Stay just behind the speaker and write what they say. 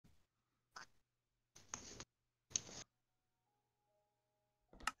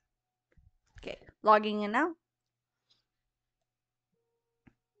Logging in now.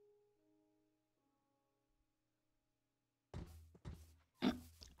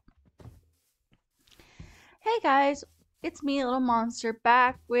 Hey guys, it's me, Little Monster,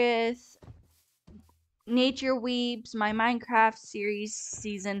 back with Nature Weebs, my Minecraft series,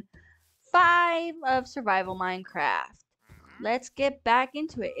 season 5 of Survival Minecraft. Let's get back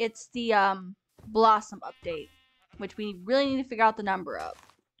into it. It's the Blossom update, which we really need to figure out the number of.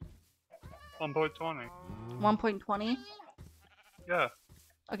 1.20. 1.20? Yeah.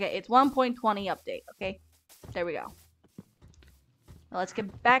 Okay, it's 1.20 update, okay? There we go. Now let's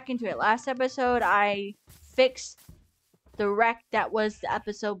get back into it. Last episode, I fixed the wreck that was the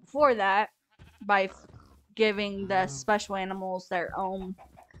episode before that by giving the special animals their own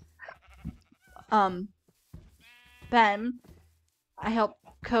pen. I helped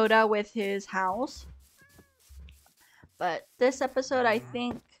Kota with his house. But this episode, I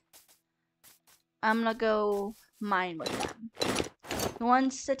think I'm gonna go mine with them. Who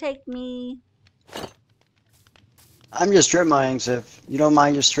wants to take me? I'm just strip mining, so if you don't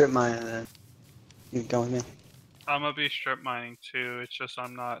mind just strip mining, then you can go with me. I'm gonna be strip mining too, it's just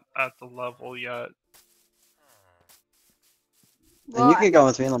I'm not at the level yet. Well, and you can go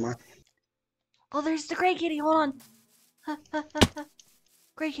with me, Lamar. Oh, there's the gray kitty, hold on.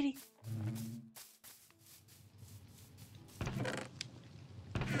 Gray kitty.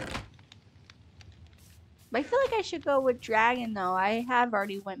 I feel like I should go with Dragon though. I have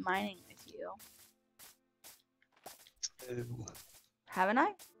already went mining with you. Haven't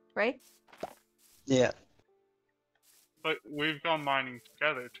I? Right? Yeah. But we've gone mining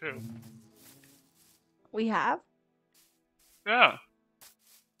together too. We have? Yeah.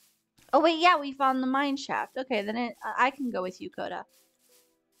 Oh wait, yeah, we found the mine shaft. Okay, then I can go with you, Kota.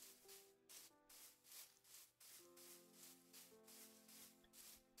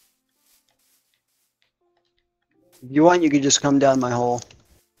 If you want, you could just come down my hole.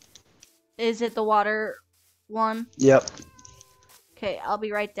 Is it the water one? Yep. Okay, I'll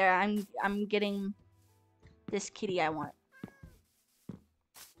be right there. I'm getting this kitty I want.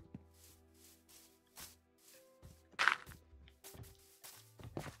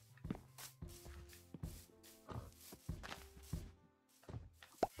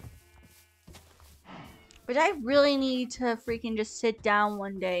 But I really need to freaking just sit down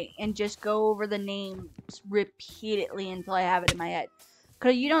one day and just go over the names repeatedly until I have it in my head.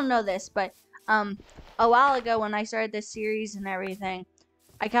 Cause you don't know this, but a while ago when I started this series and everything,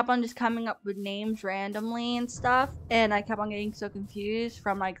 I kept on just coming up with names randomly and stuff, and I kept on getting so confused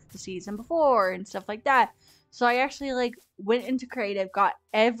from like the season before and stuff like that. So I actually like went into creative, got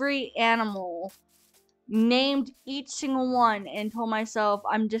every animal, named each single one, and told myself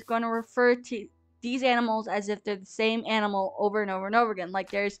I'm just going to refer to these animals as if they're the same animal over and over and over again. Like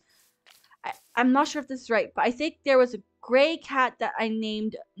there's, I'm not sure if this is right, but I think there was a gray cat that I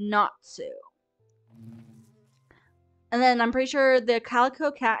named Natsu. And then I'm pretty sure the calico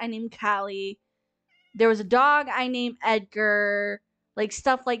cat I named Callie. There was a dog I named Edgar. Like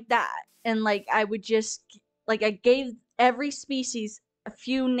stuff like that. And like I would just, like I gave every species a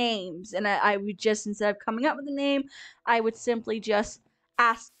few names. And I would just, instead of coming up with a name, I would simply just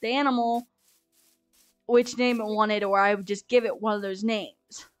ask the animal which name it wanted, or I would just give it one of those names.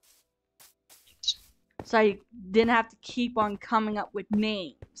 So I didn't have to keep on coming up with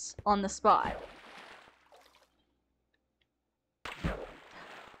names on the spot.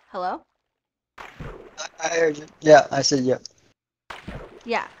 Hello? I heard you. Yeah, I said yep.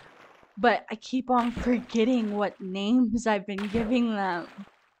 Yeah. But I keep on forgetting what names I've been giving them.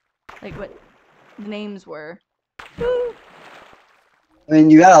 Like what the names were. Woo! I mean,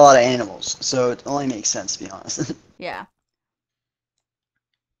 you got a lot of animals, so it only makes sense, to be honest. Yeah.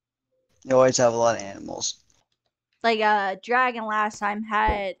 You always have a lot of animals. Like Dragon last time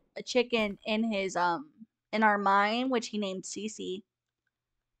had a chicken in his in our mine, which he named Cece.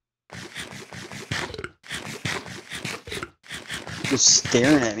 Just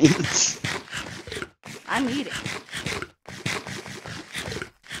staring at me. I'm eating.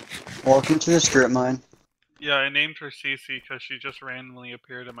 Welcome to the strip mine. Yeah, I named her Cece because she just randomly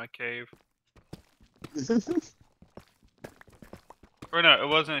appeared in my cave. Or no, it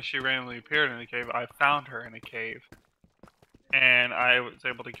wasn't she randomly appeared in the cave, I found her in a cave. And I was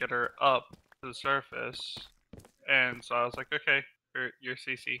able to get her up to the surface. And so I was like, okay, you're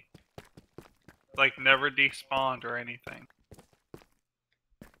Cece. Like, never despawned or anything.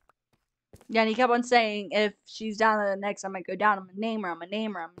 Yeah, and he kept on saying, if she's down there the next time I go down, I'm gonna name her, I'm gonna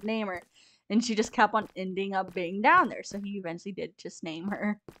name her, I'm gonna name her. And she just kept on ending up being down there, so he eventually did just name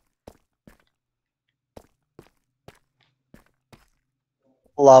her.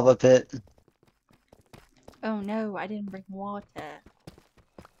 Lava pit. Oh no, I didn't bring water.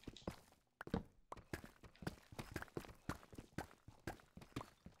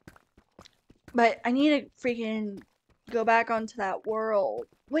 But I need to freaking go back onto that world.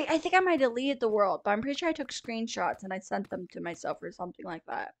 Wait, I think I might have deleted the world, but I'm pretty sure I took screenshots and I sent them to myself or something like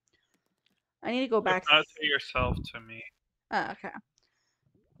that. I need to go If back. not to yourself, to me. Oh, okay.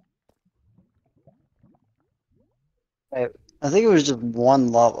 Wait, I think it was just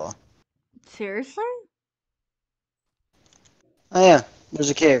one lava. Seriously? Oh yeah, there's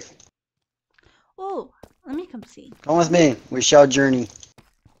a cave. Oh, let me come see. Come with me. We shall journey.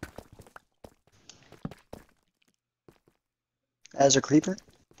 As a creeper?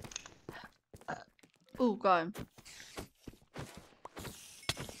 Oh god.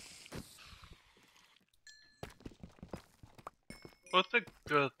 What's a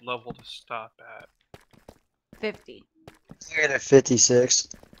good level to stop at? 50. I got a 56.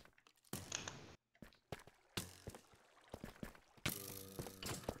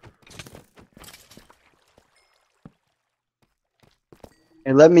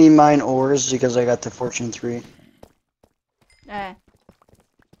 Hey, let me mine ores because I got the fortune 3. Eh.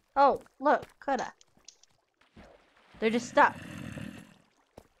 Oh, look, coulda. They're just stuck.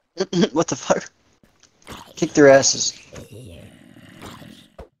 What the fuck? Kick their asses.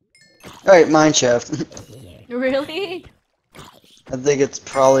 Alright, mine shaft. Really? I think it's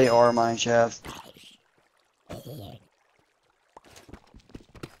probably our mine shaft. Oh,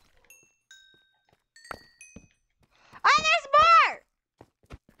 there's more!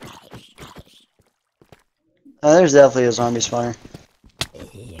 There's definitely a zombie spawner.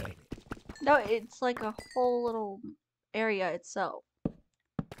 No, it's like a whole little area itself.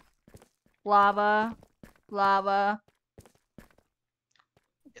 Lava. Lava.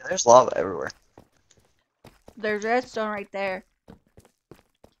 Yeah, there's lava everywhere. There's redstone right there.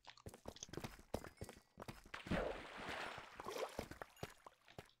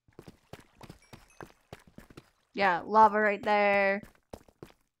 Yeah, lava right there.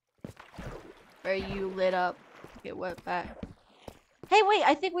 Where you lit up. Get wet back. Hey, wait,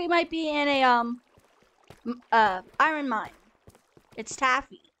 I think we might be in a, iron mine. It's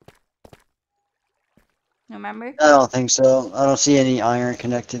taffy. Remember? I don't think so. I don't see any iron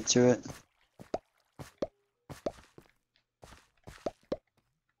connected to it.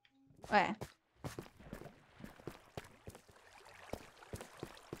 Okay.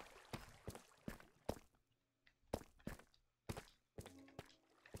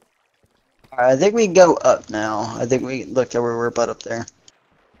 Alright, I think we can go up now. I think we looked at where we're but up there.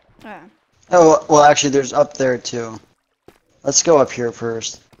 Okay. Oh, well actually there's up there too. Let's go up here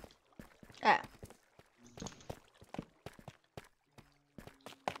first. Yeah.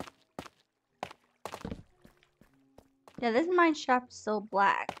 Yeah, this mine shaft is still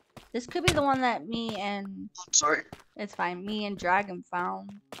black. This could be the one that me and... Sorry. It's fine. Me and Dragon found.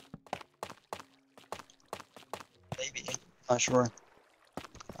 Maybe. Not sure.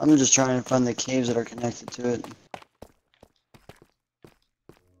 I'm just trying to find the caves that are connected to it.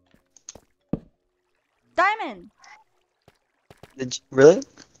 Diamond! Did you, really?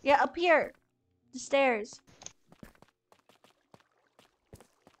 Yeah, up here. The stairs.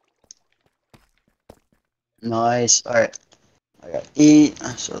 Nice. Alright. I got 8,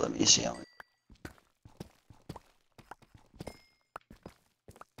 so let me see how many.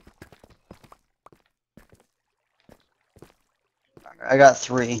 I got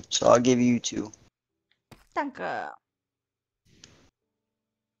 3, so I'll give you 2. Danke.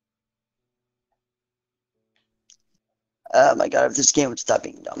 Oh my god, if this game would stop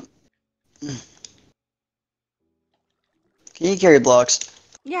being dumb. Can you carry blocks?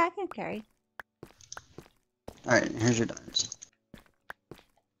 Yeah, I can carry. Alright, here's your diamonds.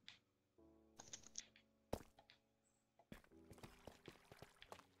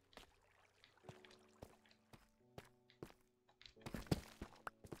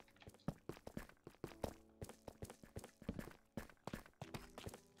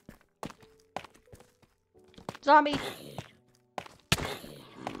 Zombie!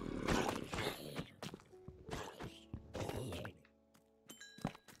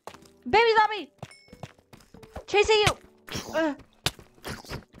 Baby zombie! Chasing you!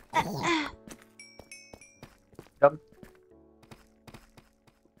 Yep.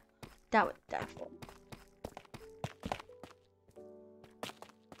 That was definitely.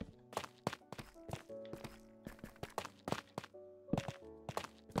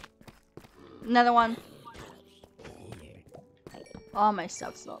 Another one. All my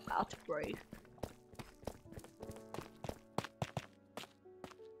stuff's not about to break.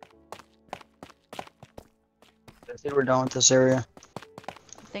 I think we're done with this area.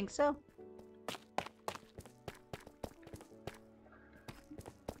 I think so.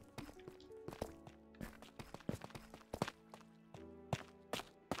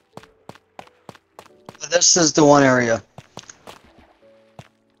 This is the one area.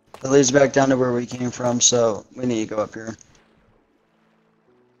 It leads back down to where we came from, so we need to go up here.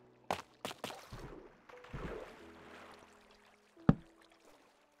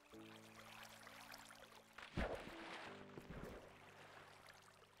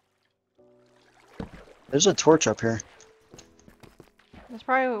 There's a torch up here. That's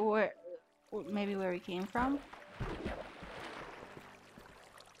probably where, maybe where we came from.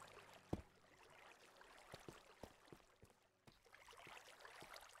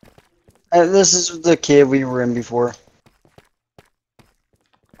 This is the cave we were in before.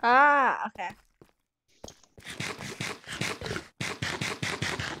 Ah, okay.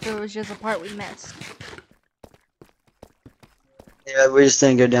 So it was just a part we missed. Yeah, we just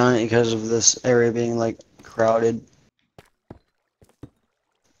didn't go down it because of this area being like crowded.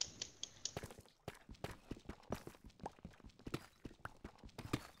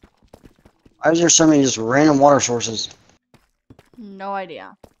 Why is there so many just random water sources? No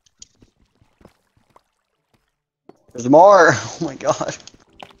idea. There's more! Oh my god.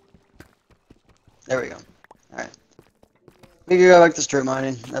 There we go. Alright. We can go back to strip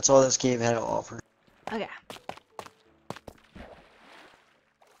mining. That's all this cave had to offer. Okay.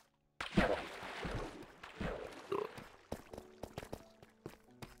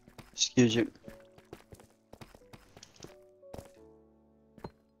 Excuse you.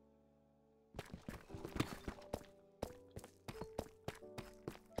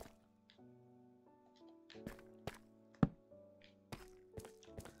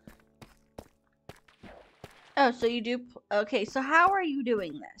 Oh, so you do. Okay, so how are you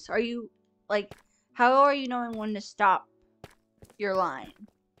doing this? Are you like, how are you knowing when to stop your line?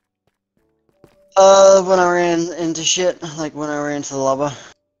 When I ran into shit, like when I ran into the lava.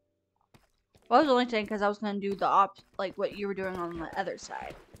 Well, I was only saying because I was gonna do the like what you were doing on the other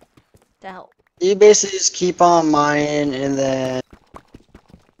side to help. You basically just keep on mining and then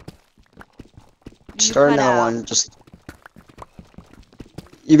You start cut another out. one.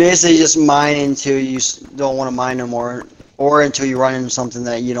 You basically just mine until you don't want to mine no more, or until you run into something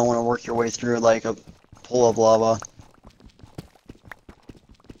that you don't want to work your way through, like a pool of lava.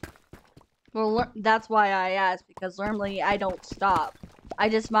 Well, that's why I asked, because normally I don't stop. I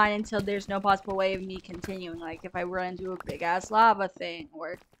just mine until there's no possible way of me continuing. Like if I run into a big ass lava thing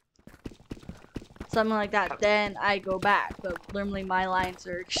or something like that, then I go back. But normally my lines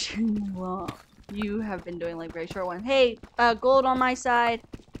are extremely long. You have been doing like very short ones. Hey, gold on my side.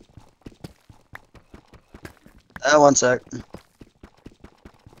 1 sec.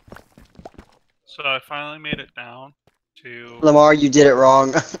 So I finally made it down to. Lamar, you did it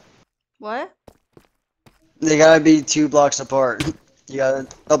wrong. What? They gotta be 2 blocks apart. You gotta.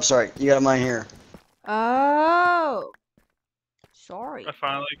 Oh, sorry. You gotta mine here. Oh. Sorry. I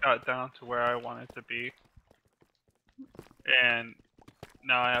finally got down to where I wanted to be, and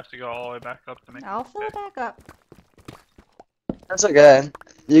now I have to go all the way back up to make. I'll fill it back up. That's okay.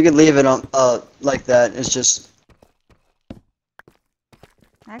 You can leave it on like that. It's just.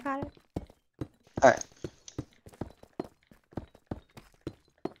 I got it. Alright.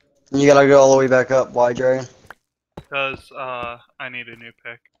 You gotta go all the way back up. Why, Dragon? Because I need a new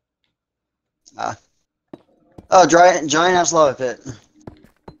pick. Ah. Oh, giant ass lava pit.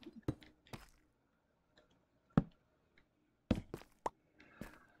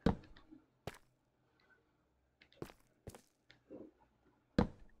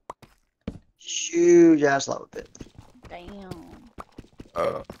 Huge ass lava pit. Damn.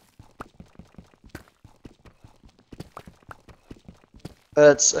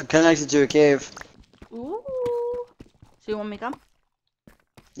 But it's connected to a cave. Ooh. So you want me to come?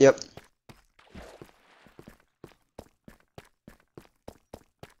 Yep.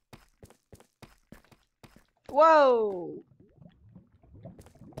 Whoa.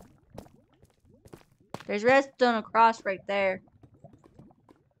 There's redstone across right there.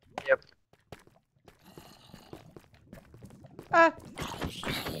 Yep. Ah.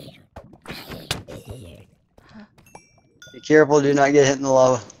 Be careful, do not get hit in the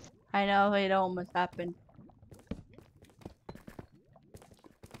lava. I know, it almost happened.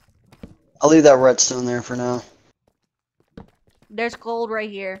 I'll leave that redstone there for now. There's gold right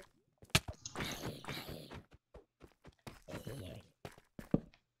here.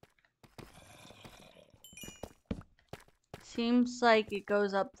 Seems like it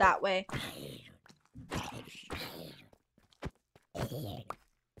goes up that way.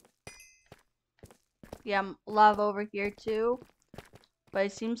 Yeah, lava over here too. But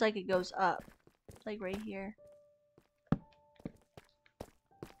it seems like it goes up. Like right here.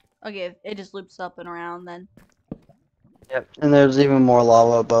 Okay, it just loops up and around then. Yep. And there's even more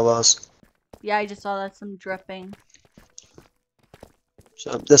lava above us. Yeah, I just saw that some dripping.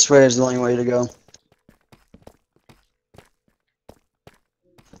 So this way is the only way to go.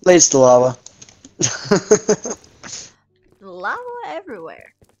 Leads to lava. Lava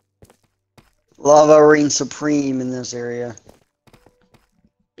everywhere. Lava reigns supreme in this area.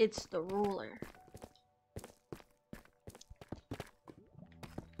 It's the ruler.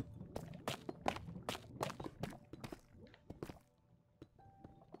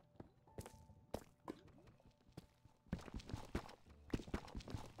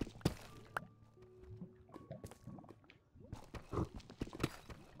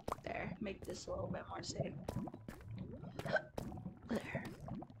 There, make this a little bit more safe. There. There.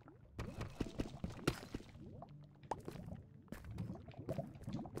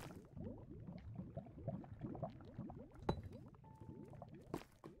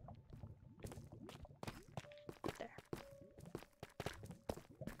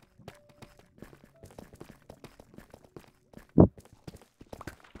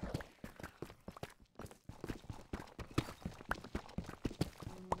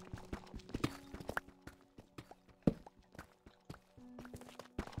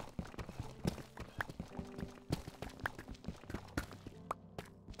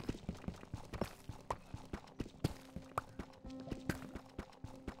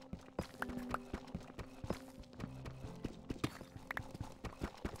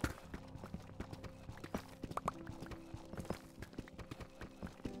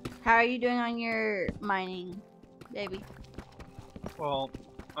 How are you doing on your mining, baby? Well,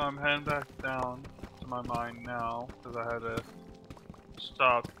 I'm heading back down to my mine now because I had to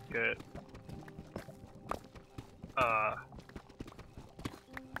stop to get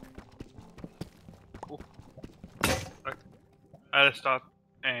oof. I had to stop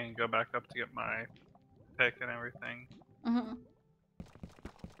and go back up to get my pick and everything. Mm-hmm.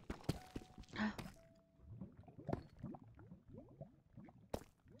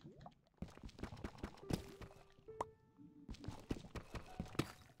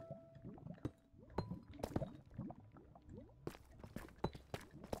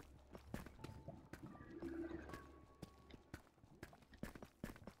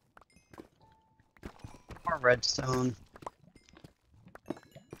 More redstone.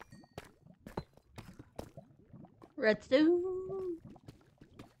 Redstone.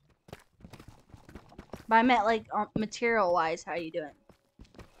 But I meant like material-wise, how you doing?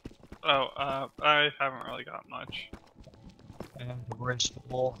 Oh, I haven't really got much. And the bridge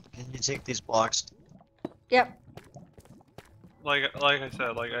wall. Can you take these blocks? Yep. Like I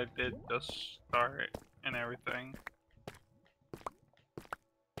said, like I did just start and everything.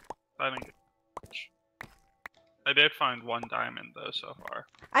 I didn't get much. I did find one diamond though so far.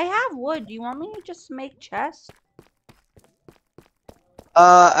 I have wood. Do you want me to just make chests?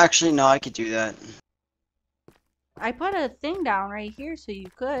 Actually, no, I could do that. I put a thing down right here so you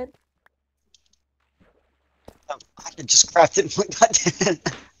could. I could just craft it. God damn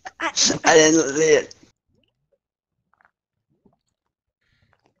it. I didn't see it.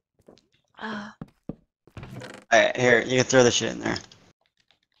 Alright, here, you can throw the shit in there.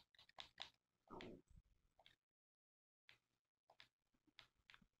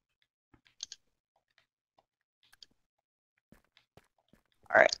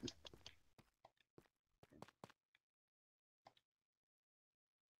 Alright.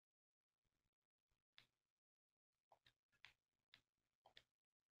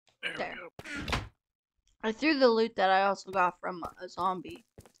 There. I threw the loot that I also got from a zombie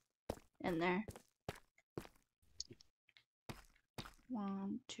in there.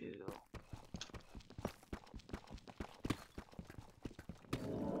 1, 2.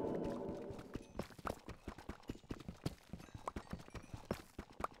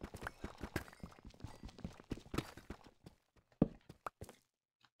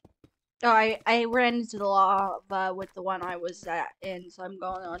 Oh, I ran into the lava with the one I was in, so I'm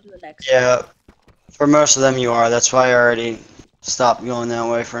going on to the next one. Yeah, for most of them you are. That's why I already stopped going that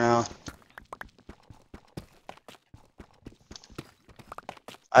way for now.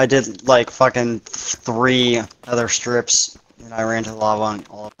 I did like fucking 3 other strips, and I ran to the lava on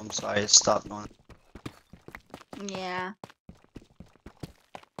all of them, so I stopped going. Yeah.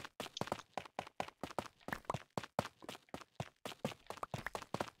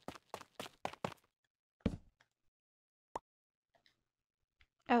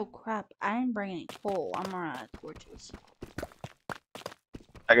 Oh crap, I didn't bring any coal. I'm running out of torches.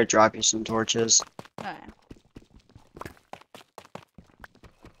 I could drop you some torches. Okay.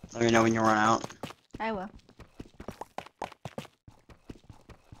 Let me know when you run out. I will.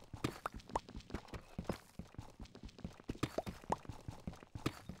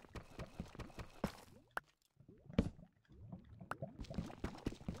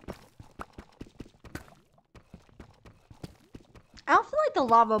 I don't feel like the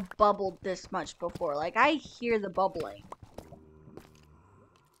lava bubbled this much before. Like, I hear the bubbling.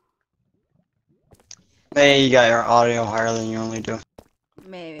 Hey, you got your audio higher than you normally do.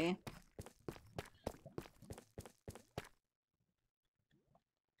 Maybe.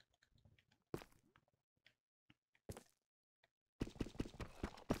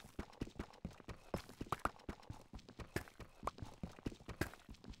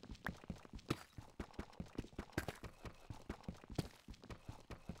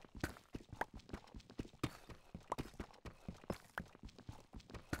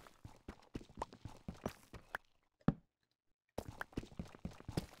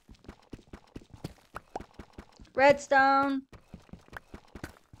 Redstone.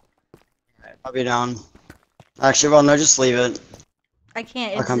 I'll be down. Actually, well, no, just leave it. I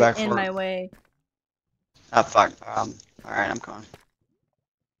can't. I'll It's come back in for my it. way. Ah, fuck. Alright, I'm coming.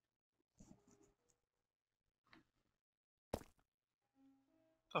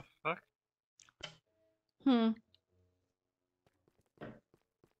 What the fuck?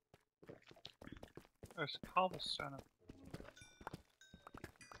 There's cobblestone.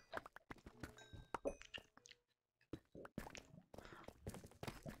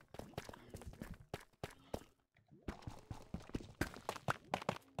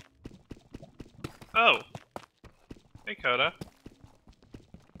 Oh. Hey, Kota.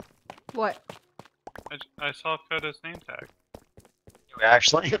 What? I saw Kota's name tag.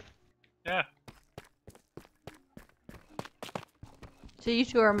 Actually? Yeah. So you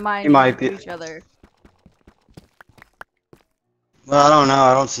two are mining might for be. each other. Well, I don't know.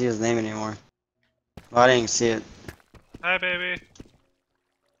 I don't see his name anymore. Well, I didn't see it. Hi, baby.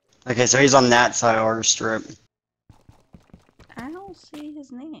 Okay, so he's on that side of our strip. I don't see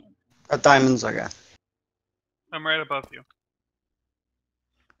his name. Got diamonds, okay. I'm right above you.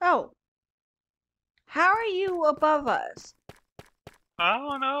 Oh. How are you above us? I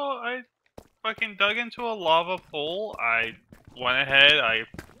don't know. I fucking dug into a lava pool. I went ahead. I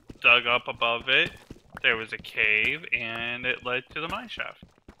dug up above it. There was a cave, and it led to the mine shaft.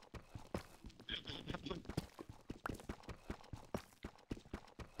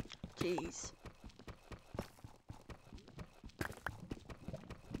 Jeez.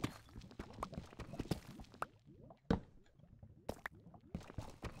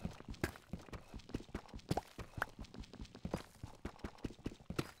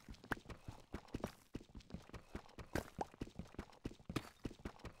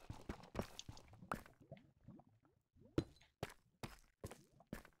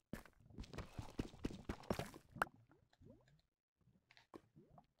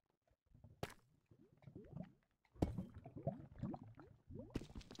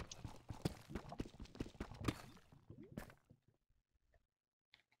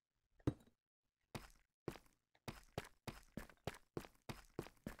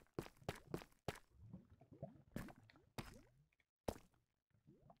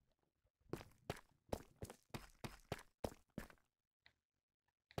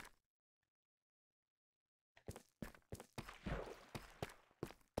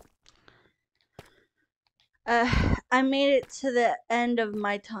 I made it to the end of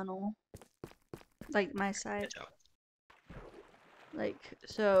my tunnel. Like, my side. Like,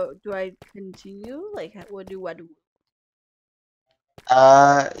 so, do I continue? Like, what do I do?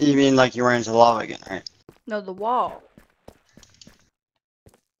 You mean like you ran into the lava again, right? No, the wall.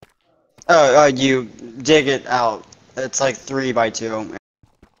 Oh, you dig it out. It's like 3 by 2.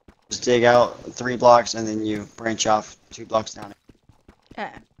 Just dig out 3 blocks and then you branch off 2 blocks down.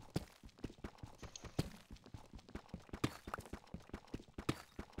 Yeah.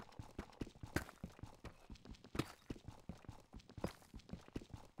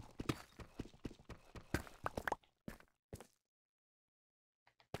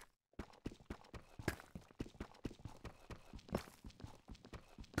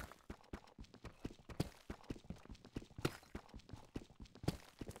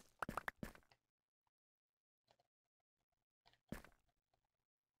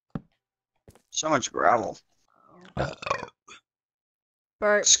 So much gravel.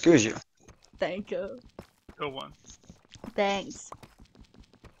 Bert, Excuse you. thank you. Good one. Thanks.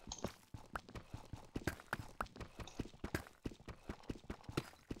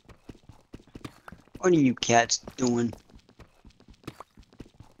 What are you cats doing?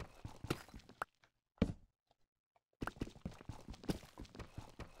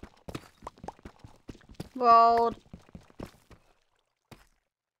 Gold.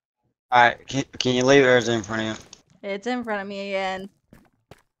 Alright, can you leave it or is it in front of you? It's in front of me again.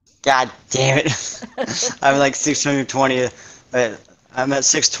 God damn it. I'm like 620. But I'm at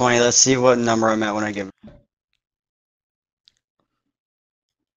 620. Let's see what number I'm at when I give it.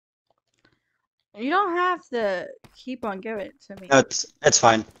 You don't have to keep on giving it to me. No, it's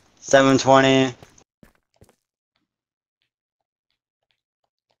fine. 720.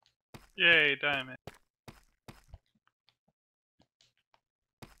 Yay, diamond.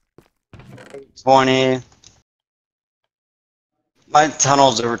 20. My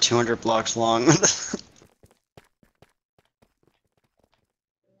tunnel's over 200 blocks long. Did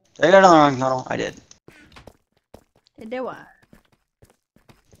I go down the wrong tunnel? I did. It did what?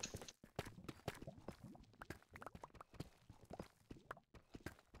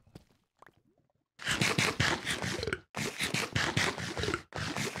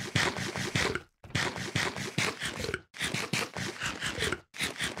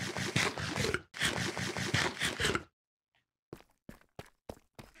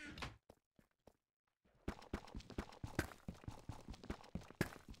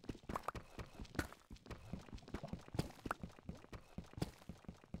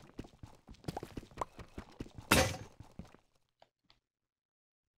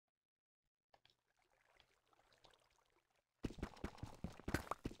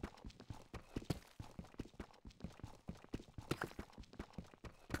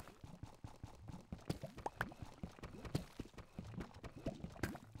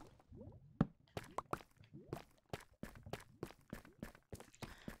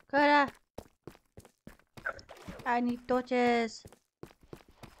 Kota! I need torches.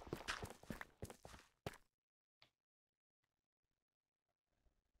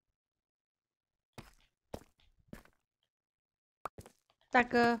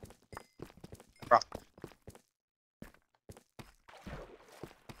 Taka.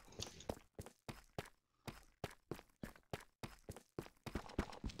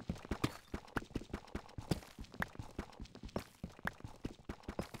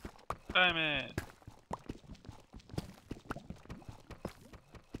 Diamond.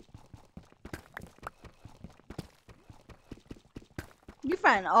 You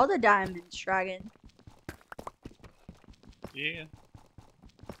find all the diamonds, Dragon. Yeah.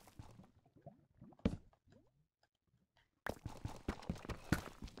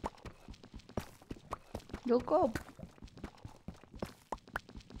 You'll go.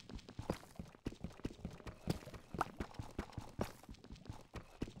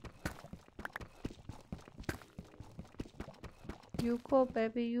 You go,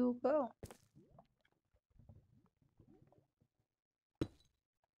 baby, you go.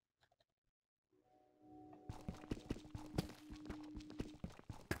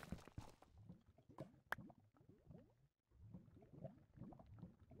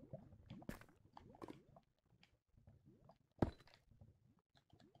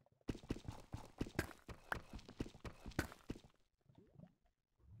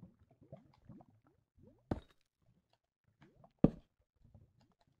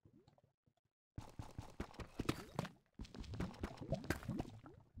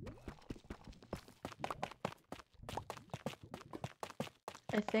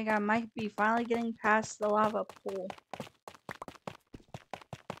 I think I might be finally getting past the lava pool.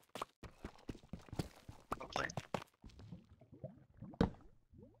 Hopefully.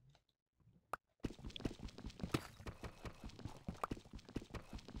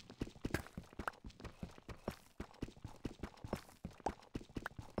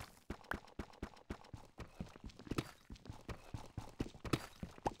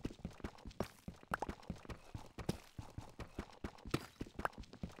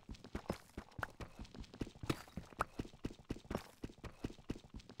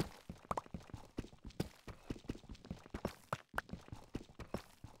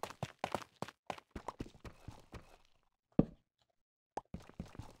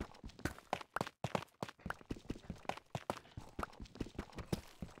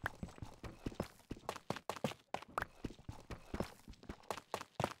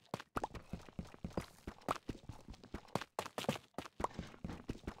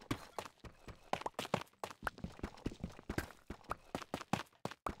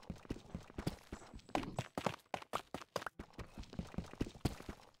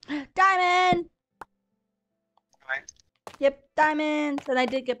 Diamond! Right. Yep, diamonds! And I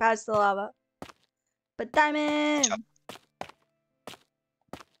did get past the lava. But diamond!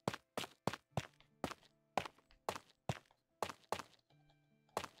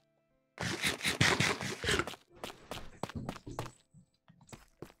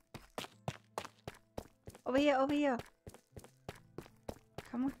 Over here, over here.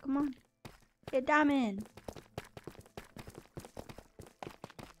 Come on, come on. Get diamond.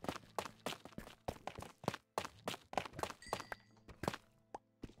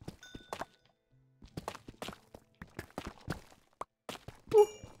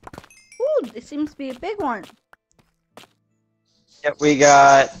 Ooh, It seems to be a big one. Yep, we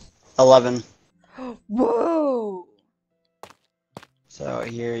got 11. Whoa! So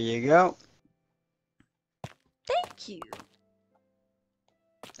here you go. Thank you.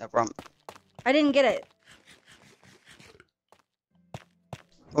 No problem. I didn't get it.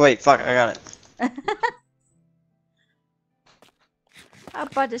 Wait, fuck, I got it. I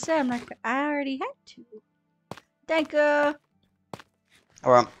was about to say, I already had to. Thank you. No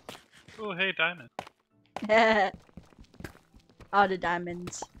problem. Oh, hey, diamond. All the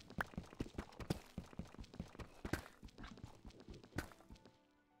diamonds.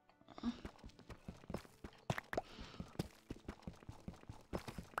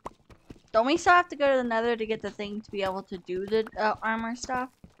 Don't we still have to go to the nether to get the thing to be able to do the armor stuff?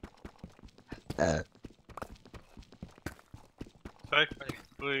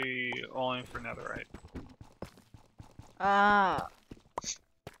 Technically, only for netherite. Ah.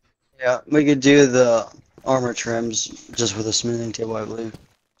 Yeah, we could do the armor trims just with a smoothing table, I believe.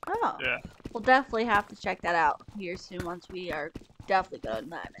 Oh. Yeah. We'll definitely have to check that out here soon once we are definitely good at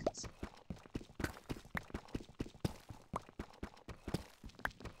diamonds.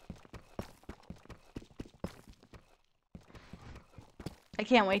 I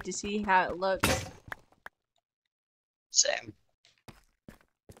can't wait to see how it looks. Same.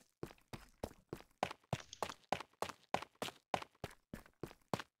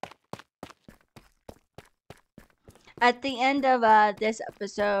 At the end of this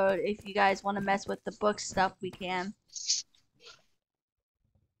episode, if you guys want to mess with the book stuff, we can.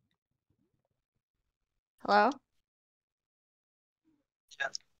 Hello?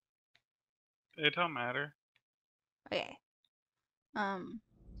 It don't matter. Okay.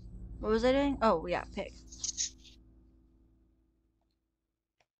 What was I doing? Oh, yeah, pick.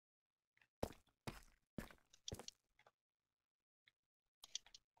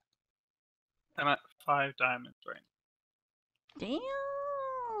 I'm at 5 diamonds right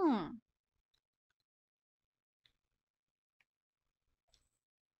Damn.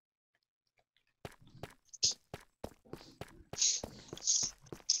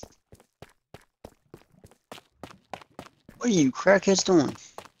 What are you crackheads doing?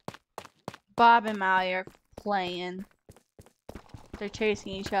 Bob and Molly are playing. They're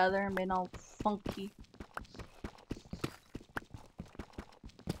chasing each other and being all funky.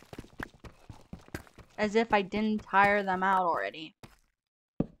 As if I didn't tire them out already.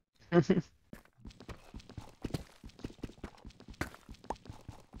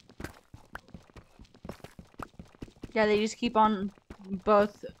 Yeah, they just keep on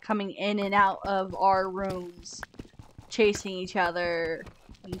both coming in and out of our rooms, chasing each other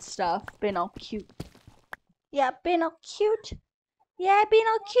and stuff. Being all cute. Yeah, being all cute. Yeah, being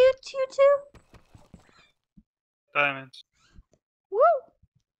all cute, you too. Diamonds. Woo!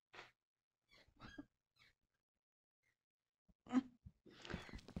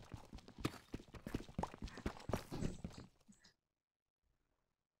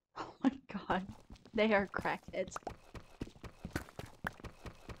 Oh my god. They are crackheads.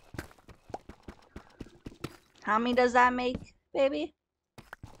 How many does that make, baby?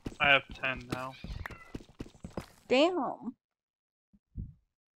 I have 10 now. Damn.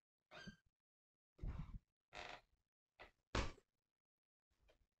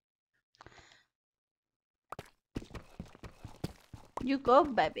 You go,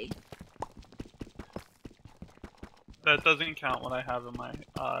 baby. That doesn't count what I have in my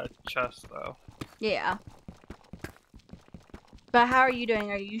chest, though. Yeah. But how are you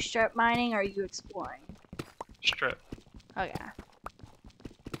doing? Are you strip mining or are you exploring? Strip. Okay.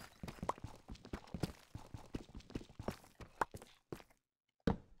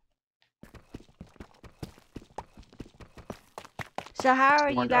 So how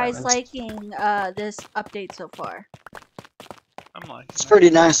are More you guys diamonds. liking this update so far? I'm like, It's pretty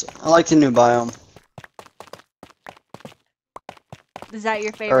nice. I like the new biome. Is that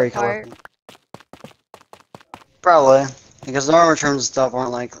your Very favorite part? colorful. Probably. Because the armor trims and stuff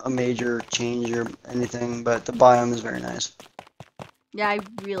aren't like a major change or anything, but the biome is very nice. Yeah, I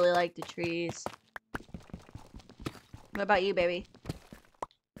really like the trees. What about you, baby?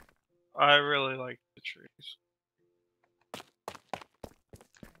 I really like the trees.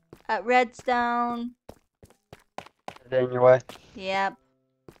 Redstone. Is it in your way? Yep.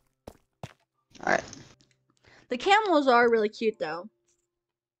 Alright. The camels are really cute though.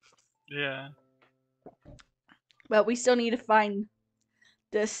 Yeah. But we still need to find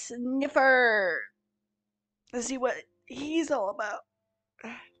the sniffer. Let's see what he's all about.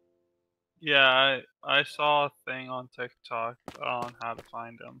 Yeah, I saw a thing on TikTok on how to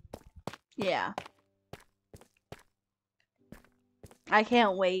find them. Yeah. I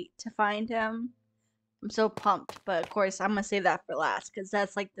can't wait to find him. I'm so pumped, but of course I'm gonna save that for last because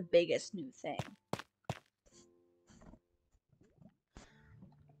that's like the biggest new thing.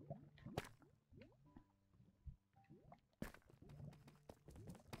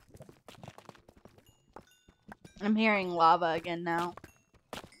 I'm hearing lava again now.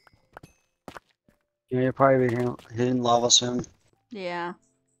 Yeah, you'll probably be hitting lava soon. Yeah.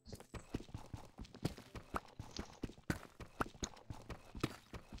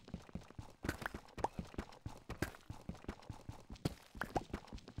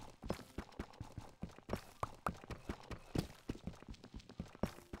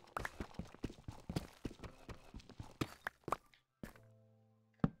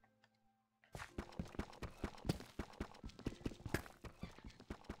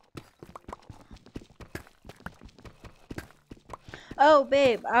 Oh,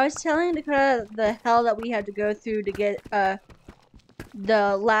 babe, I was telling Dakota the hell that we had to go through to get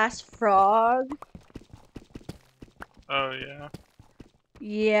the last frog. Oh yeah.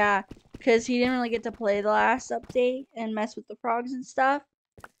 Yeah, because he didn't really get to play the last update and mess with the frogs and stuff.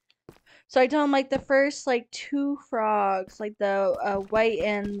 So I told him like the first like 2 frogs, like the white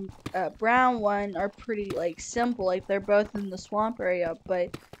and brown one, are pretty like simple. Like they're both in the swamp area,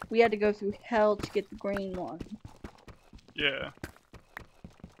 but we had to go through hell to get the green one. Yeah.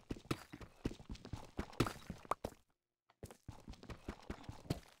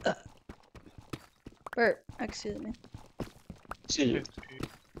 Bert, excuse me. Excuse me.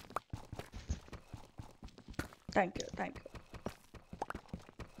 Thank you, thank you.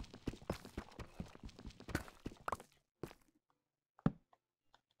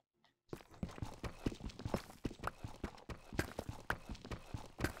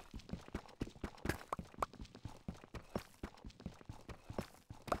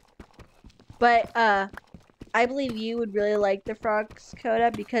 But I believe you would really like the frogs,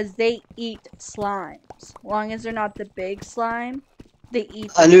 Coda, because they eat slimes. As long as they're not the big slime, they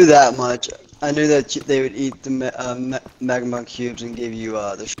eat them. I knew that much. I knew that they would eat the magma cubes and give you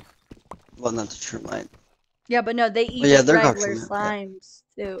well, not the termite. Yeah, but no, they eat yeah, just they're cooked regular from it, slimes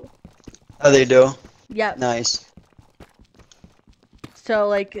too. Oh, they do? Yep. Nice. So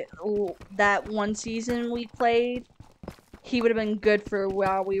like that one season we played, he would have been good for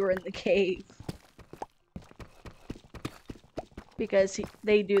while we were in the cave. Because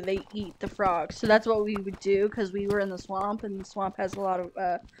they eat the frogs. So that's what we would do because we were in the swamp and the swamp has a lot of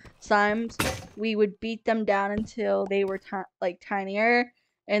slimes. We would beat them down until they were like tinier,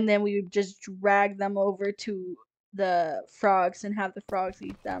 and then we would just drag them over to the frogs and have the frogs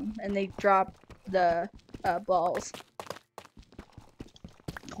eat them, and they drop the balls.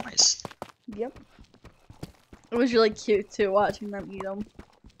 Nice. Yep. It was really cute too watching them eat them.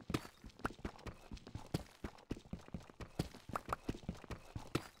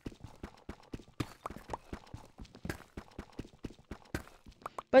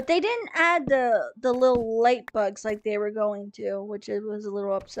 But they didn't add the little light bugs like they were going to, which it was a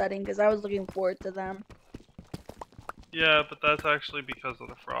little upsetting because I was looking forward to them. Yeah, but that's actually because of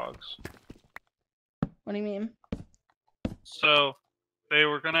the frogs. What do you mean? So they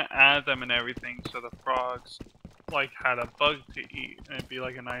were gonna add them and everything, so the frogs like had a bug to eat, and it'd be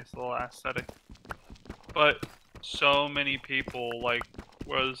like a nice little aesthetic. But so many people like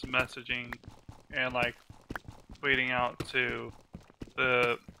was messaging and like tweeting out to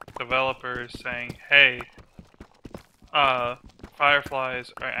the developers saying, "Hey,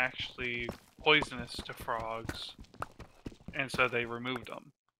 fireflies are actually poisonous to frogs," and so they removed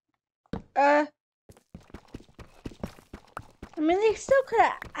them. I mean, they still could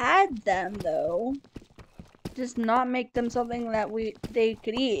add them though. Just not make them something that they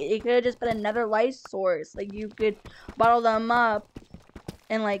could eat. It could have just been another light source. Like you could bottle them up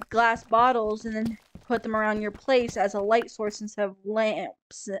in like glass bottles and then put them around your place as a light source instead of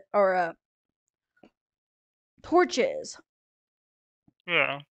lamps or torches.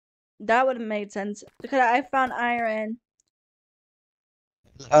 Yeah. That would have made sense. Because I found iron.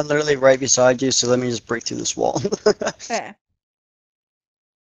 I'm literally right beside you, so let me just break through this wall. Okay.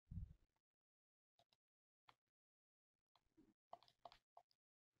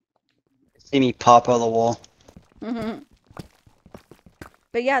 See me pop out of the wall.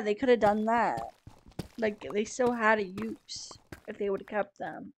 But yeah, they could have done that. Like, they still had a use if they would have kept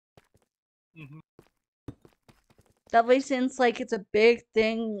them. Definitely since, like, it's a big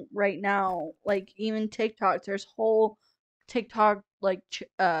thing right now. Like, even TikTok, there's whole TikTok, like,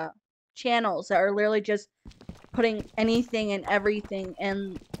 channels that are literally just putting anything and everything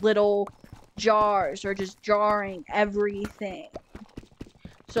in little jars or just jarring everything.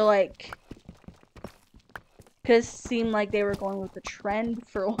 So, like, Because it seemed like they were going with the trend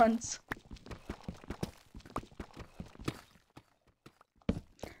for once.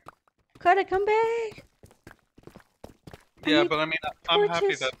 Kota, come back! Yeah, but I mean, I'm happy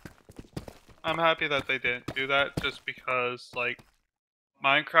torches. that they didn't do that, just because like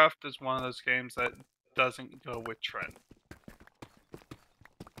Minecraft is one of those games that doesn't go with trend.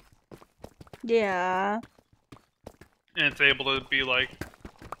 Yeah. And it's able to be like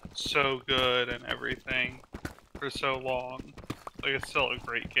so good and everything for so long. Like it's still a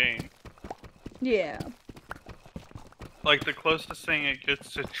great game. Yeah. Like the closest thing it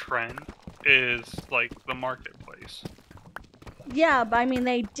gets to trend is like the marketplace. Yeah, but I mean,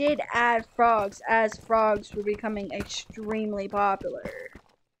 they did add frogs as frogs were becoming extremely popular.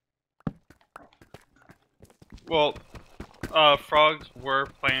 Well, frogs were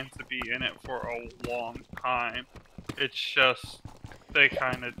planned to be in it for a long time. It's just they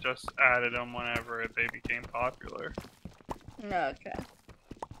kind of just added them whenever they became popular. Okay.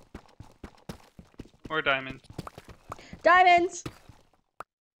 Or diamonds. Diamonds!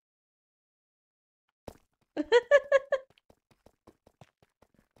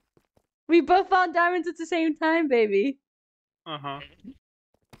 We both found diamonds at the same time, baby. Uh-huh.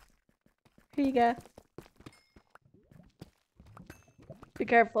 Here you go. Be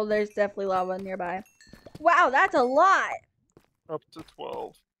careful, there's definitely lava nearby. Wow, that's a lot! Up to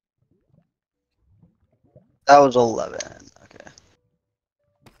 12. That was 11. Okay.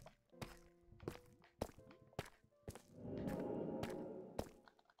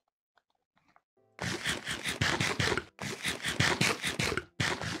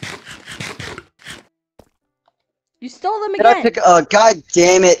 You stole them Did I again! pick? God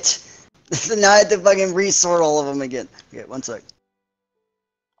damn it! Now I have to fucking resort all of them again. Okay, one sec.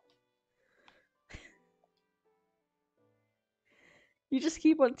 You just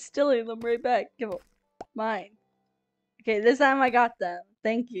keep on stealing them right back. Give them mine. Okay, this time I got them.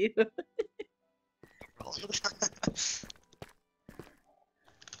 Thank you.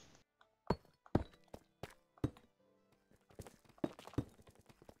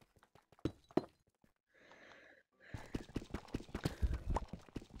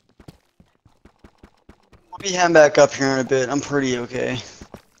 We'll be heading back up here in a bit. I'm pretty okay.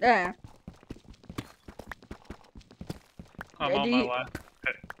 Yeah. I'm Do on my you- last.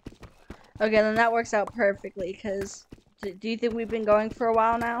 Okay, then that works out perfectly, because do you think we've been going for a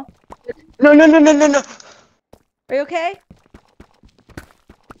while now? No, no, no, no, no, no! Are you okay?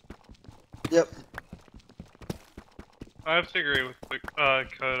 Yep. I have to agree with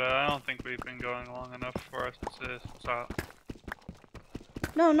Coda. I don't think we've been going long enough for us to stop.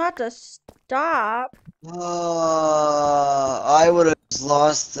 No, not to stop. I would have just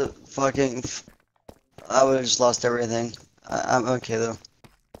lost the fucking. I would have just lost everything. I'm okay though.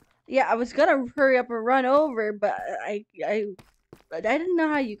 Yeah, I was gonna hurry up and run over, but I didn't know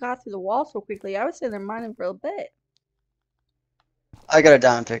how you got through the wall so quickly. I was sitting there mining for a bit. I got a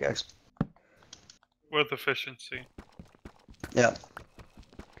diamond pickaxe. With efficiency. Yeah.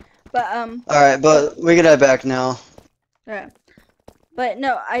 But Alright, but we can head back now. yeah. But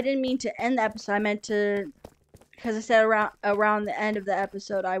no, I didn't mean to end the episode. I meant to, because I said around the end of the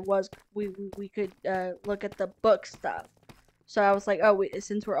episode, we could look at the book stuff. So I was like, oh,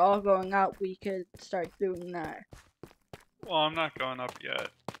 since we're all going up, we could start doing that. Well, I'm not going up yet.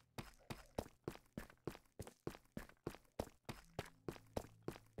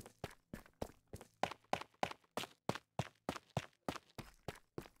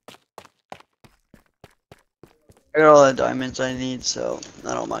 I got all the diamonds I need, so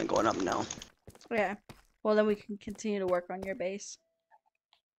I don't mind going up now. Yeah. Well, then we can continue to work on your base.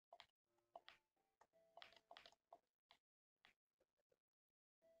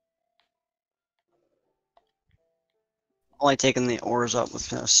 Only taking the ores up with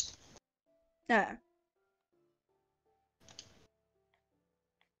this. Yeah.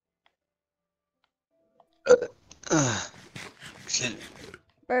 Excuse me.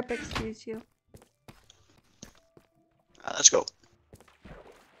 Burp, excuse you. Alright, let's go.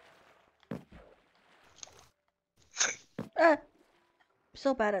 I'm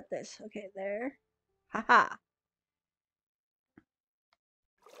so bad at this. Okay, there. Haha.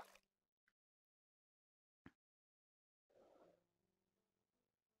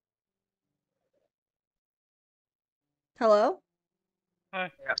 Hello?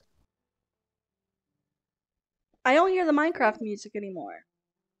 Hi. I don't hear the Minecraft music anymore.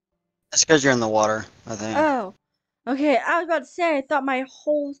 That's because you're in the water, I think. Oh. Okay, I was about to say, I thought my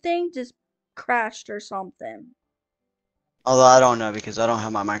whole thing just crashed or something. Although I don't know because I don't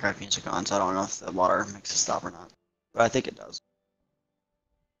have my Minecraft music on, so I don't know if the water makes it stop or not. But I think it does.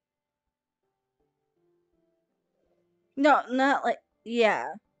 No, not like. Yeah,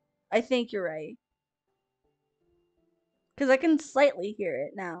 I think you're right. Because I can slightly hear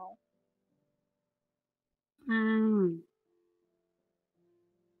it now. I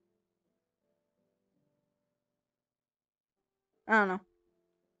don't know.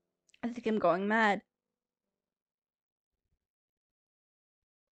 I think I'm going mad.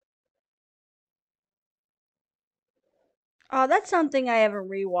 Oh, that's something I haven't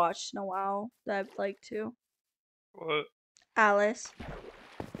rewatched in a while that I'd like to. What? Alice.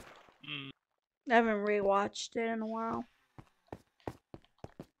 Mm. I haven't rewatched it in a while.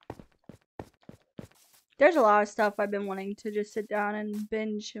 There's a lot of stuff I've been wanting to just sit down and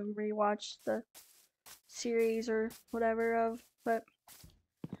binge and rewatch the series or whatever of, but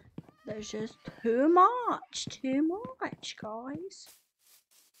there's just too much, guys.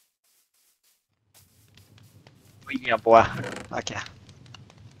 Yeah, boy. Okay.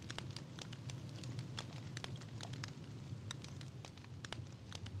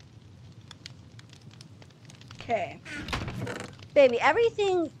 Okay. Baby,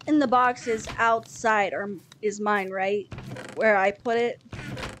 everything in the box is outside or is mine, right? Where I put it?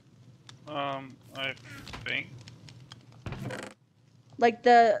 I think. Like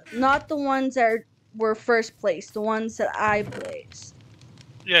not the ones that were first placed, the ones that I placed.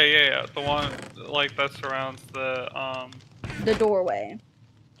 Yeah. The one like that surrounds The doorway.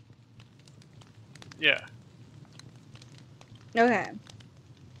 Yeah. Okay.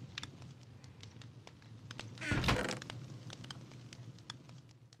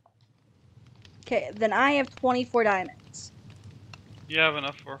 Okay, then I have 24 diamonds. You have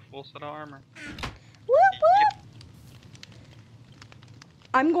enough for a full set of armor. Whoop whoop!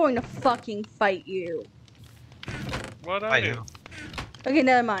 I'm going to fucking fight you. What I I do? do. Okay,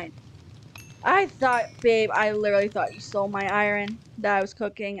 never mind. I thought, babe, I literally thought you stole my iron that I was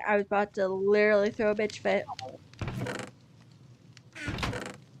cooking. I was about to literally throw a bitch fit.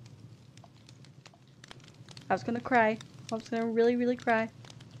 I was gonna cry. I was gonna really, really cry.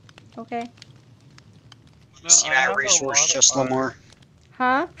 Okay. No, See I my have a resource lot of chest, iron. Lamar?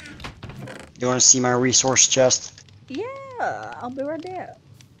 Huh? You want to see my resource chest? Yeah, I'll be right there.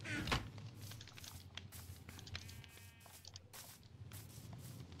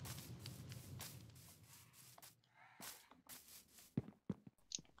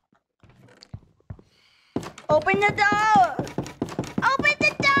 Open the door! Open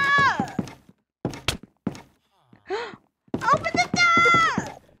the door! Open the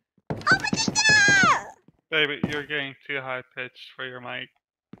door! Open the door! Baby, you're getting too high pitched for your mic.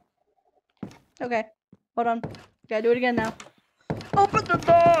 Okay, hold on. Gotta do it again now. Open the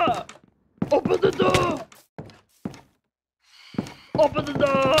door! Open the door! Open the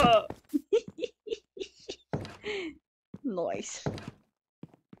door! Nice.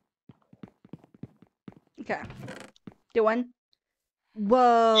 Okay. Do one.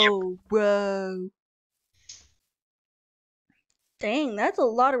 Whoa, bro. Dang, that's a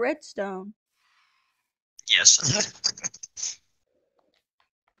lot of redstone. Yes.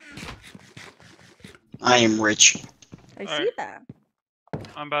 I am rich. I see Alright. that.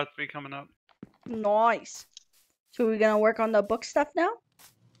 I'm about to be coming up. Nice. So we're gonna work on the book stuff now?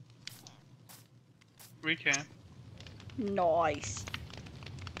 We can. Nice.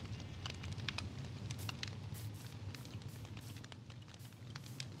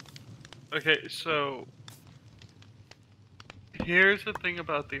 Okay, so here's the thing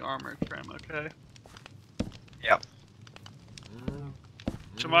about the armor trim, okay? Yep.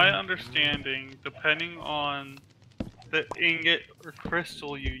 To my understanding, depending on the ingot or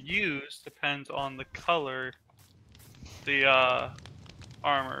crystal you use, depends on the color the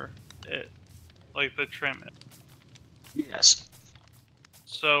armor like the trim is. Yes.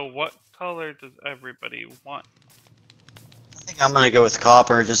 So what color does everybody want? I think I'm gonna go with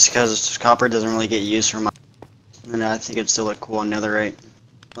copper just because copper doesn't really get used for my. And I think it'd still look cool on netherite.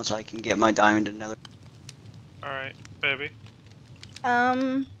 Once I can get my diamond in nether. Alright, baby.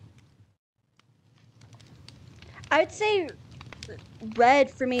 I'd say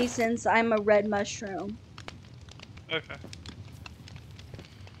red for me since I'm a red mushroom. Okay.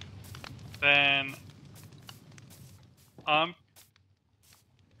 Then I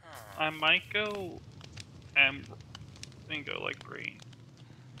might go emerald. Then go like green.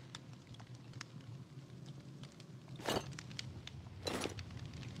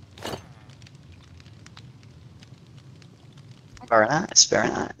 Very nice, very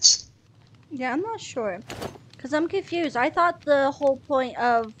nice. Yeah, I'm not sure. Because I'm confused. I thought the whole point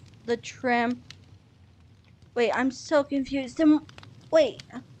of the trim... Wait, I'm so confused. Then, wait.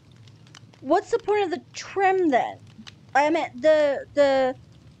 What's the point of the trim then? I meant the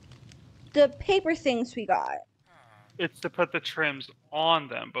paper things we got. it's to put the trims on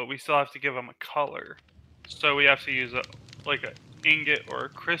them, but we still have to give them a color. So we have to use a ingot or a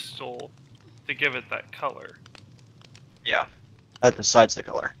crystal to give it that color. Yeah. That decides the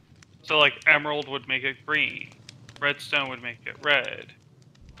color. So like emerald would make it green, redstone would make it red,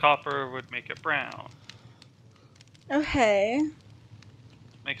 copper would make it brown. Okay.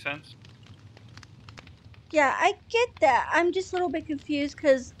 Make sense? Yeah, I get that. I'm just a little bit confused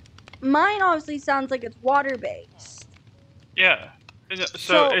because mine obviously sounds like it's water based. Yeah. So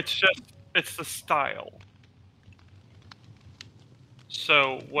So, it's the style.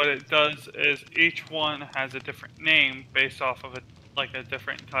 So what it does is each one has a different name based off of a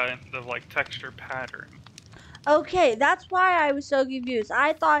different kind of like texture pattern. okay, that's why I was so confused.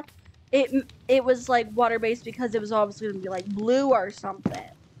 I thought it was like water based because it was obviously gonna be like blue or something.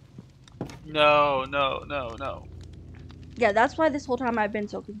 No. Yeah, that's why this whole time I've been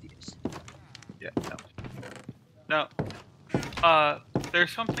so confused. Yeah, no.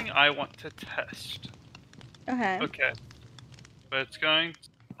 There's something I want to test. Okay. Okay. But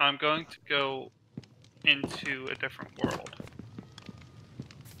I'm going to go into a different world.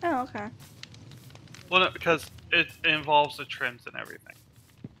 Oh, okay. Well, no, because it involves the trims and everything.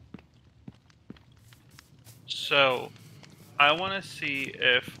 So, I want to see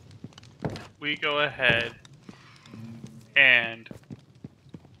if we go ahead and,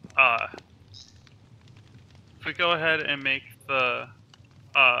 if we go ahead and make the,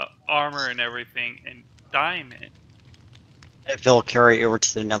 armor and everything in diamond. If it'll carry over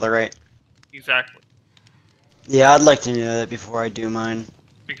to the netherite. Exactly. Yeah, I'd like to know that before I do mine.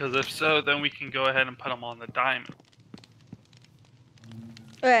 Because if so, then we can go ahead and put them on the diamond.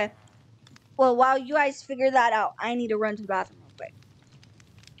 Okay. Well, while you guys figure that out, I need to run to the bathroom real quick.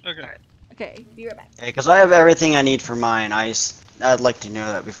 Okay. Okay, be right back. Okay, because I have everything I need for mine. I'd like to know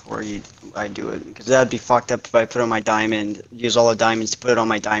that before I do it. Because that'd be fucked up if I put on my diamond, use all the diamonds to put it on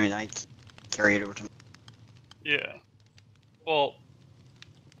my diamond, I carry it over to Yeah. Well,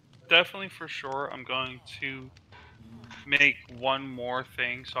 definitely for sure, I'm going to make one more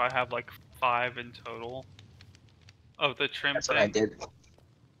thing, so I have like 5 in total of the trim That's what I thing. did.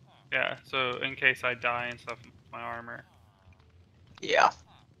 Yeah, so in case I die and stuff in my armor. Yeah.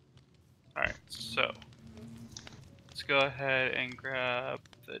 Alright, so let's go ahead and grab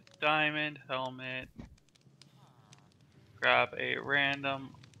the diamond helmet. Grab a random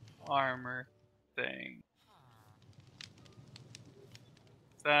armor thing.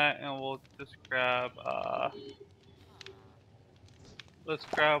 That, and we'll just grab, let's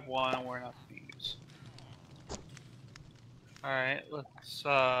grab one we're not gonna use. Alright, let's,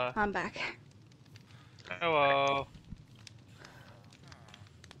 I'm back. hello.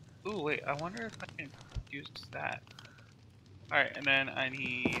 Ooh, wait, I wonder if I can use that. Alright, and then I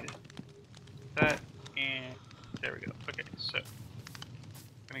need that, and there we go. Okay, so I'm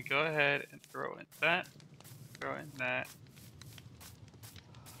gonna go ahead and throw in that, throw in that.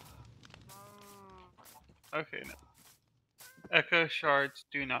 Okay, no. Echo shards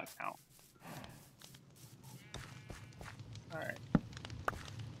do not count. Alright.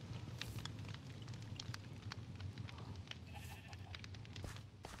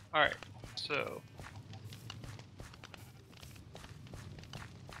 Alright, so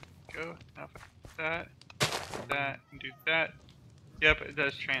go have that, and do that. Yep, it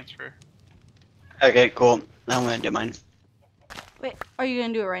does transfer. Okay, cool. I'm gonna do mine. Wait, are you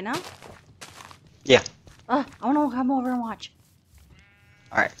gonna do it right now? Yeah. I wanna come over and watch.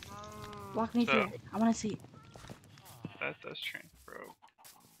 Alright. Walk me through it. I wanna see it. That does transfer.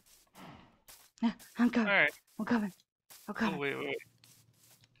 Yeah, I'm coming. Alright. I'm coming. I'm Oh, coming. wait.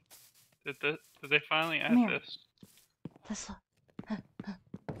 Did they finally add Come here. this? Let's look.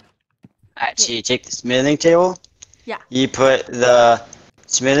 Alright, so you take the smithing table. Yeah. You put the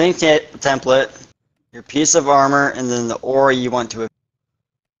smithing template, your piece of armor, and then the ore you want to.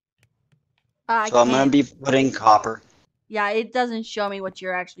 I So I'm gonna can't. be putting copper. Yeah, it doesn't show me what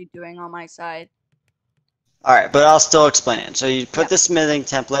you're actually doing on my side. Alright, but I'll still explain it. So you put Yep. the smithing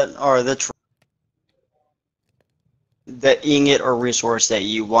template, or the ingot or resource that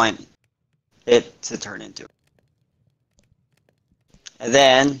you want it to turn into. And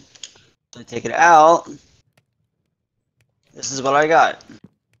then, to take it out, this is what I got.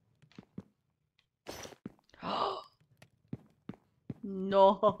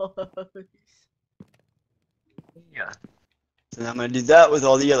 No. Yeah. So I'm gonna do that with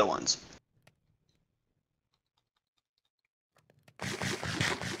all the other ones.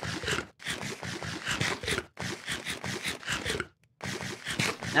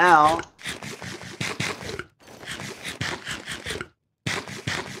 Now,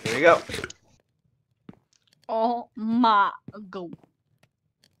 here we go. Oh my god.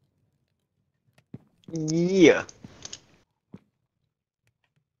 Yeah.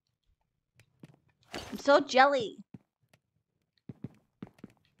 I'm so jelly.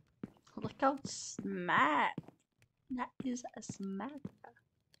 Look how smack. That is a smack.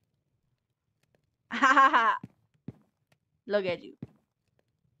 Ha ha ha. Look at you.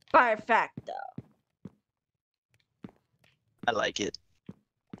 Perfecto. I like it.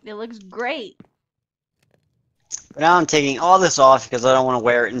 It looks great. But now I'm taking all this off because I don't want to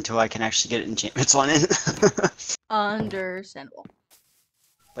wear it until I can actually get enchantments on it. Understandable.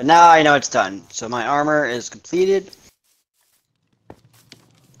 But now I know it's done. So my armor is completed.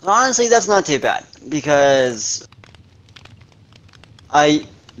 Honestly, that's not too bad because I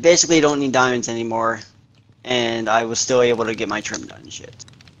basically don't need diamonds anymore, and I was still able to get my trim done and shit.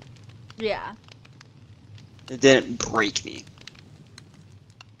 Yeah. It didn't break me.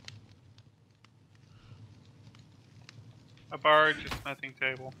 I borrowed your smithing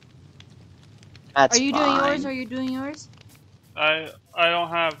table. That's Are you fine. doing yours? Are you doing yours? I don't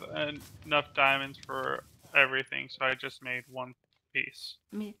have enough diamonds for everything, so I just made one piece.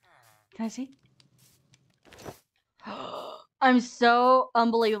 Can I see? I'm so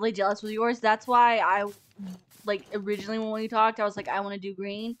unbelievably jealous with yours. That's why I, like, originally when we talked, I was like, I want to do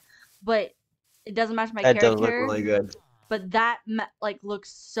green, but it doesn't match my That does look character. really good. But that like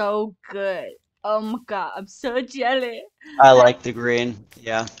looks so good. Oh my god, I'm so jealous. I like the green.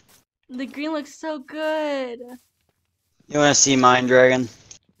 Yeah. The green looks so good. You want to see mine, Dragon?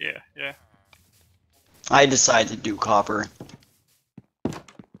 Yeah, yeah. I decided to do copper.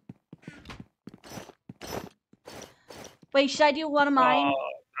 Wait, should I do one of mine? Oh,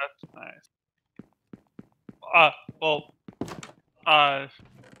 that's nice. Well,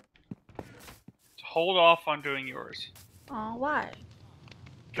 hold off on doing yours. Oh, why?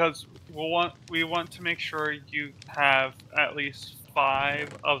 Because we want to make sure you have at least 5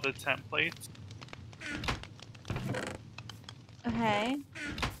 of the templates. Okay.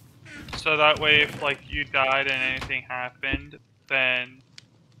 So that way, if like you died and anything happened, then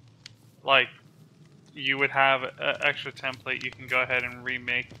like you would have an extra template. You can go ahead and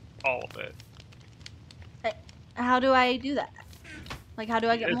remake all of it. How do I do that? Like, how do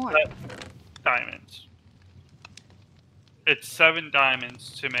I get It's more? diamonds. It's 7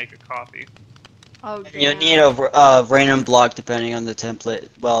 diamonds to make a copy. Oh, You damn. need a random block depending on the template.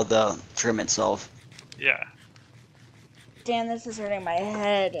 Well, the trim itself. Yeah. Damn, this is hurting my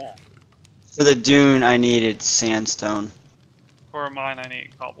head. For the dune, I needed sandstone. For mine, I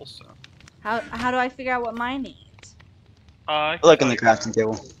need cobblestone. How do I figure out what mine needs? I can Look in tell the you. crafting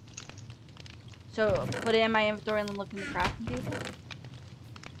table. So put it in my inventory and then look in the crafting table.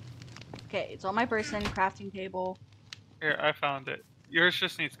 Okay, it's on my person, crafting table. Here, I found it. Yours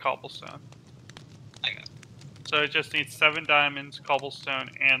just needs cobblestone. So it just needs 7 diamonds, cobblestone,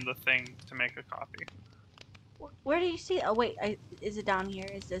 and the thing to make a copy. Where do you see it? Oh wait, is it down here?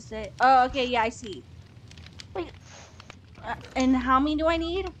 Is this it? Oh, okay, yeah, I see. Wait, and how many do I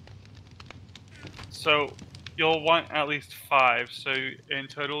need? So you'll want at least 5. So in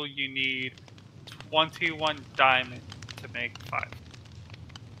total, you need 21 diamonds to make 5.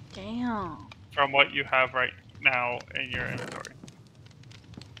 Damn. From what you have right now in your inventory.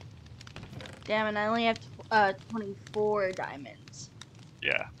 Damn, and I only have 24 diamonds.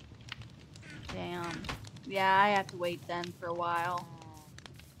 Yeah. Damn. Yeah, I have to wait then for a while.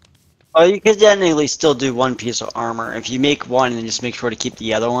 Oh, you could technically still do one piece of armor. If you make one and just make sure to keep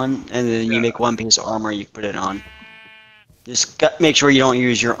the other one, and then you Yeah. make one piece of armor, you put it on. Just make sure you don't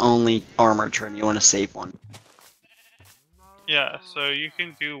use your only armor trim. You want to save one. Yeah, so you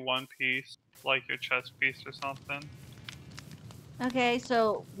can do one piece, like your chest piece or something. Okay,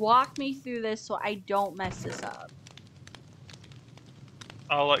 so walk me through this so I don't mess this up.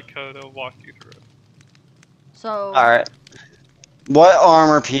 I'll let Kota walk you through it. So Alright. What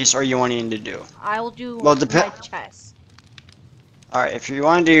armor piece are you wanting to do? I'll do Well, my chest. Alright, if you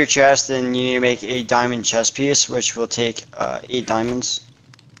want to do your chest, then you need to make a diamond chest piece, which will take 8 diamonds.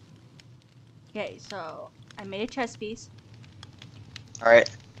 Okay, so I made a chest piece. Alright.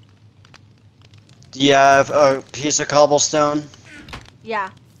 Do you have a piece of cobblestone?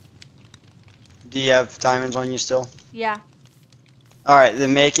 Yeah, Do you have diamonds on you still? yeah. Alright,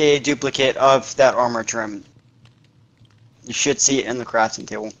 then make a duplicate of that armor trim. You should see it in the crafting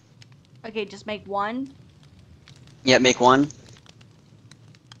table. Okay, just make one. Yeah, make one.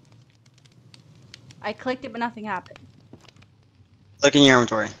 I clicked it, but nothing happened. Look in your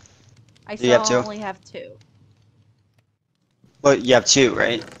inventory. I Do you have still two? only have 2. Well, you have 2,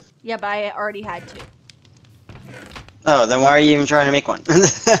 right? Yeah, but I already had 2. Oh, then why are you even trying to make one?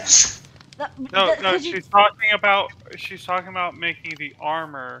 No, she's talking about making the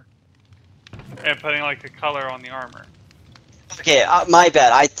armor and putting like a color on the armor. Okay, my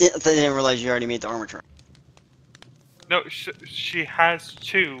bad. I didn't realize you already made the armor trim. No, she has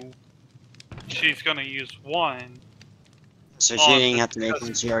 2. She's gonna use 1. So she didn't have to make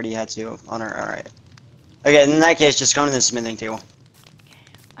one. She already had to on her. All right. Okay, in that case, just go to the smithing table.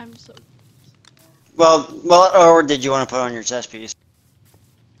 I'm so. Well, or did you want to put on your chest piece?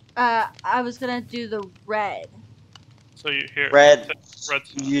 I was gonna do the red. So you here. Red.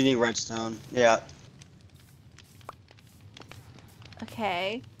 Redstone. You need redstone. Yeah.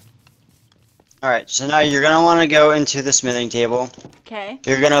 Okay. All right. So now you're gonna want to go into the smithing table. Okay.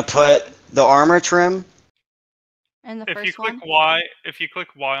 You're gonna put the armor trim. And the If you first click one.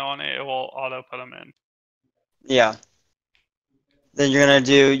 Y on it, it will auto put them in. Yeah. Then you're gonna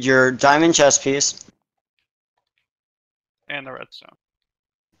do your diamond chest piece. And the redstone.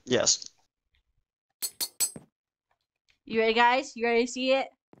 Yes. You ready, guys? You ready to see it?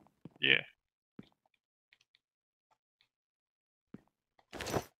 Yeah.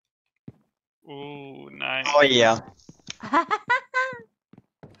 Ooh, nice. Oh yeah.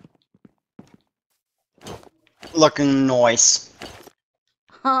 Looking nice.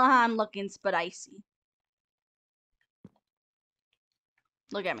 I'm looking spicy.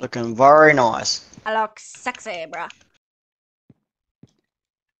 Look at me. Looking very nice. I look sexy, bruh.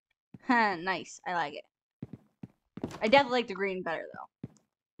 Nice. I like it. I definitely like the green better,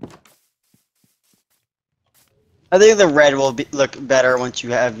 though. I think the red will look better once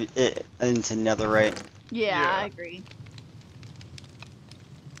you have it into netherite. Yeah, Yeah. I agree.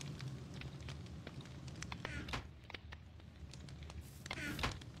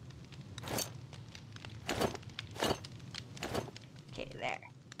 Okay, there.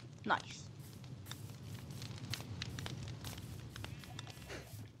 Nice.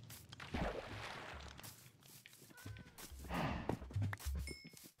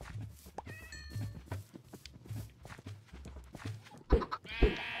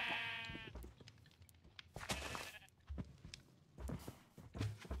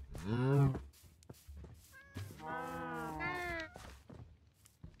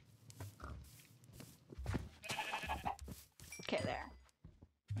 Okay, there.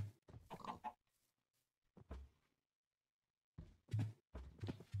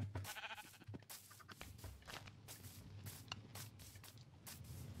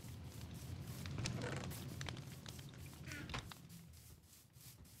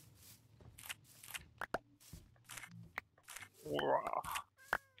 Wow.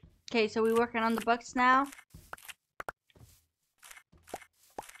 Okay, so we working on the books now?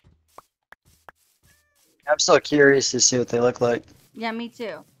 I'm still curious to see what they look like. Yeah, me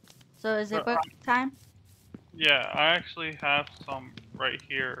too. So is it book time? Yeah, I actually have some right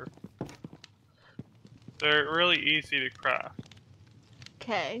here. They're really easy to craft.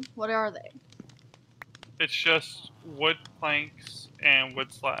 Okay, what are they? It's just wood planks and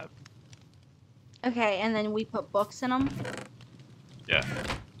wood slab. Okay, and then we put books in them? Yeah.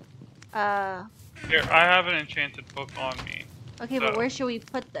 Here, I have an enchanted book on me. Okay, but where should we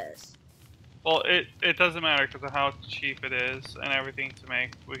put this? Well, it doesn't matter because of how cheap it is and everything to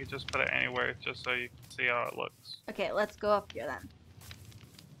make. We could just put it anywhere just so you can see how it looks. Okay, let's go up here then.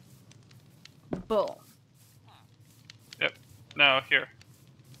 Boom. Yep. No, here.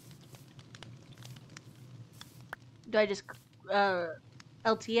 Do I just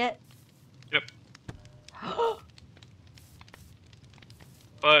LT it? Yep.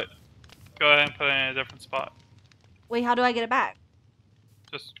 But go ahead and put it in a different spot. Wait, how do I get it back?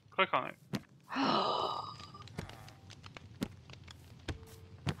 Just click on it.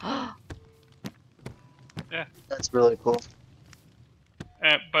 Yeah. That's really cool.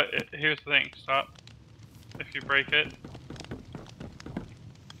 But here's the thing. Stop. If you break it,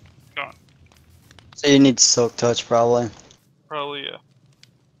 gone. So you need silk touch probably. Probably, yeah.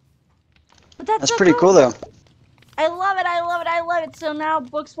 But that's so pretty cool though. I love it, I love it, I love it. So now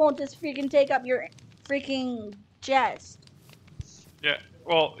books won't just freaking take up your freaking chest. Yeah.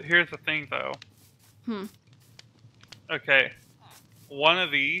 Well, here's the thing though. Okay. One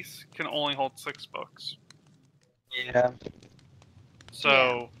of these can only hold 6 books. Yeah.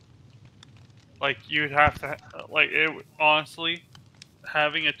 So, like, you'd have to, like, honestly,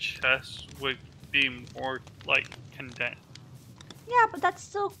 having a chest would be more, like, condensed. Yeah, but that's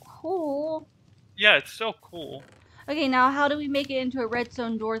still cool. Yeah, it's still cool. Okay, now how do we make it into a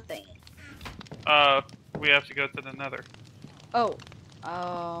redstone door thing? We have to go to the nether. Oh.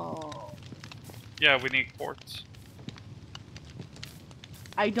 Oh. Yeah, we need quartz.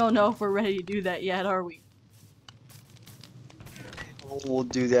 I don't know if we're ready to do that yet, are we? We'll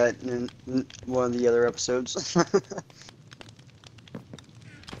do that in one of the other episodes.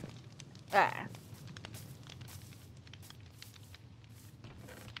 Ah.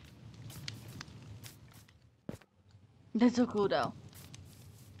 That's so cool though.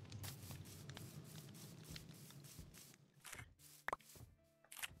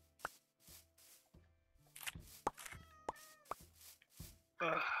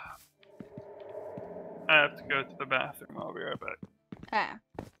 Ugh. I have to go to the bathroom. I'll be right back. Ah.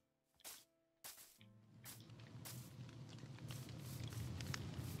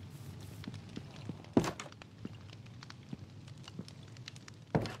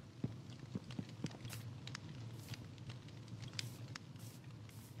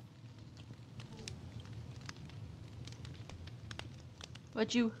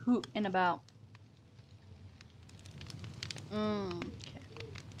 What you hooting about? Okay.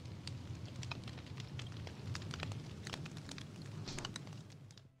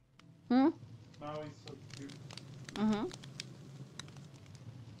 Hmm? Now he's so cute. Mm-hmm.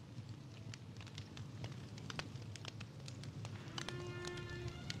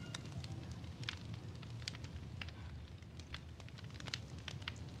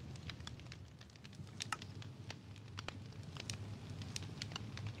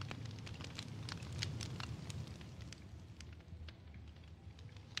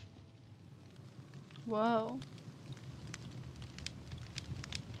 Whoa.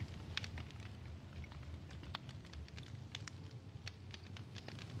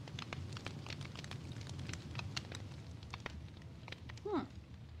 Hmm.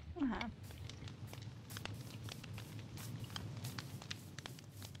 Uh-huh.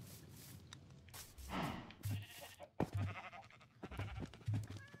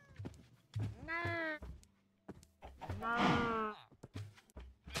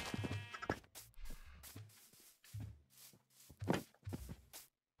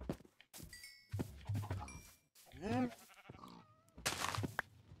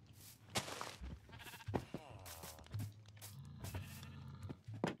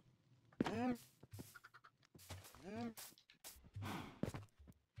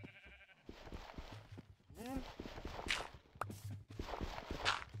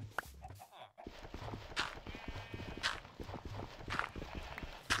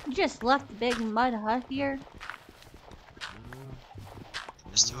 You just left the big mud hut here?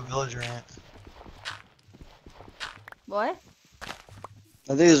 Just do a villager ant. What? I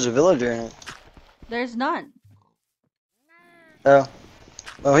think there's a villager in it. There's none. Oh.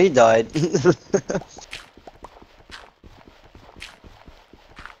 Oh, he died.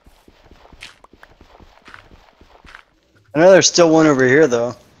 I know there's still one over here,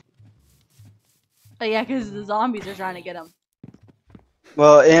 though. Oh yeah, because the zombies are trying to get him.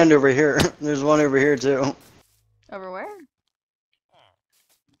 Well, and over here. There's one over here, too. Over where?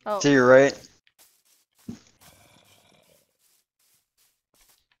 Oh. To your right.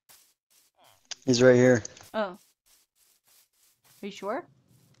 He's right here. Oh. Are you sure?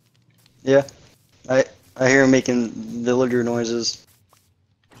 Yeah. I hear him making villager noises.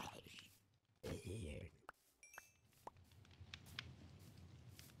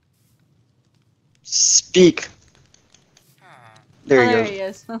 Speak. There Oh, he there goes. he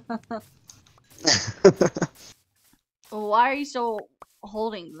is. Why are you still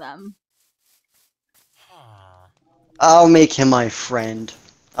holding them? I'll make him my friend.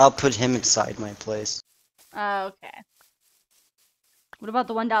 I'll put him inside my place. Okay. What about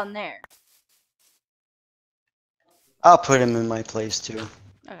the one down there? I'll put him in my place too.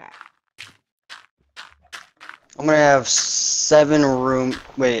 Okay. I'm gonna have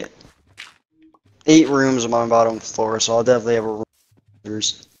 8 rooms on my bottom floor, so I'll definitely have a room.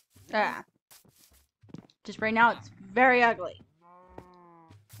 Yeah. Just right now, it's very ugly.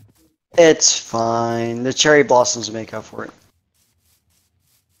 It's fine. The cherry blossoms make up for it.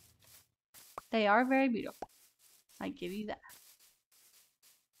 They are very beautiful. I give you that.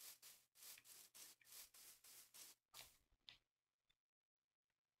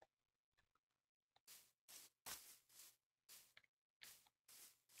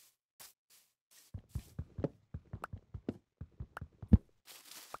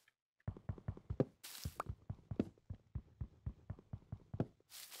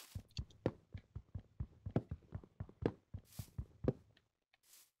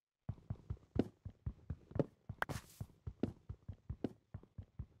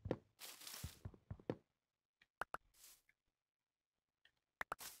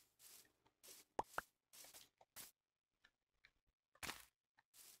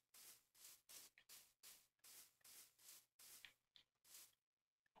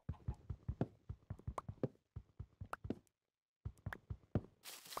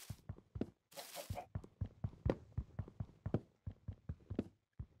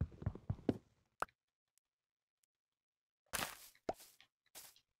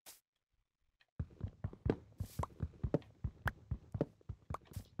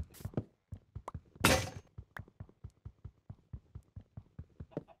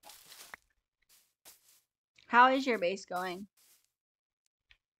 How is your base going?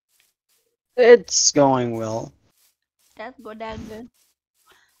 It's going well. That's good, that's good.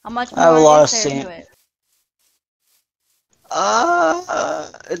 How much I have a more lot is of there sand. to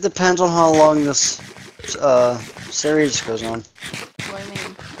it? It depends on how long this series goes on. What do you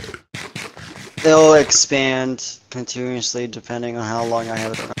mean? It'll expand continuously depending on how long I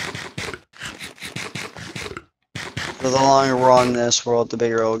have it around. So the longer we're on this world, the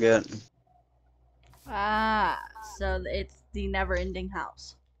bigger it'll get. Ah, so it's the never-ending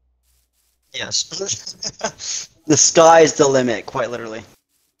house. Yes. The sky's the limit, quite literally.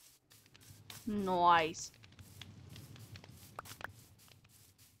 Nice.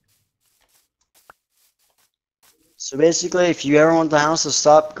 So basically, if you ever want the house to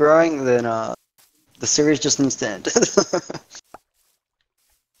stop growing, then the series just needs to end.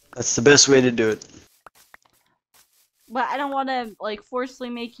 That's the best way to do it. But I don't want to like forcefully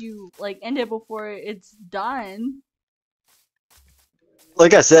make you like end it before it's done.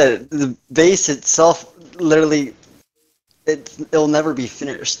 Like I said, the base itself, literally, it'll never be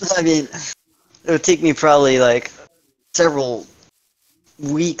finished. I mean, it would take me probably like several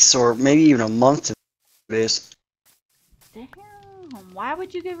weeks or maybe even a month to base. Damn, why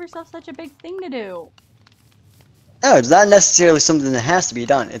would you give yourself such a big thing to do? No, it's not necessarily something that has to be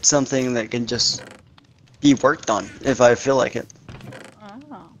done. It's something that can just be worked on if I feel like it.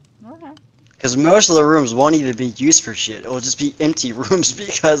 Oh, okay. Because most of the rooms won't even be used for shit. It'll just be empty rooms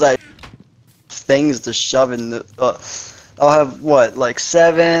because I have things to shove in the. I'll have what, like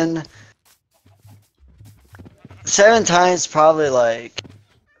seven times probably like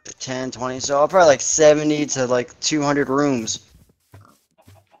 10, 20. So I'll probably like 70 to like 200 rooms.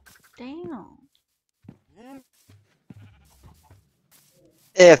 Damn.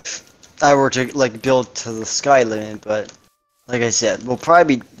 If I were to like build to the sky limit, but like I said, we'll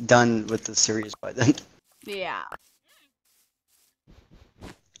probably be done with the series by then. Yeah.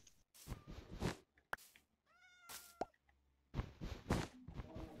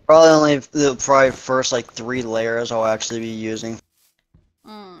 Probably only the first like 3 layers I'll actually be using.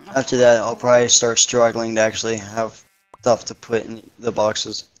 After that, I'll probably start struggling to actually have stuff to put in the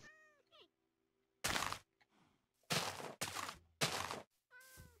boxes.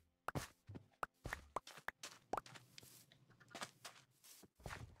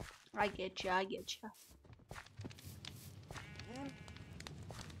 I get you. I get you.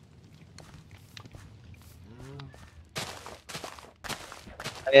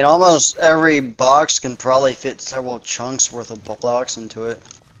 I mean, almost every box can probably fit several chunks worth of blocks into it.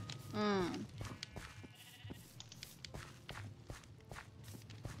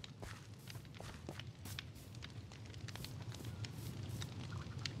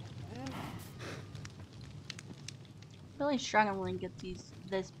 Really struggling to get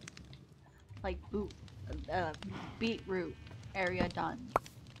this like beetroot area done.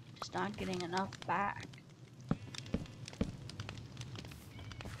 Just not getting enough back.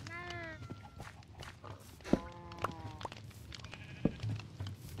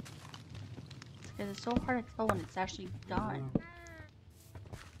 Because it's so hard to tell when it's actually done.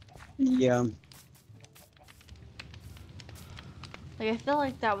 Yeah. Like I feel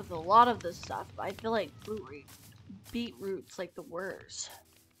like that with a lot of this stuff, but I feel like beetroot's like the worst.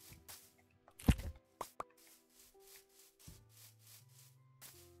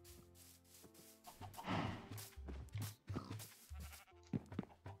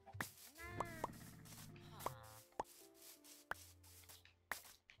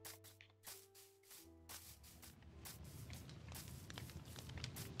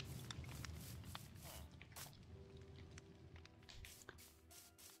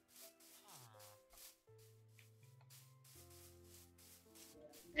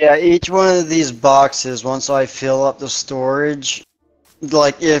 Yeah, each one of these boxes, once I fill up the storage,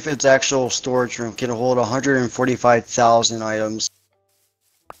 like if its actual storage room can hold 145,000 items.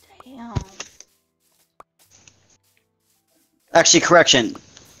 Damn. Actually, correction.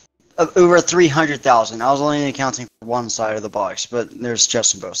 Over 300,000. I was only accounting for one side of the box, but there's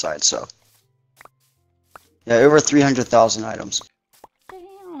chests on both sides, so. Yeah, over 300,000 items.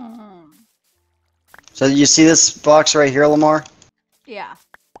 Damn. So you see this box right here, Lamar? Yeah.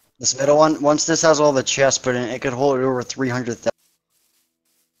 This middle one? Once this has all the chests put in, it could hold over 300,000.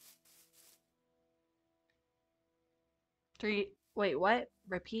 Wait, what?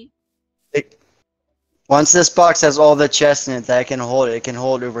 Repeat? Once this box has all the chests in it that it can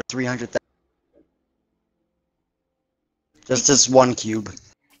hold over 300,000. Just this one cube.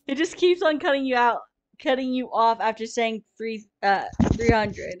 It just keeps on cutting you off after saying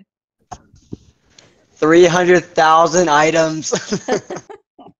 300. 300,000 items.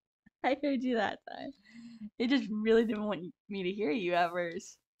 I heard you that time. It just really didn't want me to hear you at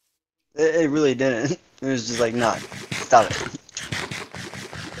first. It really didn't. It was just like, nah, stop it.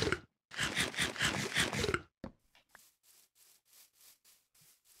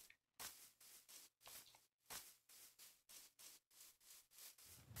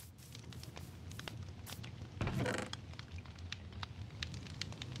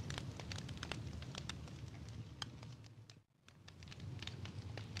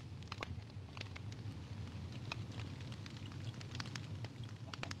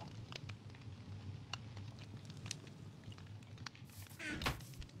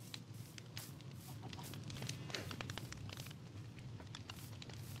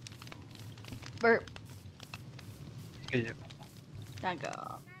 Burp. You're Danke.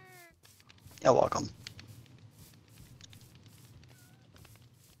 welcome.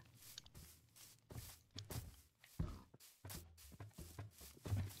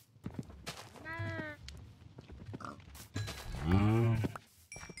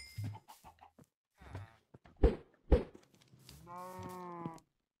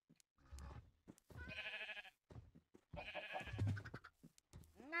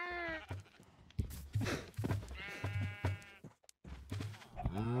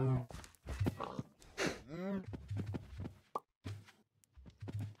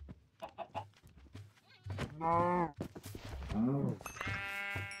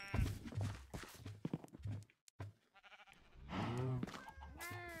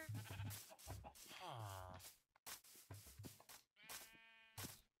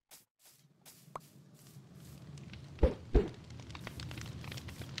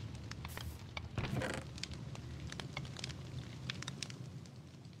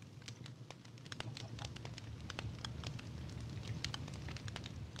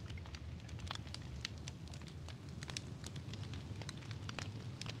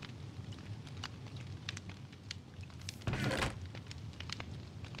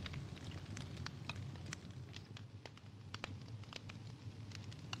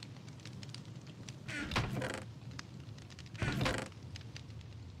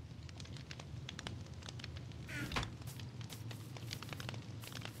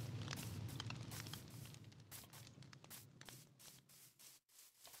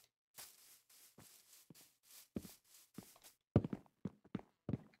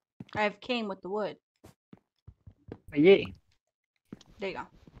 I've came with the wood. Yay. There you go.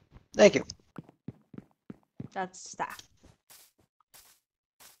 Thank you. That's staff.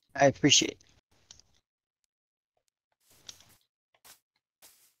 I appreciate it.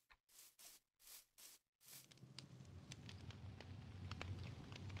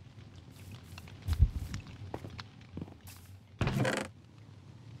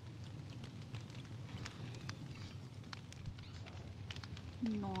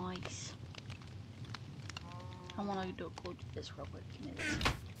 Nice. I want to go do this real quick.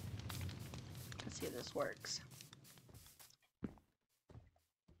 Let's see if this works.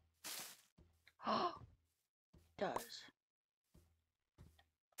 Does.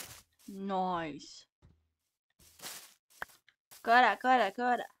 Nice. Kora.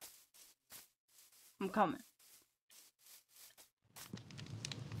 I'm coming.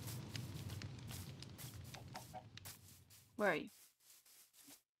 Where are you?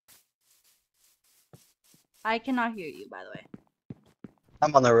 I cannot hear you, by the way.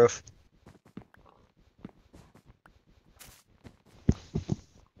 I'm on the roof.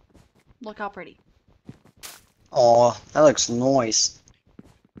 Look how pretty. Oh, that looks nice.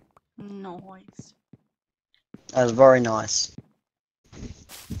 Nice. That's very nice.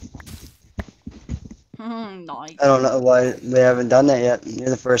 Nice. I don't know why they haven't done that yet. You're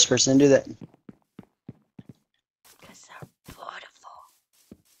the first person to do that. Because they're beautiful.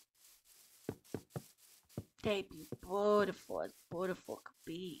 They be beautiful as beautiful could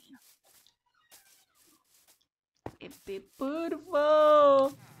be. It be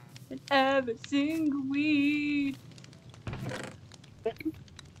beautiful in every single weed.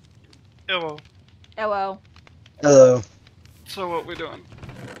 Hello. Hello. Hello. So what we doing?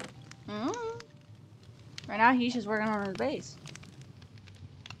 Right now he's just working on his base.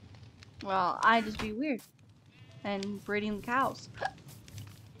 Well, I just be weird. And breeding the cows.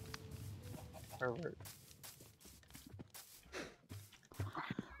 Pervert.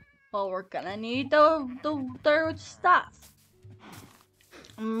 Well, we're gonna need the third stuff.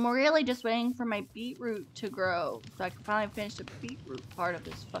 I'm really just waiting for my beetroot to grow so I can finally finish the beetroot part of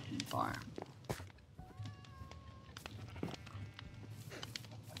this fucking farm.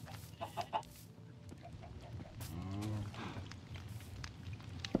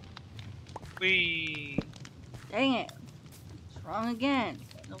 Wee. Dang it. It's wrong again.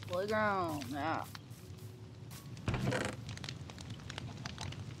 No fully grown. Yeah.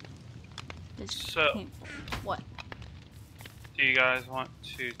 This So- painful. What? Do you guys want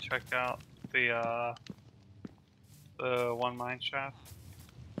to check out the one mine shaft?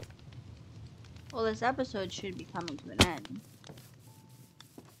 Well, this episode should be coming to an end.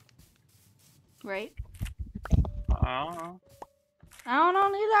 Right? I don't know. I don't know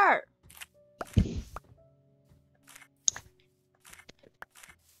neither.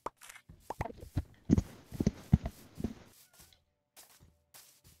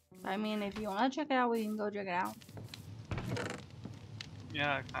 I mean, if you want to check it out, we can go check it out.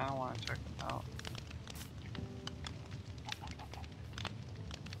 Yeah, I kind of want to check it out.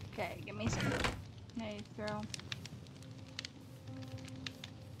 Okay, give me some. Hey, throw.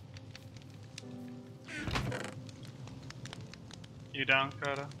 You down,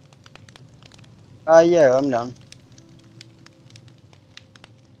 Kota? Yeah, I'm done.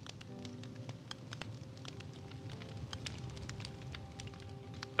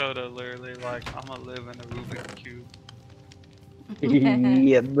 Kota literally like, I'm gonna live in a Rubik's Cube.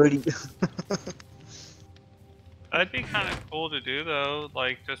 Yeah, buddy. That'd be kind of cool to do though,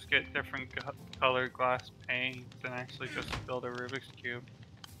 like just get different colored glass paints and actually just build a Rubik's Cube.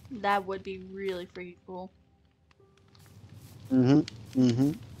 That would be really freaking cool.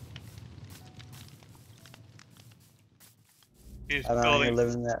 Mm-hmm. He's I'm out here building,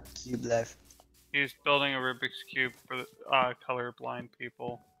 living that cube life. he's building a Rubik's Cube for the colorblind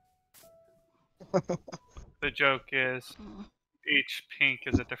people. The joke is, Mm. each pink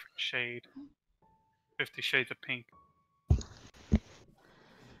is a different shade. 50 Shades of Pink.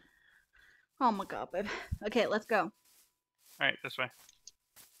 Oh my god, babe. Okay, let's go. Alright, this way.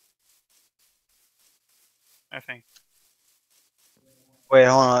 I think. Wait,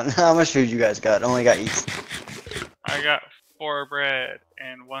 hold on. How much food you guys got? Only got eats. I got 4 bread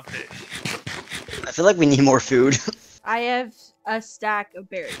and 1 fish. I feel like we need more food. I have a stack of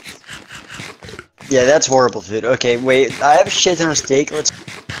berries. Yeah, that's horrible food. Okay, wait. I have a shit ton of steak. Let's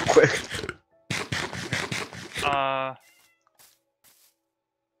quick.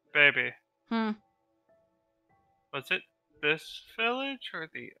 Baby. Hmm. Was it this village or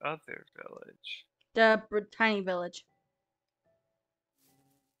the other village? The tiny village.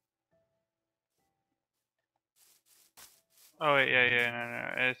 Oh wait,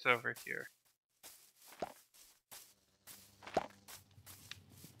 yeah, no, it's over here.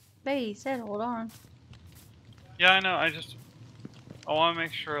 Babe, he said hold on. Yeah, I know. I want to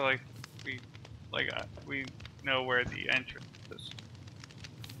make sure like we know where the entrance is,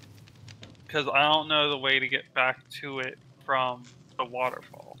 because I don't know the way to get back to it from the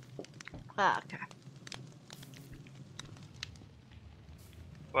waterfall. Ah, okay.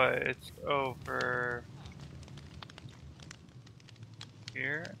 But it's over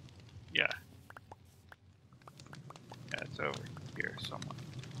here. Yeah. Yeah, it's over here somewhere.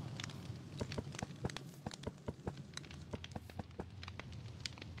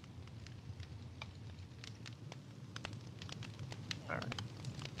 Alright.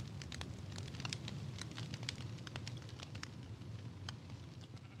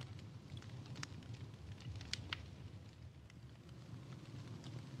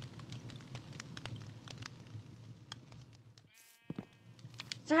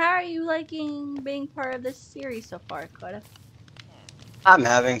 So how are you liking being part of this series so far, Kota? I'm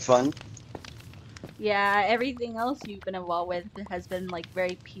having fun. Yeah, everything else you've been involved with has been like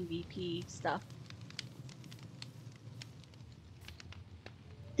very PvP stuff.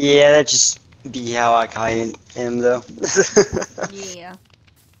 Yeah, that just be how I kind am, though. Yeah.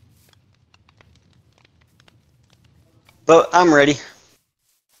 But I'm ready.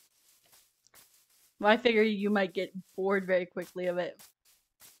 Well, I figure you might get bored very quickly of it.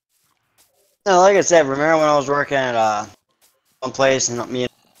 No, like I said, remember when I was working at one place and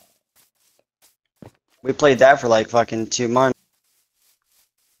we played that for like fucking 2 months.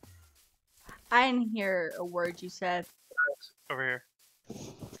 I didn't hear a word you said. Over here.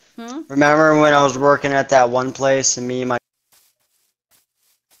 Hmm? Remember when I was working at that one place and me and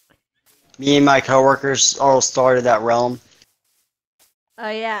my coworkers all started that realm? Oh,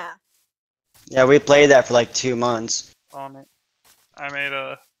 yeah. Yeah, we played that for like 2 months. On it. I made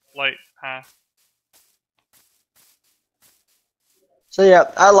a light path. So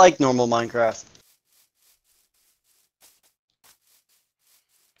yeah, I like normal Minecraft.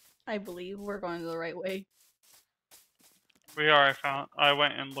 I believe we're going the right way. We are. I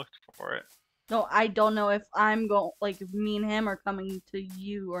went and looked for it. No, I don't know if I'm going, like, if me and him are coming to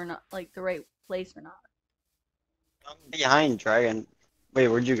you or not, like, the right place or not. I'm behind Dragon. Wait,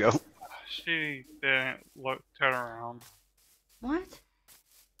 where'd you go? She didn't turn around. What?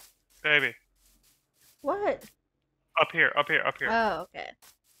 Baby. What? Up here. Oh, okay.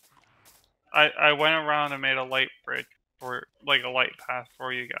 I went around and made a light bridge for like a light path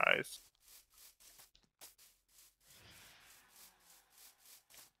for you guys.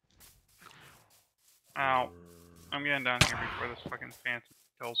 Ow. I'm getting down here before this fucking phantom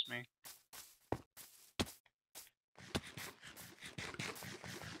kills me.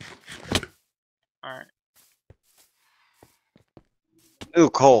 Alright. Ooh,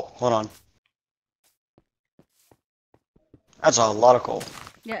 coal. Hold on. That's a lot of coal.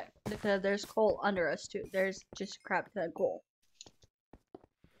 Yeah, because there's coal under us too. There's just crap ton of coal.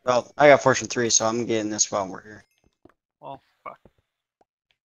 Well, I got fortune 3, so I'm getting this while we're here. Well, fuck.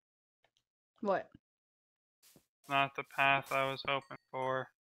 What? Not the path I was hoping for.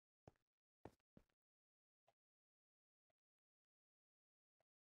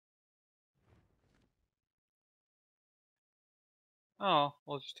 Oh,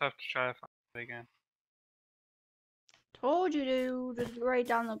 we'll just have to try to find it again. Told you to just write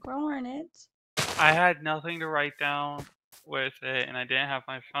down the coordinates. I had nothing to write down with it, and I didn't have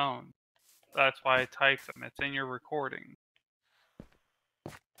my phone. That's why I typed them. It's in your recording.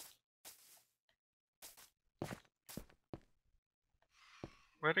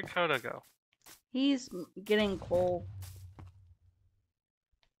 Where did Kota go? He's getting coal.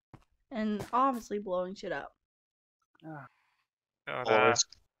 And obviously blowing shit up. Ah, Oh, Kota.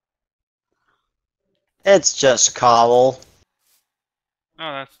 it's just cobble.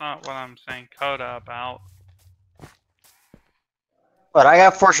 No, that's not what I'm saying Kota about. But I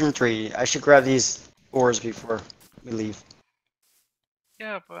got fortune 3. I should grab these ores before we leave.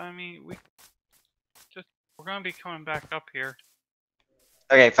 Yeah, but I mean, we're gonna be coming back up here.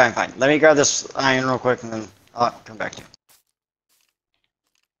 Okay, fine. Let me grab this iron real quick and then I'll come back to you.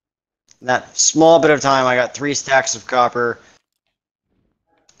 In that small bit of time, I got 3 stacks of copper,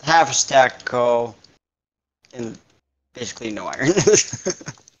 half a stack of coal, and basically no iron.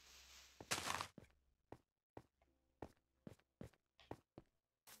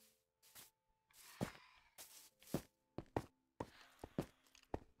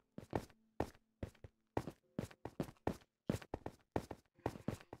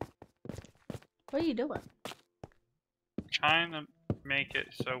 What are you doing? Trying to make it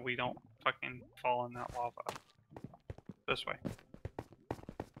so we don't fucking fall in that lava. This way.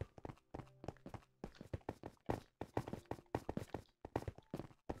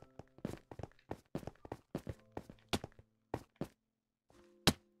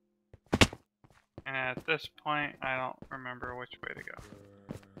 And at this point, I don't remember which way to go.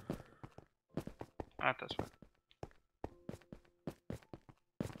 Not this way.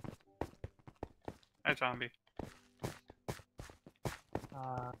 Hi, zombie.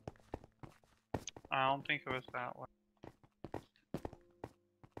 I don't think it was that way.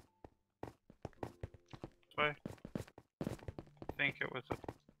 This way? I think it was.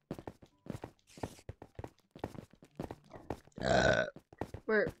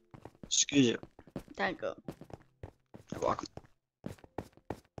 Where? Excuse you. Thank you. You're welcome.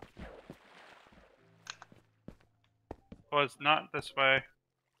 Was not this way.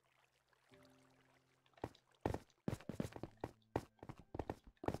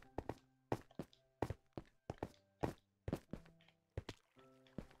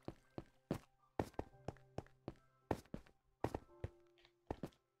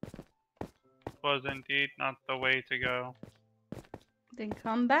 Was indeed not the way to go. Then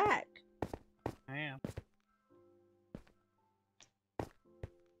come back. I am.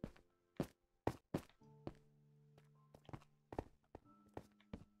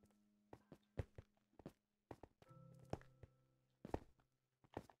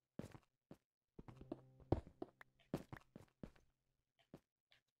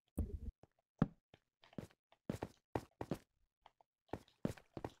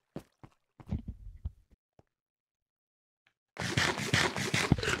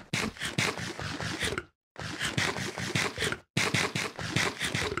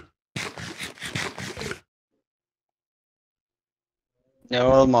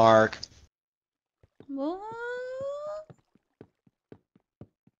 No mark. What?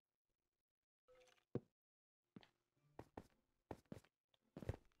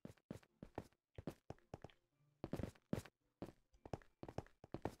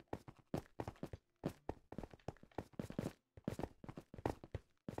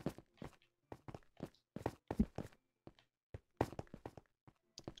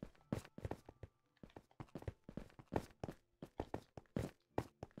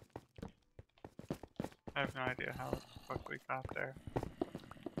 I have no idea how the fuck we got there.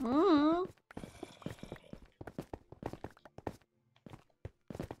 Mm.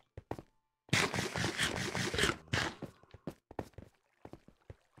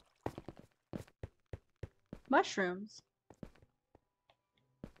 Mushrooms.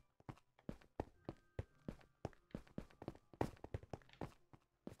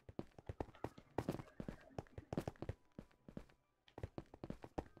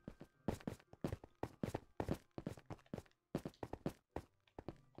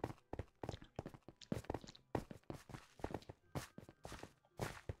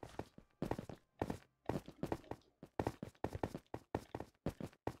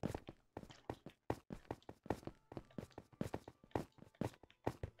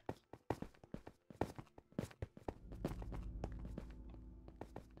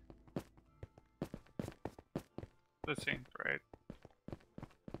 This seems right.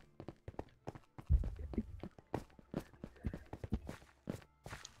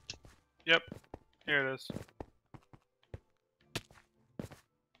 Yep, here it is.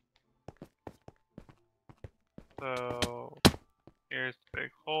 So here's the big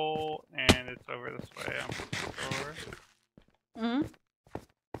hole, and it's over this way, I'm sure. Mm-hmm.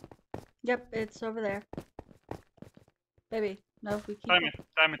 Yep, it's over there. Baby, no, if we keep Diamond,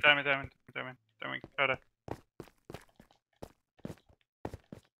 Kota.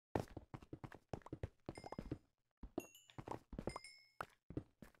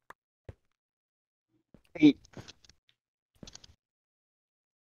 Hey,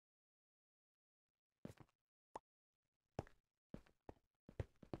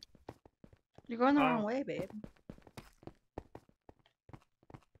 You're going the Oh. wrong way, babe.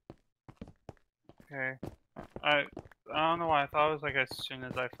 Okay. I don't know why I thought it was like as soon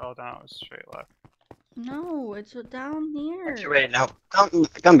as I fell down, it was straight left. No, it's down here. actually, wait, no.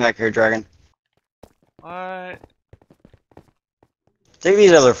 Come back here, Dragon. What? Take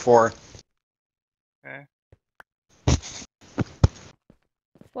these other 4. Okay.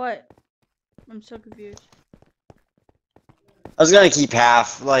 What? I'm so confused. I was gonna keep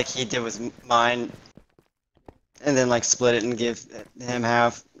half, like he did with mine, and then like split it and give him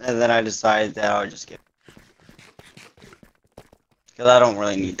half, and then I decided that I would just give. Because I don't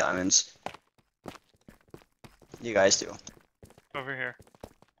really need diamonds. You guys do. Over here.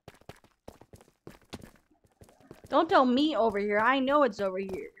 Don't tell me over here. I know it's over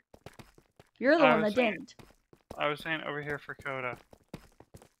here. You're the I one was that saying- didn't. I was saying over here for Kota.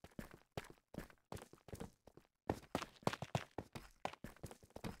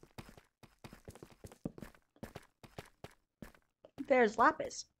 There's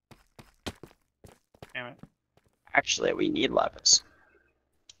lapis. Damn it. Actually, we need lapis.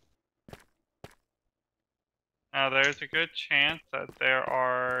 Now there's a good chance that there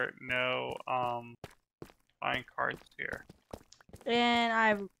are no fine cards here. And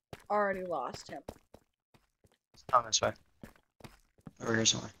I've already lost him. It's down this way. Over here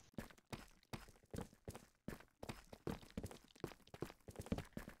somewhere.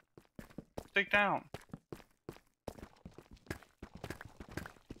 Dig down.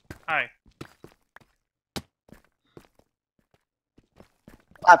 Hi.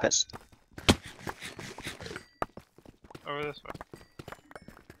 Lapis. Over this way.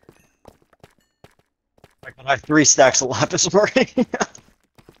 I have 3 stacks of lapis already.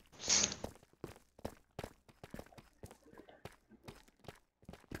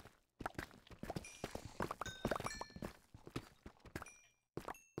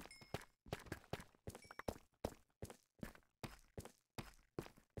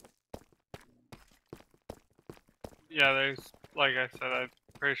 Yeah, there's, like I said, I'm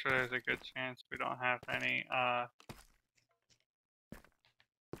pretty sure there's a good chance we don't have any,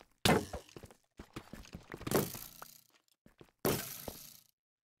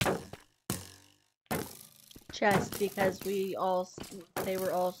 Chest because they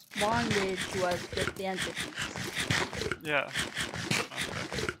were all bonded to us with the entities. yeah.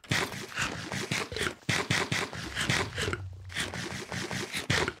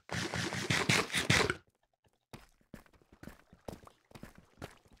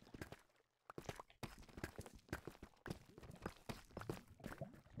 Okay.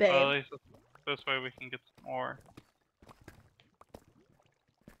 Babe. Well, at least this way we can get some more.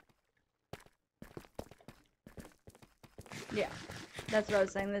 Yeah. That's what I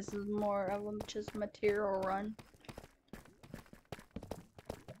was saying. This is more of a just material run.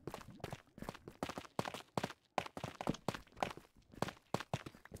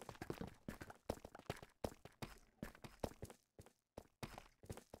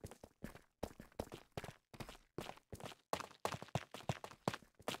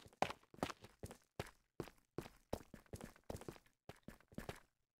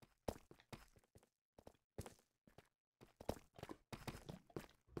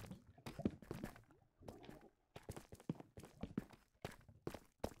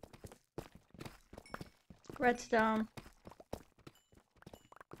 Redstone.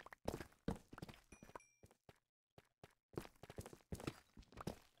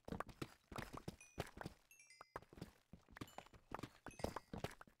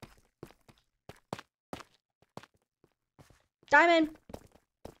 Diamond.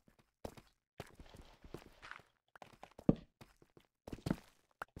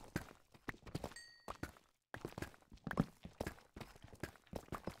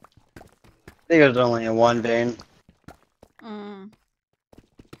 I think it was only in one vein. Mm.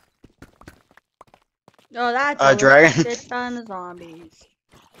 Oh, that's a Dragon. shit ton of zombies.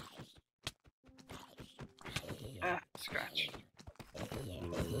 Scratch.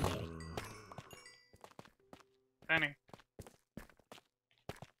 Penny.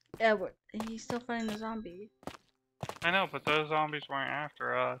 Yeah, he's still fighting the zombie. I know, but those zombies weren't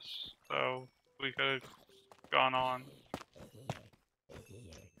after us, so we could have gone on.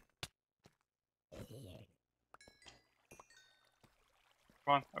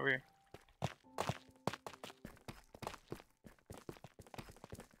 Come on, over here.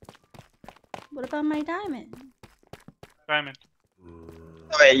 What about my diamond? Diamond.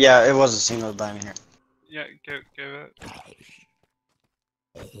 Oh, wait, yeah, it was a single diamond here. Yeah, give it.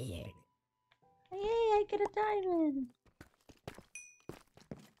 Yay, I get a diamond.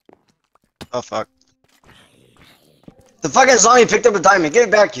 Oh fuck. The fucking zombie picked up a diamond. Give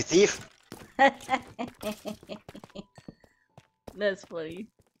it back, you thief. That's funny.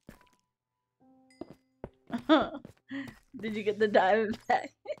 Did you get the diamond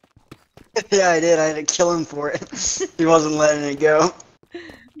back? Yeah, I did. I had to kill him for it. He wasn't letting it go.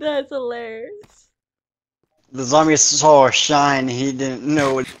 That's hilarious. The zombie saw a shine. He didn't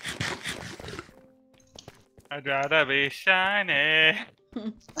know it. I'd rather be shiny.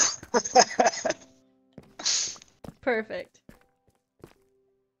 Perfect.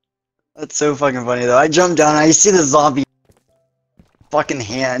 That's so fucking funny though. I jump down. I see the zombie fucking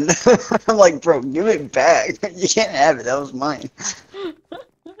hand. I'm like, bro, give it back. You can't have it. That was mine.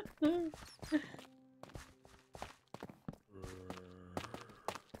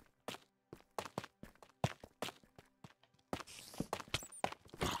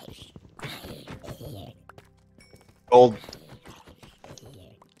 Gold.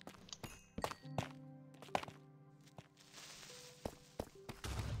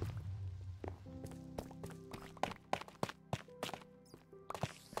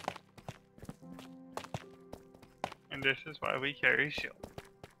 And this is why we carry shield.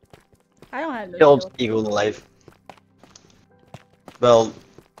 I don't have no Shield shield. equal to life. Well,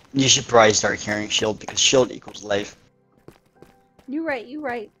 you should probably start carrying shield because shield equals life. You right, you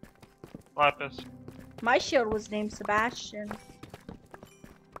right. Lapis. My shield was named Sebastian.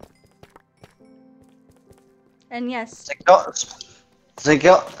 And yes, Can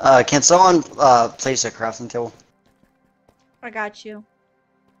someone place a crafting table? I got you.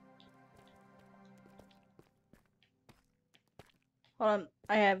 Hold on,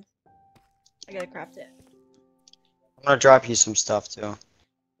 I gotta craft it. I'm gonna drop you some stuff too.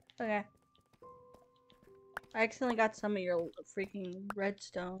 Okay. I accidentally got some of your freaking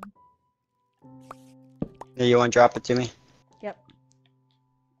redstone. Yeah, you wanna drop it to me? Yep.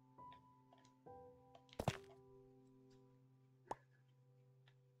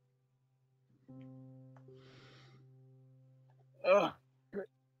 Ugh.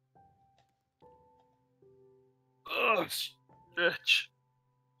 Ugh, bitch.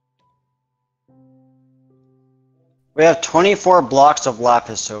 We have 24 blocks of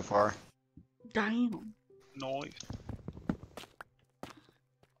lapis so far. Damn. Noise.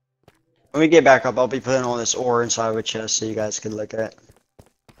 When we get back up, I'll be putting all this ore inside of a chest so you guys can look at it.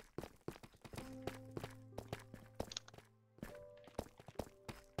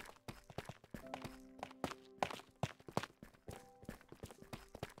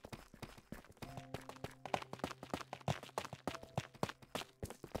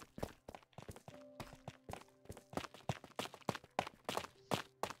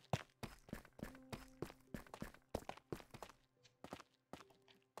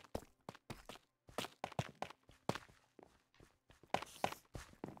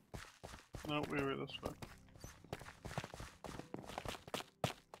 No, we were this way.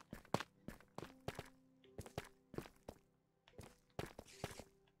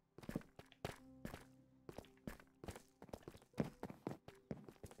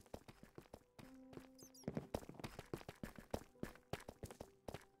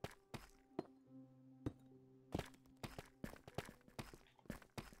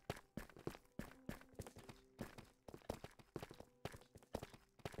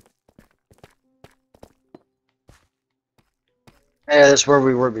 Yeah, that's where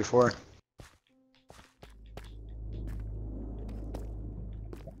we were before.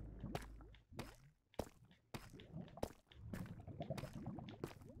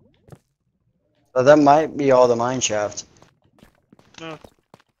 That might be all the mine shaft. No,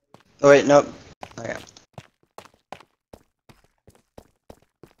 Oh wait, nope. Okay.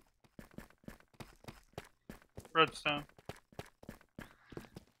 redstone.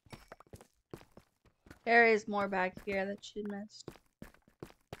 There is more back here that she missed.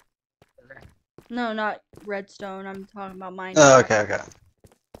 No, not redstone. I'm talking about mine. Oh, okay, okay.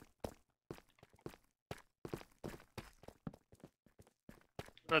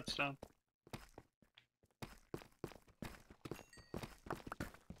 Redstone.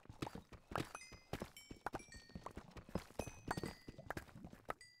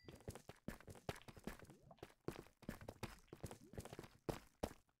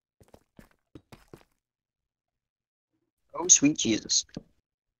 Oh, sweet Jesus.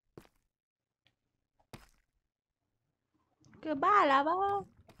 Goodbye, lava.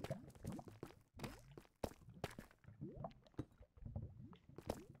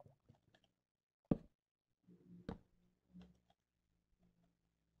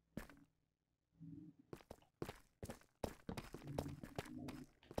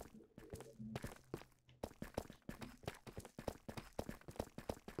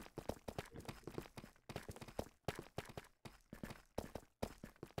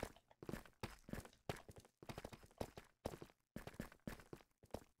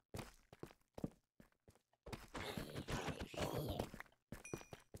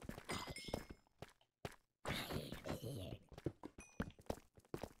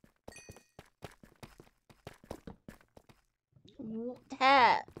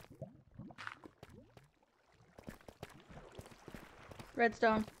 Tap.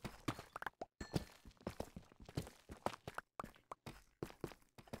 Redstone.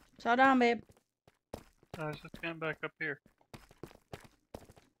 Slow down, babe. I was just getting back up here.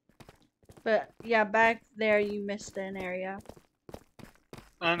 But yeah, back there you missed an area.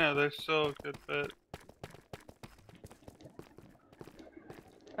 I know, there's still a good bit.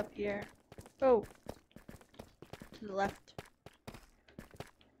 Up here. Oh. To the left.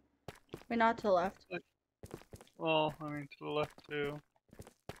 Wait, not to the left. Well, I mean, to the left too.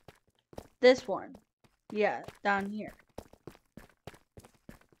 This one. Yeah, down here.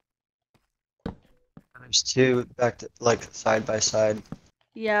 There's two back to, like, side by side.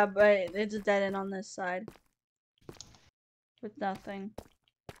 Yeah, but it's a dead end on this side. With nothing.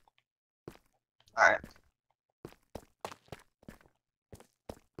 Alright.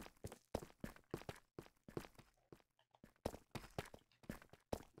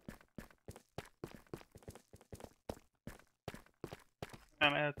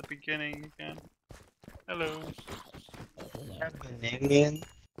 Kinda at the beginning again. Hello. Canadian.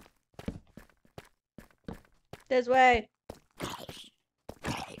 This way.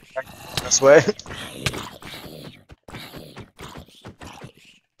 This way.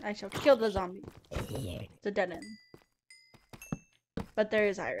 I shall kill the zombie. It's a dead end. But there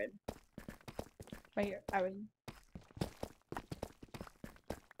is iron. Right here, iron.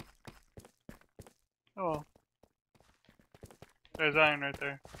 Oh. There's iron right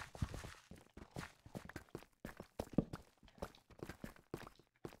there.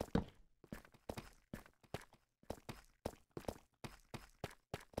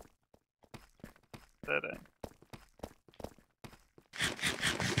 Dead end.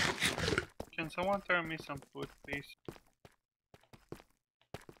 Can someone throw me some food, please?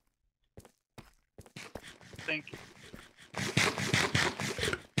 Thank you.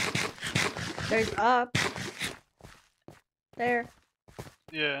 There's up. There.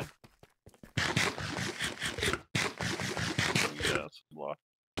 Yeah. Yeah, it's blocked.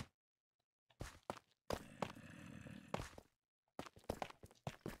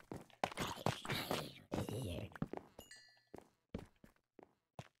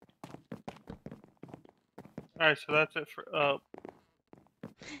 Alright, so that's it for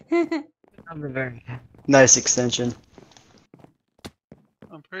Nice extension.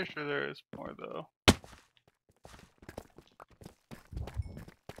 I'm pretty sure there is more though.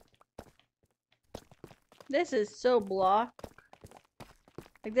 This is so blocked.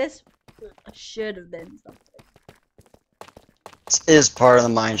 Like this should have been something. This is part of the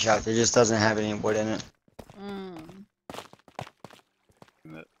mine shaft. It just doesn't have any wood in it. Mm.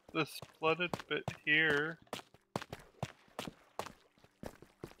 And this flooded bit here.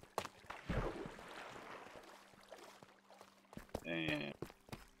 And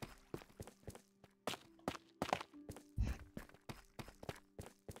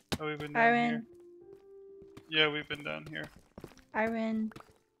oh, we've been down here. Iron. Yeah, we've been down here. Iron.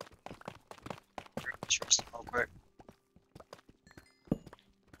 Just real quick.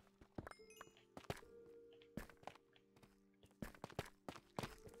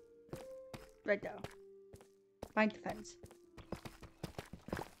 right there. Behind the fence.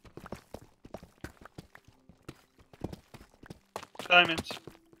 Diamonds.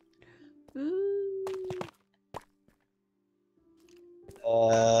 Ooh.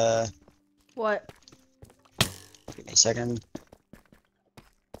 What? Give me a second.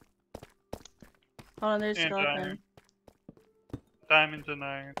 Hold on, there's a And skeleton. iron. Diamonds and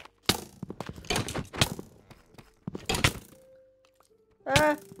iron.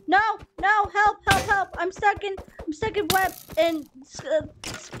 No, no, help, help, help! I'm stuck in web and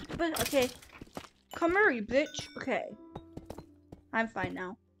okay. Come here, you bitch. Okay, I'm fine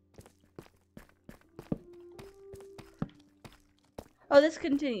now. Oh, this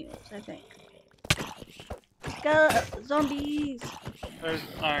continues, I think. Zombies. There's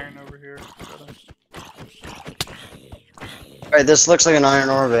iron over here. Alright, this looks like an iron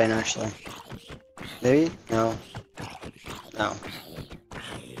ore vein, actually. Maybe? No. No.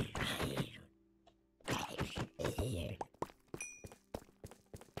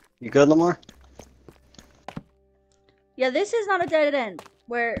 You good, Lamar? Yeah, this is not a dead end.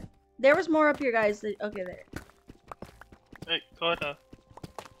 Where there was more up here, guys. Okay, there. Hey, Kota.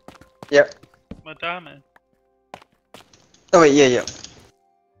 Yep. My diamond. Oh, wait, yeah.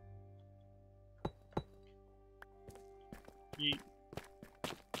 Yeet.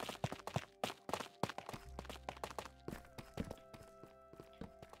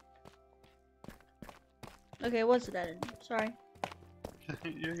 Okay, what's a dead end? Sorry.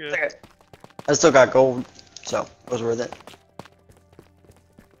 You're good. Okay. I still got gold, so it was worth it.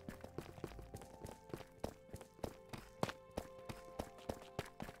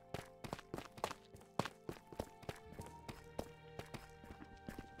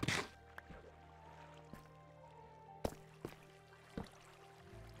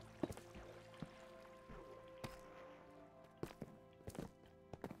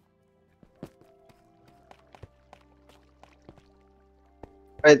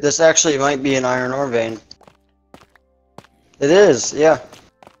 Right, this actually might be an iron ore vein. It is, yeah.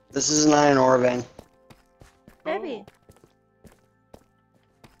 This is an iron ore vein. Maybe. Oh.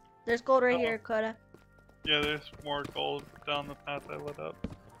 There's gold right Oh. here, Kota. Yeah, there's more gold down the path I lit up.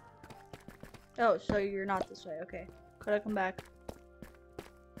 Oh, so you're not this way. Okay. Kota, come back.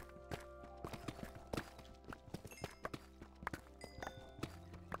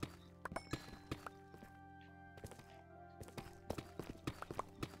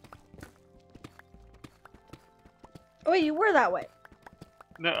 Oh, wait, you were that way.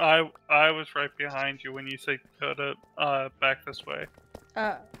 No, I was right behind you when you said Kota, back this way.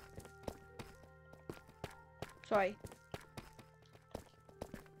 Sorry.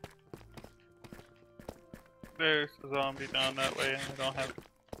 There's a zombie down that way, and I don't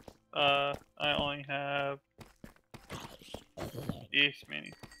have. I only have East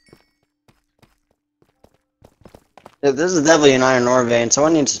Mini. Yeah, this is definitely an iron ore vein.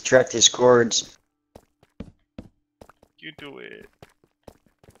 Someone needs to track these cords. You do it.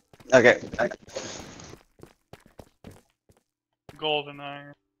 Okay. Gold and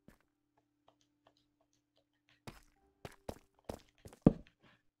iron.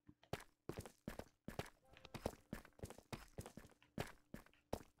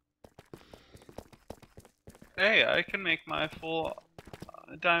 Hey, I can make my full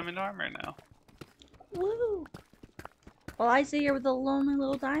diamond armor now. Woo! Well, I sit here with a lonely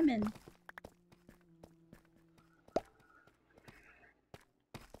little diamond.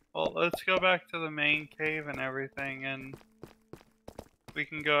 Well, let's go back to the main cave and everything, and we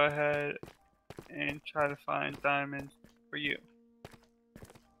can go ahead and try to find diamonds for you.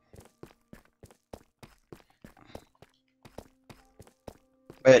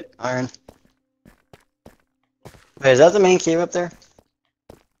 Wait, iron. Wait, is that the main cave up there?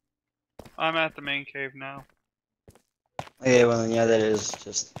 I'm at the main cave now. Okay, well then, yeah, that is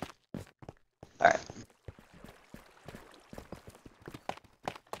just... Alright.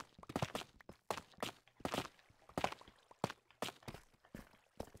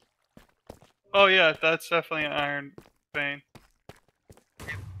 Oh yeah, that's definitely an iron vein.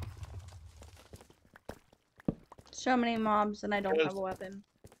 So many mobs and I don't have a weapon.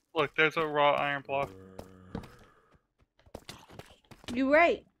 Look, there's a raw iron block. You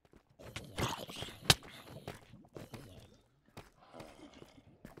right.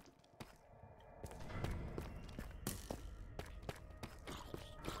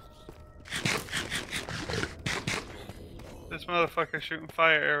 This motherfucker's shooting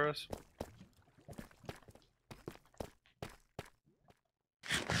fire arrows.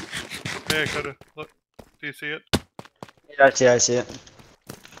 Hey, I could've. Look, do you see it? Yeah, I see it.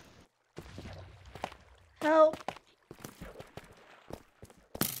 Help.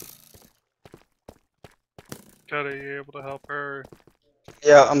 Kota, you able to help her?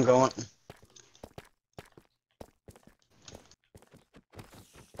 Yeah, I'm going.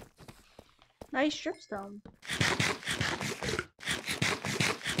 Nice stripstone.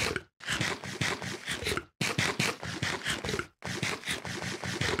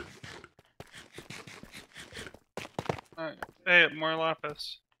 Alright. Hey, more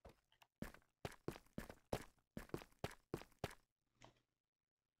lapis.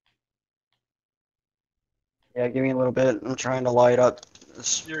 Yeah, give me a little bit. I'm trying to light up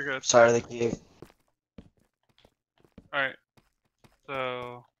this You're good. side of the cave. Alright.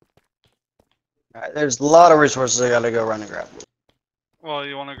 So, Alright, there's a lot of resources I gotta go run and grab. well,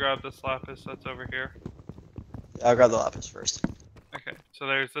 you want to grab this lapis that's over here? Yeah, I'll grab the lapis first. Okay, so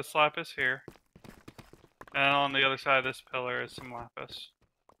there's this lapis here. And on the other side of this pillar is some lapis.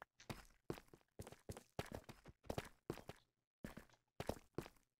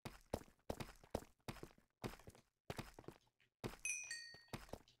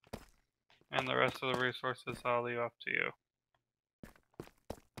 And the rest of the resources I'll leave up to you.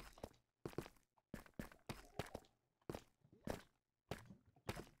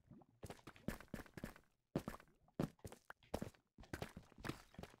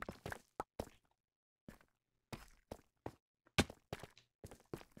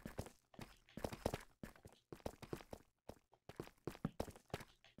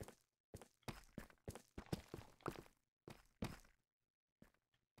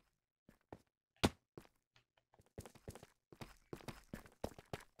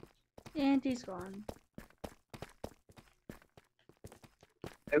 And he's gone.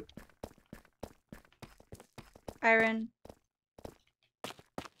 Nope. Iron.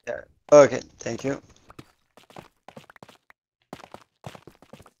 Yeah. Okay, thank you.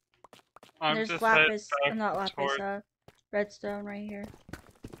 I'm There's just lapis, headed not back lapis, toward, redstone right here.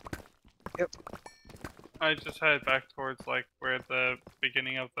 I just headed back towards like where the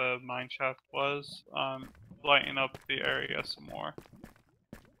beginning of the mine shaft was. Lighting up the area some more.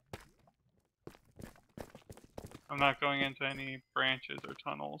 I'm not going into any branches or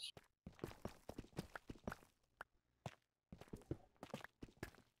tunnels.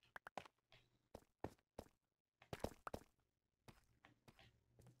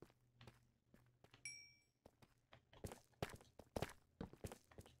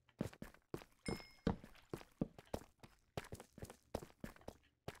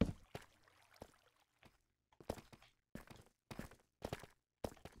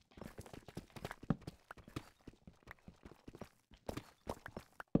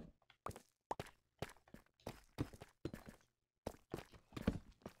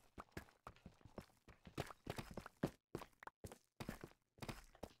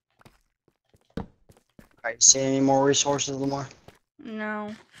 Alright, see any more resources, Lamar?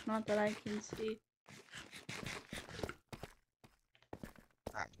 No, not that I can see.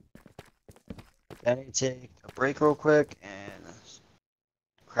 I need to take a break real quick and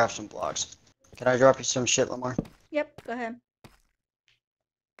craft some blocks. Can I drop you some shit, Lamar? Yep, go ahead.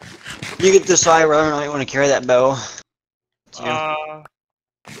 You get decide whether or not you want to carry that bow. It's you.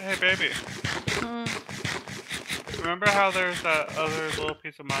 Hey baby, remember how there's that other little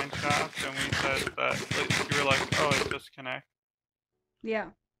piece of mine shaft and we said that like, you were like, oh, it disconnects? Yeah.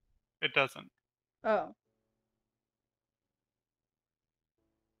 It doesn't. Oh.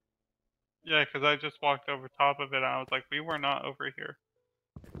 Yeah, because I just walked over top of it and I was like, we were not over here.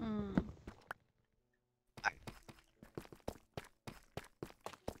 Mm.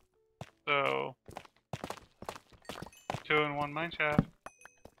 So, 2 in 1 mine shaft.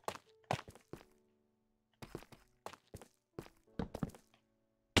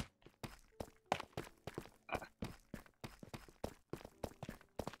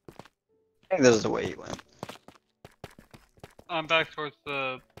 I think this is the way you went. I'm back towards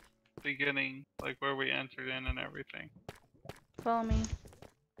the beginning, like where we entered in and everything. Follow me.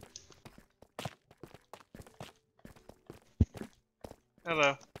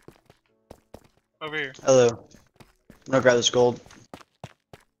 Hello. Over here. Hello. I'm gonna grab this gold.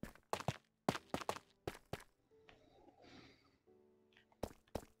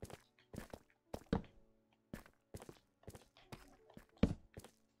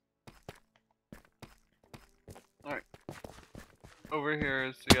 Alright. Over here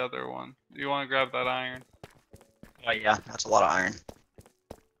is the other one. You want to grab that iron? Oh yeah, that's a lot of iron.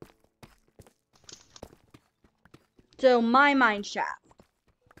 So my mine shaft.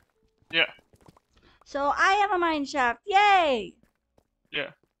 Yeah. So I have a mine shaft. Yay!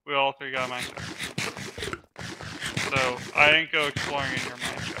 Yeah. We all 3 got mine shaft. So, I didn't go exploring in your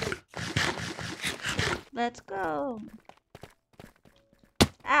mine shaft. Let's go.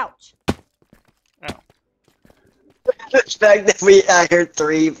 Ouch. Ow. The fact that I heard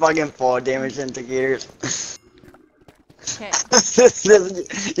 3 fucking fall damage indicators. Okay.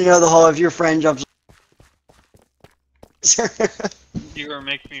 You know the whole if your friend jumps. You were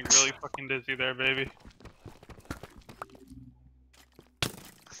making me really fucking dizzy there, baby.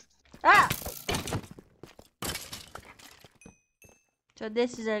 Ah! So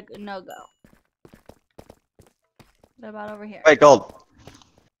this is a no-go. What about over here? Wait, gold.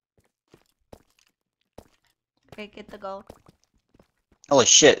 Okay, get the gold. Holy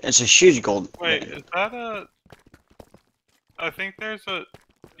shit! It's a huge gold. Wait, is that a... I think there's a...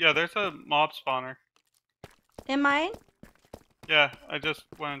 Yeah, there's a mob spawner. In mine? Yeah, I just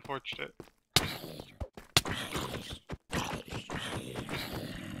went and torched it.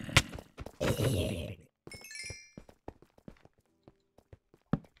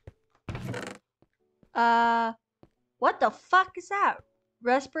 What the fuck is that?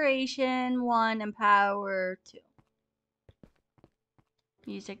 Respiration 1 and power 2.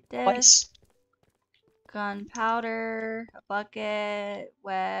 Music disc, Twice. gunpowder, a bucket,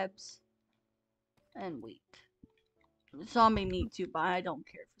 webs, and wheat. Zombie meat too, but I don't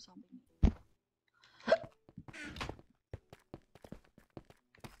care for zombie meat.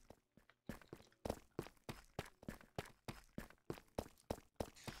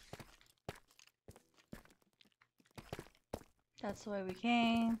 That's the way we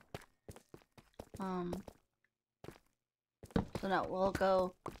came. So no, we'll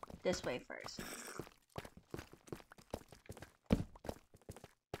go this way first.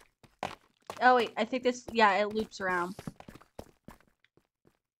 Oh wait, I think this, yeah, it loops around.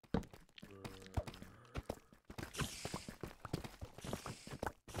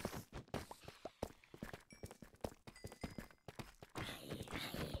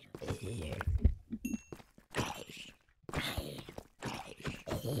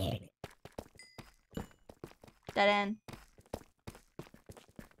 Dead end.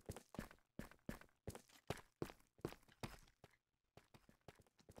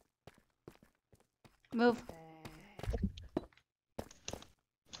 Move.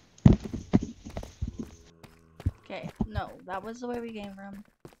 Okay, no, that was the way we came from.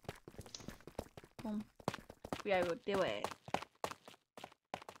 Boom. We gotta go do it.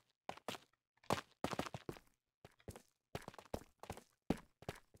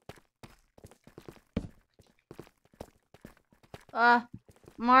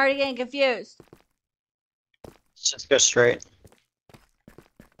 I'm already getting confused. Let's just go straight.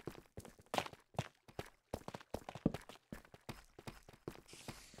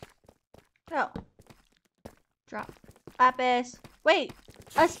 Oh. Drop. Lapis. Wait!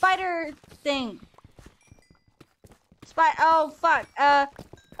 A spider thing! Oh, fuck.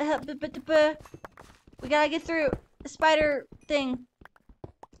 We gotta get through a spider thing.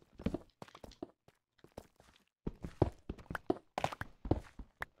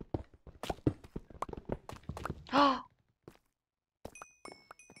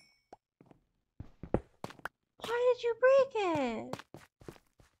 Why did you break it?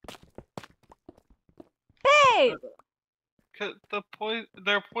 Babe! Cause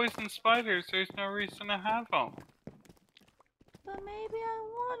they're poison spiders, there's no reason to have them. But maybe I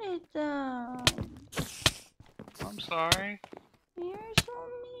wanted them. I'm sorry. You're so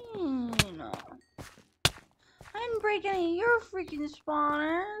mean. I didn't break any of your freaking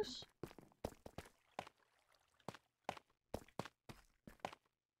spawners.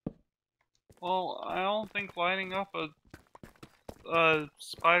 Well, I don't think lighting up a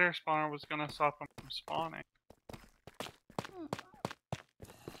spider spawner was gonna stop them from spawning.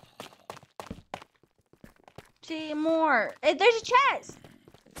 See, more. Hey, there's a chest!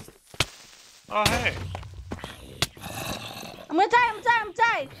 Oh, hey. I'm gonna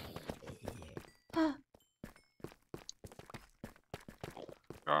die.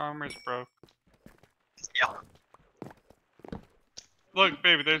 Your armor's broke. Yeah. Look,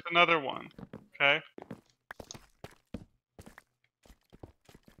 baby, there's another one. Okay?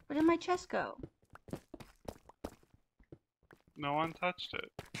 Where did my chest go? No one touched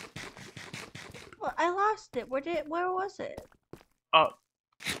it. Well, I lost it. Where was it? Oh,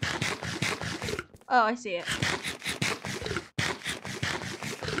 Oh, I see it.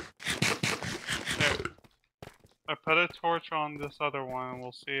 there. I put a torch on this other one and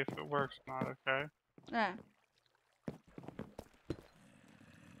we'll see if it works or not, okay? Yeah.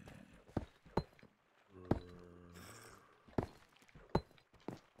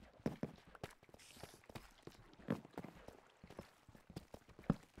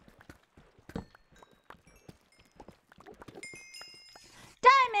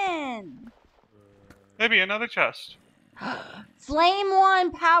 Diamond! Maybe another chest. Flame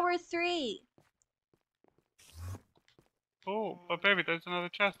 1, power 3. But baby, there's another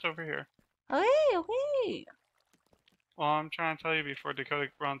chest over here. Okay. Well, I'm trying to tell you before Dakota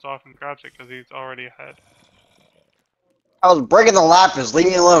runs off and grabs it because he's already ahead. I was breaking the lapis. Leave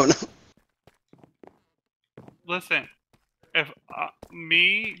me alone. Listen, if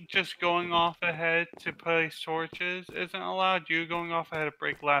me just going off ahead to place torches isn't allowed, you going off ahead to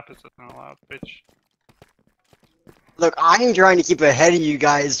break lapis isn't allowed, bitch. Look, I'm trying to keep ahead of you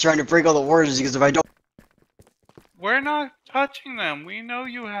guys, trying to break all the orders because if I don't. We're not touching them. We know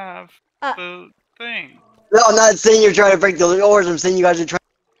you have Uh, the thing. No, I'm not saying you're trying to break the orders. I'm saying you guys are trying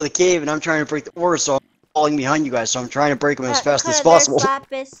to break the cave, and I'm trying to break the orders, so I'm falling behind you guys. So I'm trying to break them as fast as Dakota, possible. there's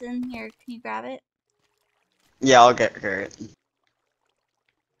lapis in here. Can you grab it? Yeah, I'll get it.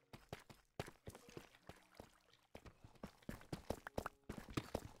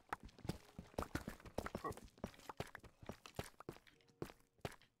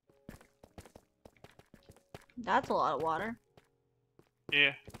 That's a lot of water.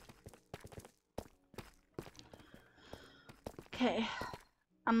 Yeah. Okay.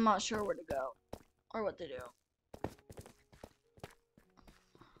 I'm not sure where to go or what to do.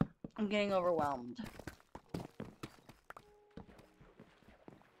 I'm getting overwhelmed.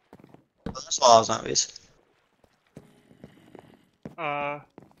 That's all I was zombies.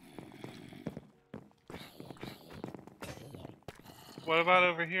 What about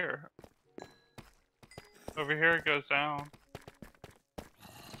over here? Over here it goes down.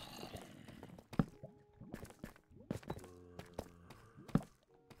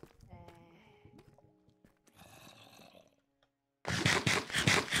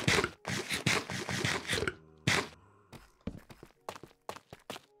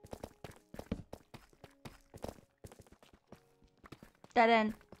 Dead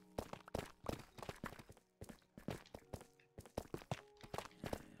end.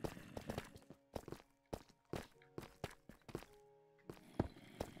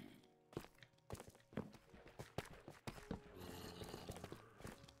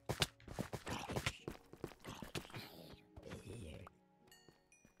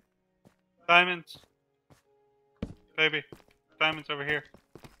 Diamonds. Baby. Diamonds over here.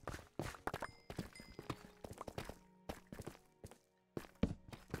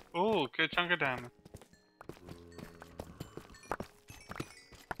 Ooh, good chunk of diamonds.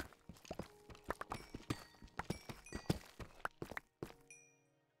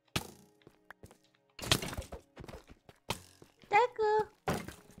 Deku.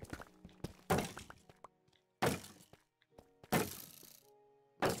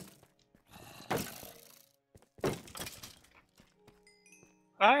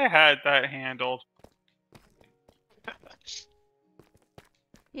 I had that handled.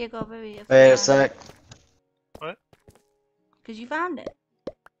 Here you go, baby. If Wait you a found it. sec. What? Because you found it.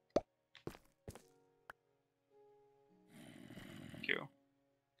 Thank you.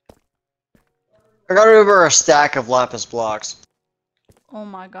 I got over a stack of lapis blocks. Oh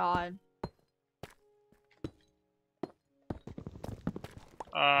my god.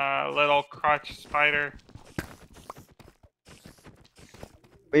 Little crotch spider.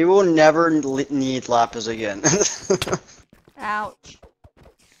 We will never need lapis again. Ouch.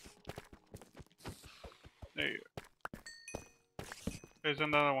 There you go. There's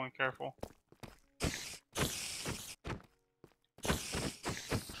another one, careful.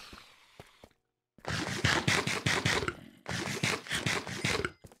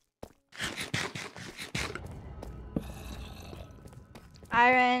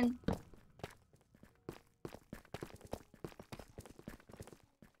 Iron.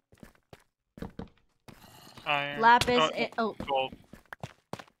 Iron. Lapis. Oh, gold.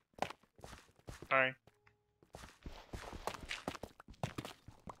 Sorry.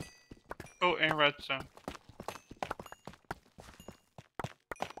 Oh, and redstone.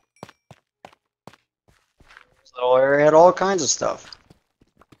 So I had all kinds of stuff.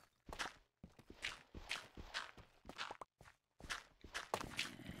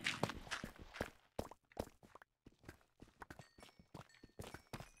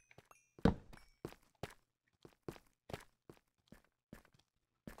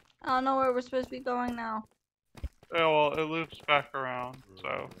 I don't know where we're supposed to be going now. Oh, well, it loops back around,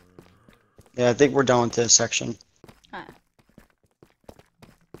 so. Yeah, I think we're done with this section.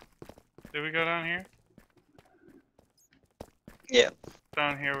 Did we go down here? Yeah.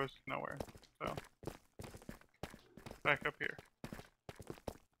 Down here was nowhere, so. Back up here.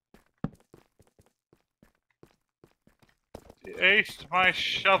 Aced my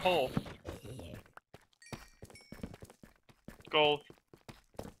shovel! Gold.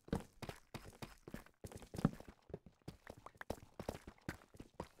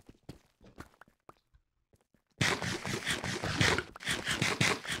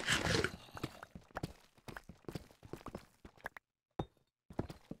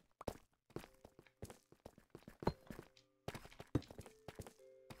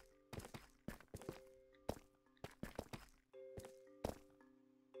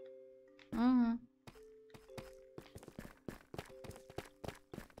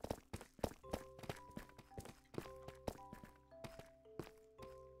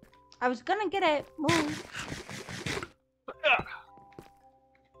 I was gonna get it. Move.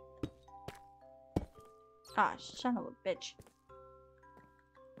 Ah, son of a bitch.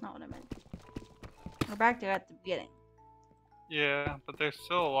 Not what I meant. We're back there at the beginning. Yeah, but there's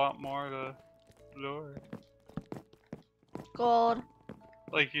still a lot more to lure. Gold.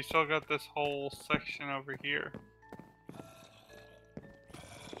 Like, you still got this whole section over here.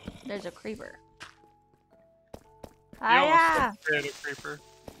 There's a creeper. You almost Ah, create a creeper.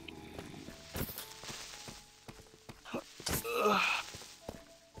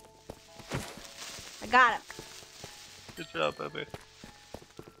 I got him. Good job, baby.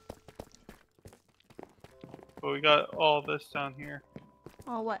 But we got all this down here.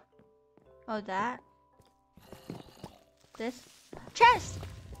 Oh, what? Oh, that? This? Chest!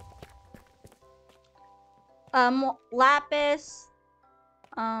 Lapis.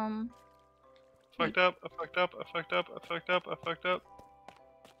 Fucked up, I fucked up, I fucked up, I fucked up, I fucked up.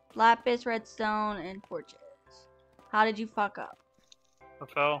 Lapis, redstone, and torches. How did you fuck up? I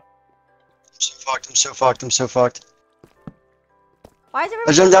fell. I'm so fucked. I'm so fucked. I'm so fucked. Why is I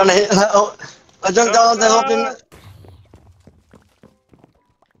everybody? jumped down to hit. I jumped down to help him.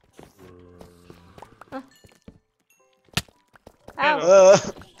 Ow.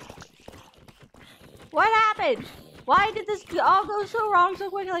 What happened? Why did this all go so wrong so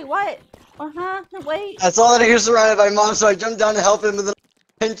quickly? What? Wait. I saw that he was surrounded by mobs, so I jumped down to help him, and then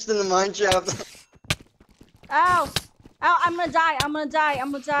I pinched in the mine shaft. Ow. Ow, I'm gonna die. I'm gonna die.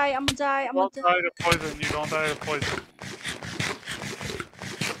 I'm gonna die. I'm gonna die. I'm gonna Don't die to poison. You don't die to poison.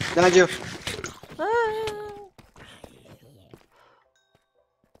 Behind you.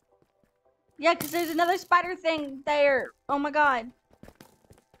 Yeah, because there's another spider thing there. Oh my god.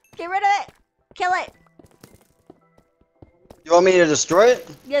 Get rid of it. Kill it. You want me to destroy it?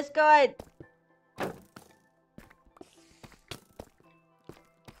 Yes, go ahead.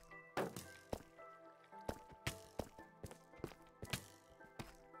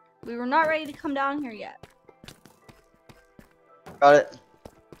 We were not ready to come down here yet. Got it.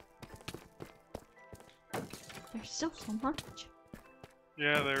 There's still so much.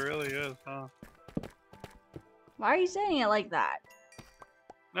 Yeah, there really is, huh? Why are you saying it like that?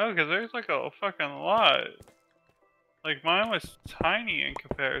 No, because there's like a fucking lot. Like, mine was tiny in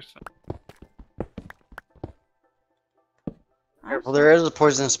comparison. Careful, there is a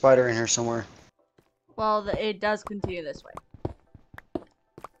poisonous spider in here somewhere. Well, it does continue this way.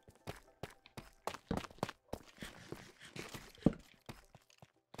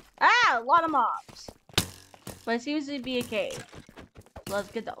 Ah, a lot of mobs. But it seems to be a cave. Let's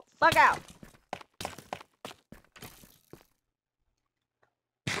get the fuck out.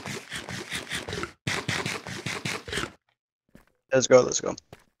 Let's go, let's go.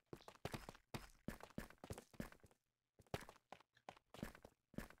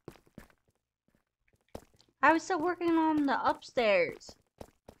 I was still working on the upstairs.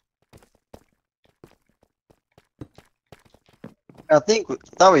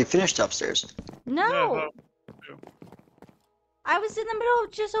 Thought we finished upstairs. No. Yeah, I was in the middle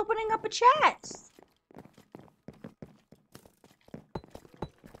of just opening up a chest.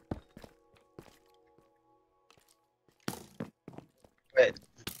 Wait.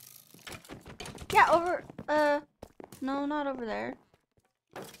 Yeah, over, no, not over there.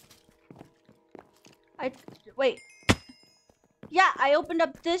 Wait. Yeah, I opened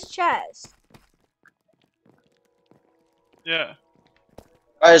up this chest. yeah.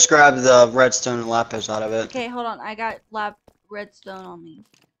 I just grabbed the redstone and lapis out of it. Okay, hold on. I got redstone on me.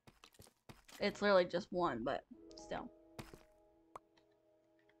 It's literally just one, but still.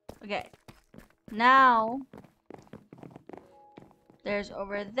 Okay. Now, there's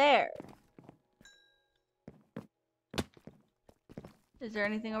over there. Is there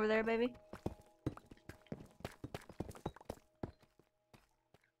anything over there, baby?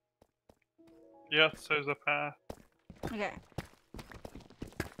 Yes, there's a path. Okay.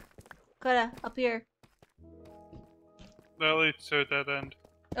 Kota, up here. That leads to a dead end.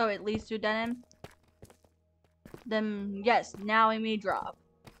 Oh, it leads to a dead end? Then, yes, now we may drop.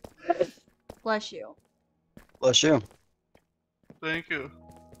 Bless you. Bless you. Thank you.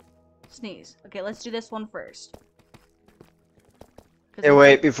 Sneeze. Okay, let's do this one first. Hey,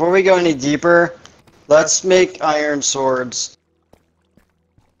 wait, before we go any deeper, let's make iron swords.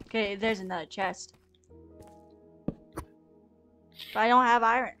 Okay, there's another chest. But I don't have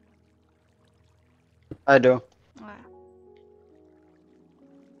iron. I do. Wow.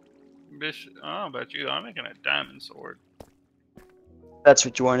 Bish, I don't know about you, I'm making a diamond sword. That's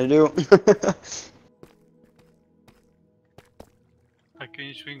what you want to do. I can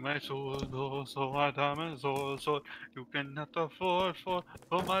me swing my sword, oh, so my diamond sword. You cannot afford for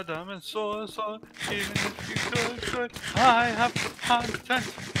my diamond sword. Even if you could, I have content.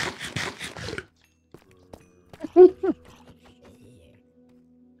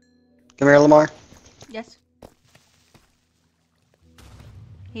 Come here, Lamar. Yes.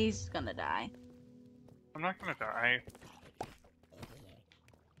 He's gonna die. I'm not gonna die.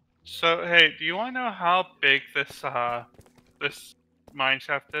 So, hey, do you want to know how big this mine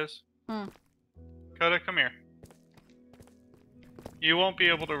shaft is? Hmm. Kota, come here. You won't be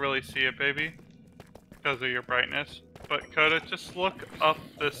able to really see it, baby, because of your brightness. But Kota, just look up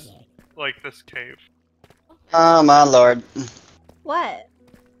this cave. Oh my lord. What?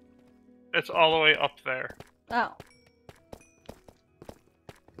 It's all the way up there. Oh.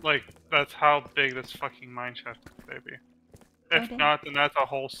 Like, that's how big this fucking mine shaft is, baby. If Okay. not, then that's a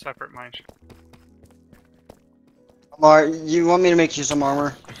whole separate mine shaft. Lamar, you want me to make you some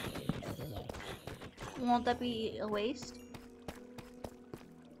armor? Won't that be a waste?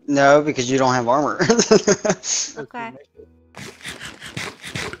 No, because you don't have armor. Okay.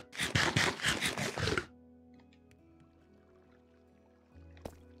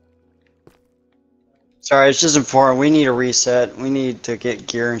 Sorry, it's just important. We need a reset. We need to get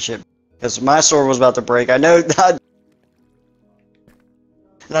gear and shit. Because my sword was about to break. I know that.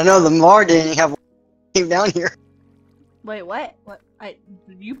 And I know the Lamar didn't have came down here. Wait, what? What?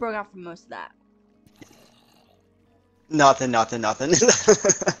 You broke out from most of that. Nothing.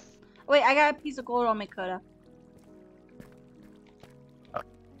 Wait, I got a piece of gold on my Coda.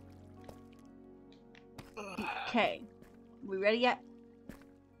 Okay. We ready yet?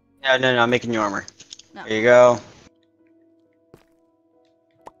 No, I'm making you armor. No. There you go.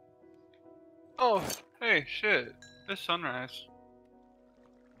 Oh, hey, shit. It's sunrise.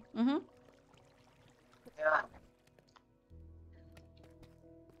 Mm-hmm. Yeah.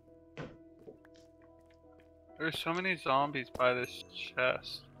 There's so many zombies by this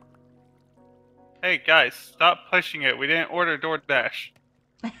chest. Hey, guys, stop pushing it. We didn't order DoorDash.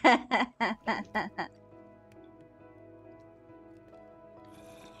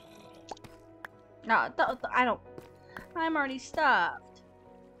 No, I don't. I'm already stuffed.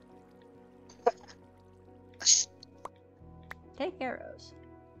 Take arrows.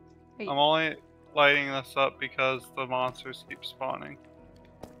 I'm only lighting this up because the monsters keep spawning.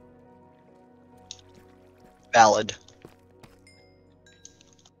 Valid.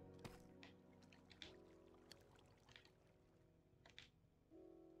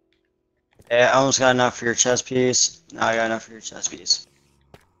 Yeah, I almost got enough for your chest piece. Now I got enough for your chest piece.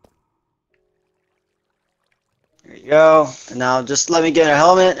 There you go. And now just let me get a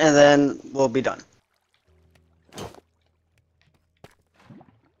helmet and then we'll be done.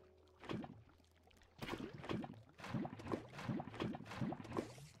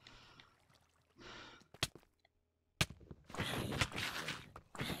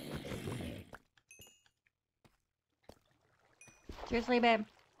 Seriously, babe.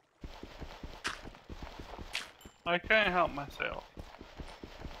 I can't help myself.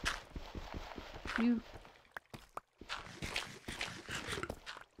 You.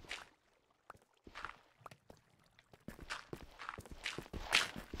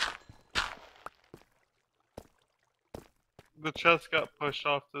 The chest got pushed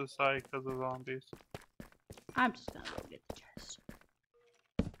off to the side because of zombies. I'm just gonna go get the chest.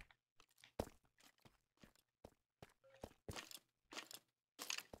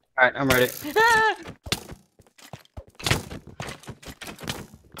 Alright, I'm ready.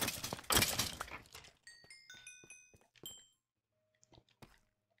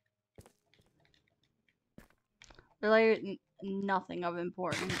 Really, nothing of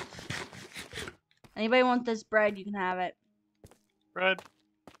importance. Anybody want this bread? You can have it. Bread.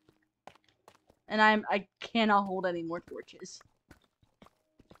 And I cannot hold any more torches.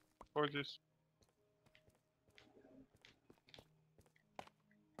 Gorgeous.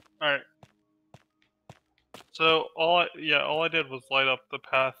 Alright. So all I did was light up the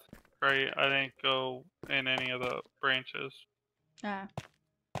path, right? I didn't go in any of the branches. Yeah.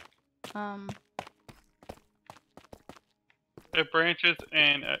 It branches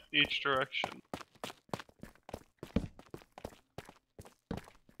in each direction.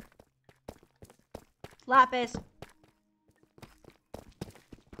 Lapis.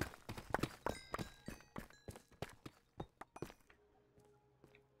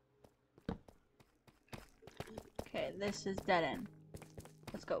 Okay, this is dead end.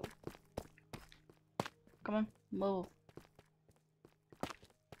 Let's go. Come on, move.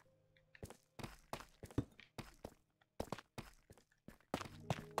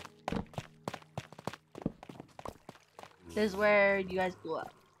 This is where you guys blew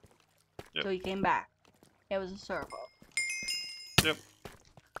up. Yep. So we came back. It was a circle. Yep.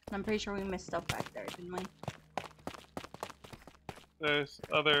 I'm pretty sure we missed stuff back there, didn't we? There's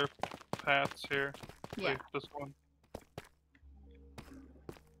other paths here. Yeah. Like this one.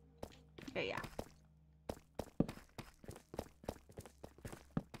 Okay, yeah.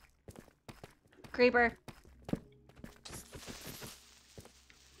 Creeper.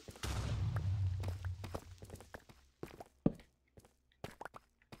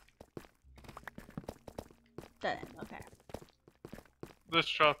 Dead end, okay. This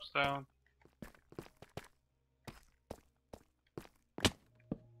drops down.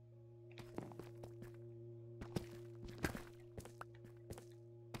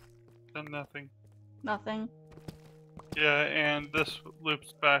 And nothing. Nothing. Yeah, and this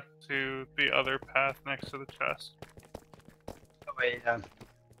loops back to the other path next to the chest. Oh, wait,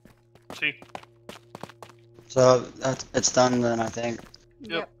 See? so it's done then, I think.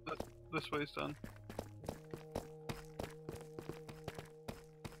 Yep. This way's done.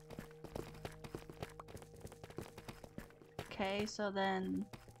 Okay, so then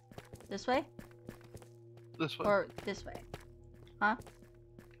this way? This way. Or this way? Huh?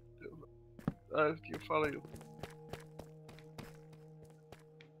 You follow you.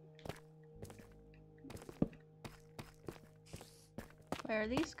 Where are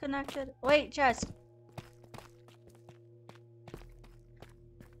these connected? Wait, chest.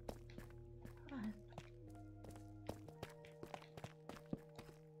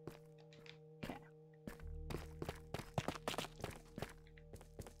 Okay.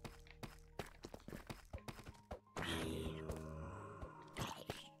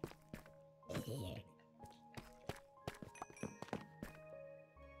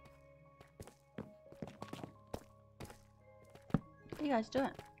 What are you guys doing?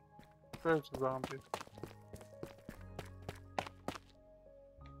 There's a zombie.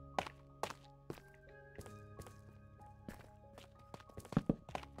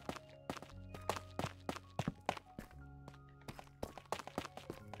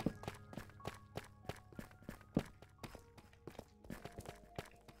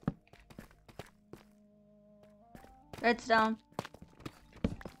 Redstone.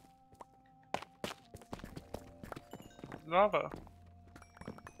 Lava.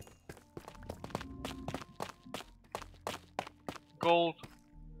 Gold.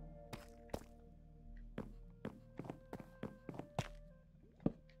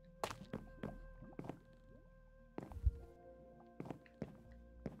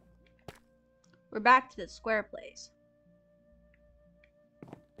 We're back to the square place.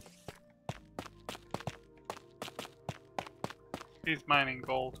 He's mining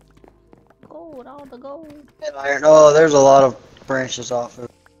gold. Gold, all the gold. And iron. Oh, there's a lot of branches off of.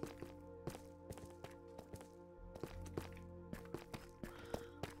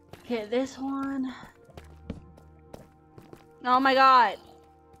 Okay, this one. Oh my god.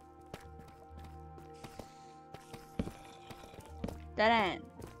 Dead end.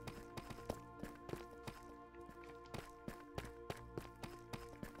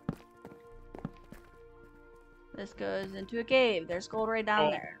 This goes into a cave. There's gold right down Oh.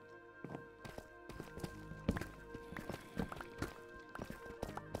 there.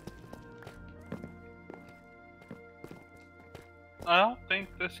 I don't think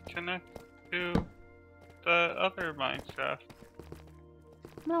this connects to the other mine shaft.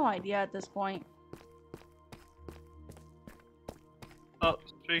 No idea at this point. Oh,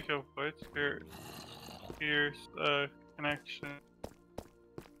 speak of which, here's the connection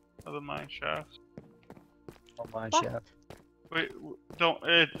of the mine shaft. Oh, my What? shaft. Wait, don't.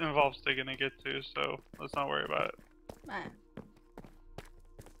 It involves digging to get to, so let's not worry about it. Ah.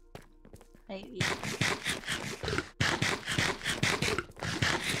 Hey,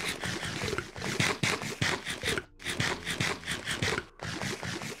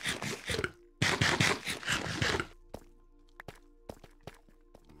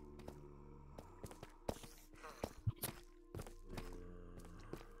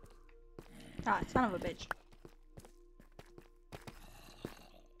 ah, son of a bitch.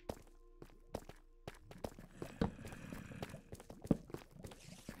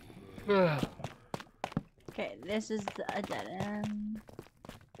 Okay, this is a dead end.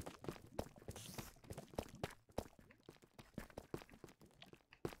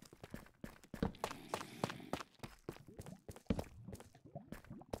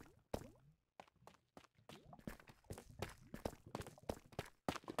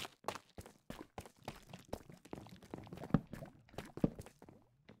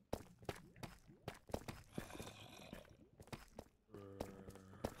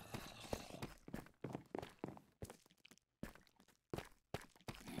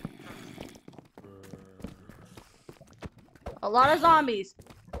 A lot of zombies.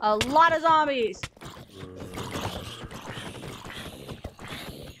 A lot of zombies.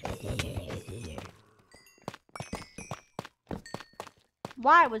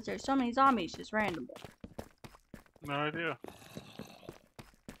 Why was there so many zombies just randomly? No idea.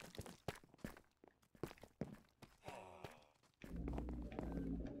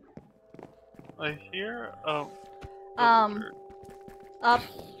 I hear a villager. Up.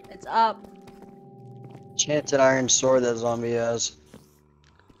 It's up. Enchanted iron sword that zombie has.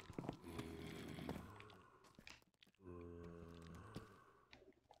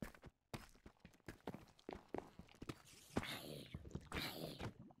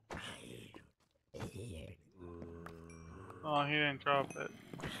 Oh, he didn't drop it.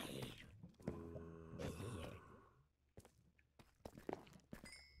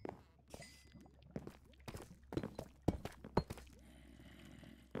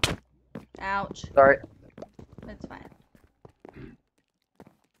 Ouch. Sorry. It's fine.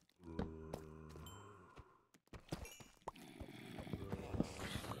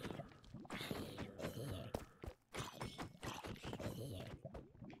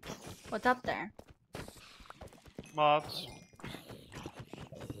 What's up there? Moths.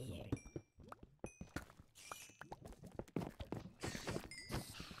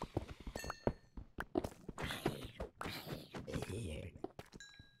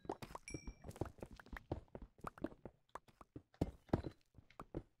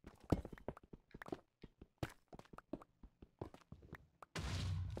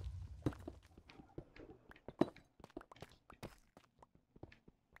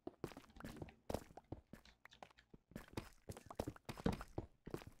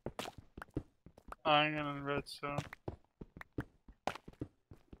 Iron and redstone.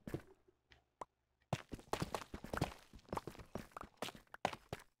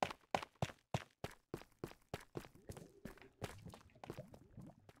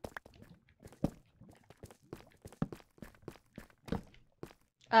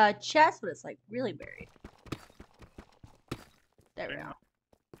 Chest, but it's like really buried. There we go.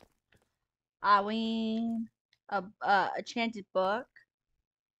 Aween. A enchanted book.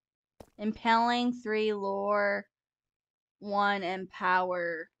 Impaling 3 lore. 1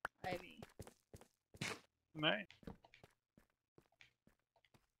 empower. Ivy. Nice.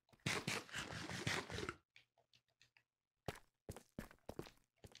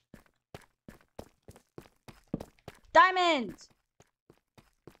 Diamonds!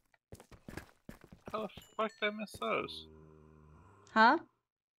 How the fuck did I miss those? Huh?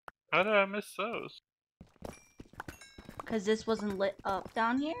 How did I miss those? Because this wasn't lit up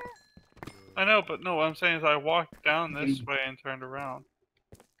down here? I know, but no, what I'm saying is I walked down this way and turned around.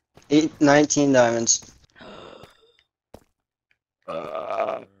 19 diamonds.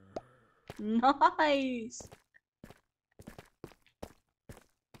 Nice!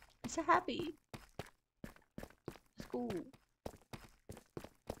 I'm so happy. It's cool.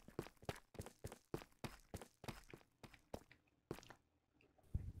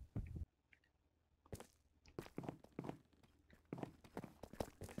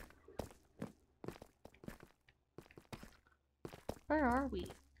 Where are we?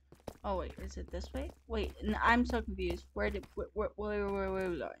 Oh wait, is it this way? Wait, I'm so confused. Where are we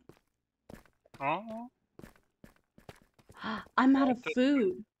going? Oh, I'm out of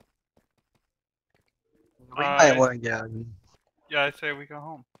food. We might want to get. yeah, I say we go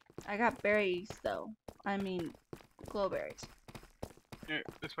home. I got berries though. I mean, glowberries. Yeah,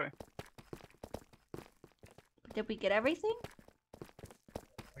 this way. Did we get everything?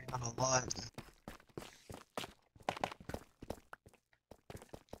 We got a lot.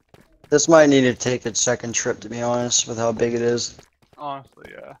 This might need to take a second trip, to be honest, with how big it is. Honestly,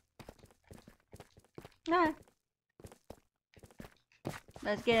 yeah. Alright.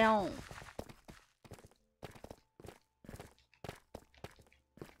 Let's get home.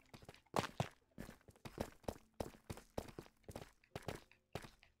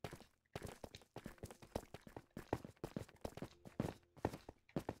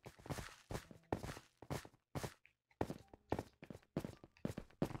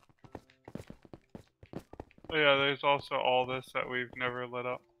 Oh, yeah, there's also all this that we've never lit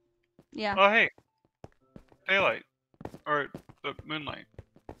up. Yeah. Oh, hey. Daylight. Or the moonlight.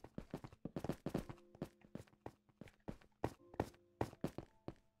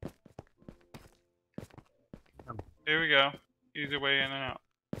 Here we go. Easy way in and out.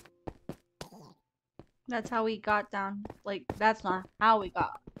 That's how we got down. Like, that's not how we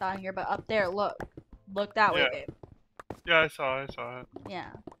got down here, but up there, look. Look that way, Yeah. babe. Yeah, I saw it.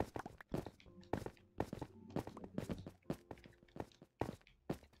 Yeah.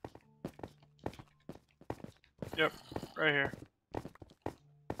 Yep. Right here.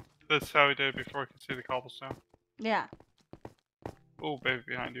 That's how we did it before we could see the cobblestone. Yeah. Oh, baby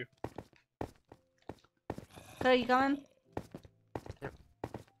behind you. Cody, you coming?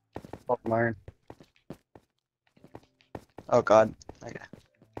 Oh, iron. Oh god. Okay.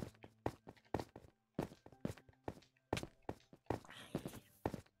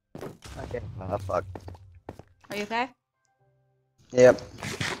 Okay. Oh fuck. Are you okay? Yep.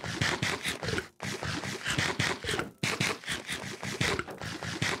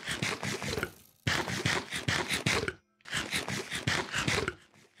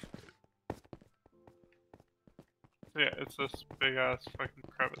 Yeah, it's this big ass fucking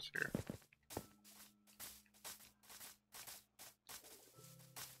crevice here.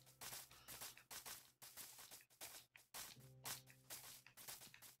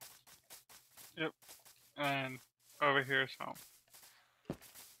 Yep. And over here is home.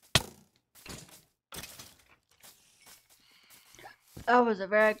 That was a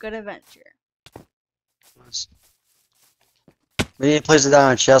very good adventure. We need to place it down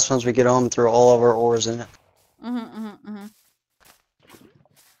on a chest once we get home and throw all of our ores in it. Alright,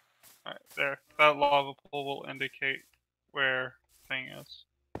 there. That lava pool will indicate where thing is.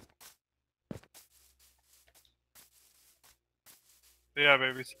 Yeah,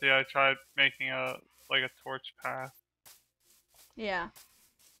 baby. See, I tried making a torch path. Yeah.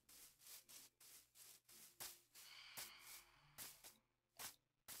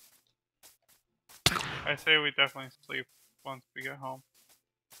 I say we definitely sleep once we get home.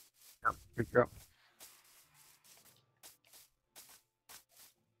 Yep. Good job.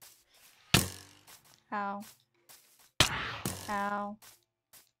 Ow. Ow.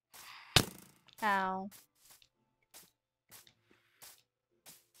 Ow.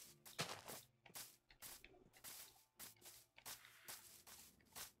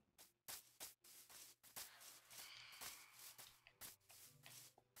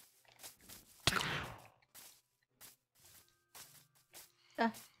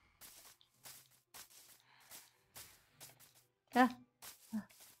 Yeah.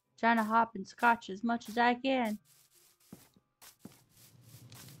 Trying to hop and scotch as much as I can.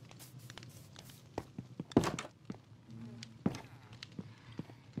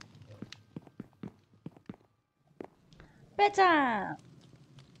 Bedtime!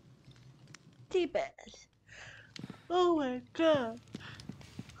 Tea bed. Oh my god.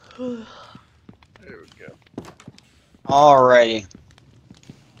 There we go. Alrighty.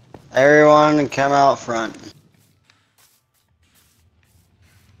 Everyone come out front.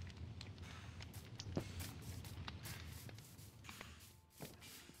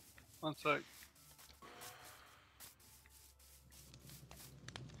 One sec.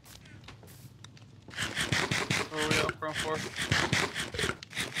 What are we out front for?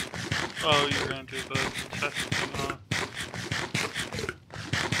 Oh, you're gonna do the chest thing, huh?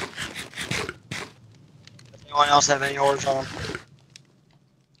 Does anyone else have any ores on them?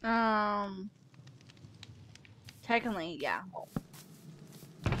 Technically, yeah.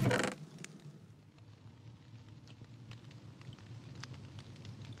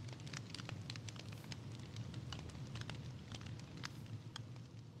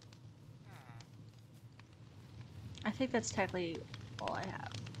 I think that's technically all I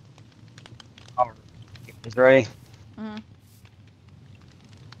have. Alright. Is ready? Mm-hmm.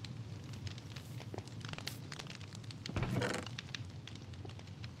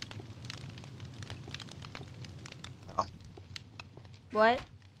 Oh. What?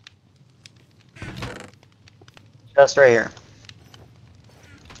 Just right here.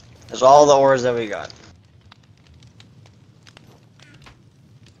 There's all the ores that we got.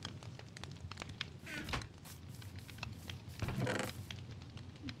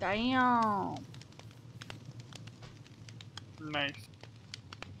 Damn. Nice.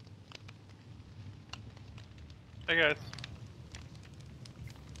 Hey guys.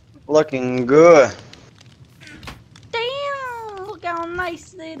 Looking good. Damn! Look how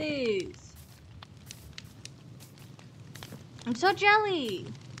nice it is. I'm so jelly.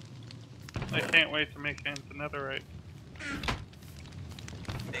 I can't wait to make it into netherite.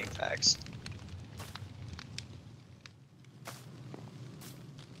 Big facts.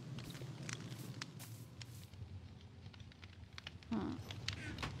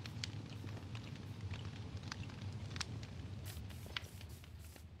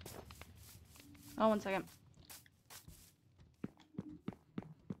 Oh, 1 second.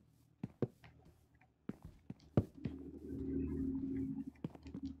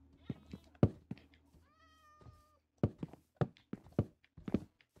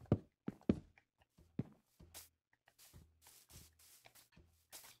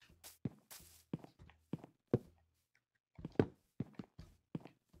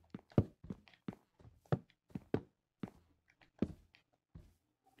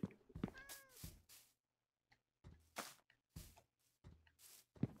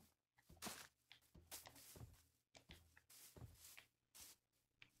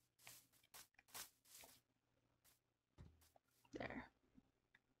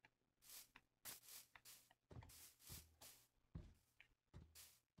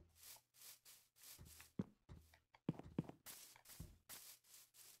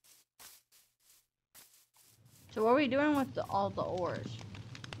 So what are we doing with all the ores?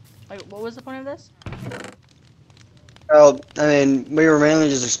 Like, what was the point of this? Well, I mean, we were mainly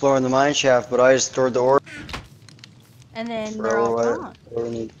just exploring the mine shaft, but I stored the ore And then they're all for gone. what we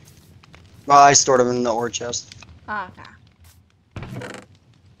need. Well, I stored them in the ore chest. Ah, okay.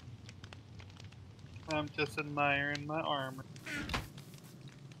 I'm just admiring my armor.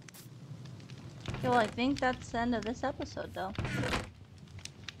 Okay, well, I think that's the end of this episode, though.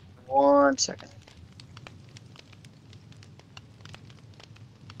 1 second.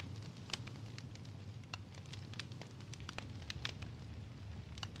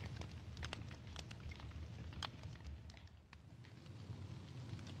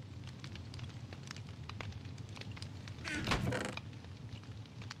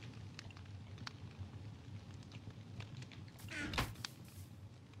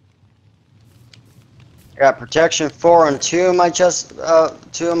 I got protection 4 on 2 of my chest,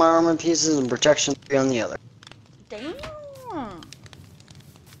 2 of my armor pieces, and protection 3 on the other. Damn.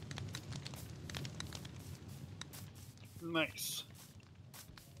 Nice.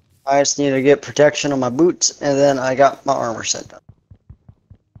 I just need to get protection on my boots, and then I got my armor set done.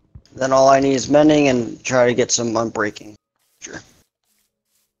 Then all I need is mending and try to get some unbreaking. Sure.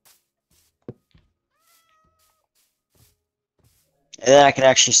 And then I can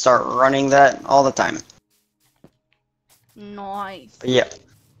actually start running that all the time. Nice. But yeah.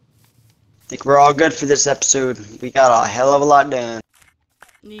 I think we're all good for this episode. We got a hell of a lot done.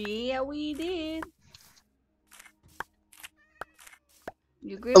 Yeah, we did.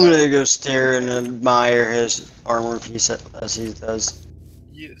 You agree? I'm With gonna go stare and admire his armor piece as he does.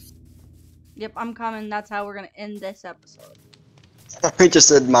 Yes. Yep, I'm coming. That's how we're gonna end this episode.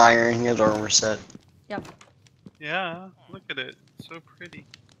 Just admiring his armor set. Yep. Yeah, look at it. So pretty.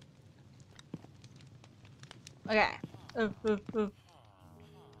 Okay.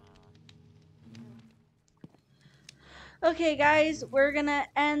 Okay, guys, we're gonna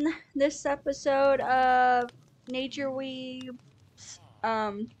end this episode of Nature Weebs.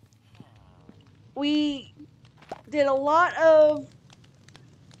 We did a lot of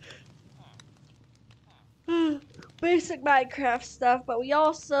basic Minecraft stuff, but we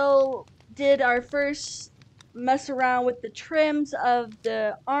also did our first mess around with the trims of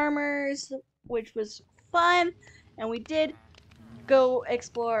the armors, which was fun, and we did go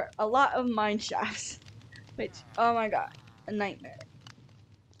explore a lot of mine shafts, which, oh my god, a nightmare.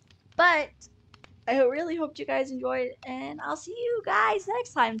 But I really hope you guys enjoyed, and I'll see you guys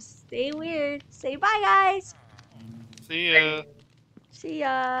next time. Stay weird. Say bye, guys. See ya. See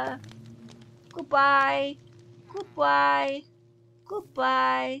ya. Goodbye. Goodbye.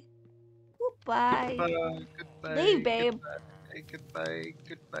 Goodbye. Goodbye. Goodbye. Goodbye. Leave, babe. Goodbye. Goodbye.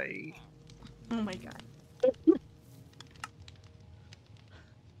 Goodbye. Oh my god.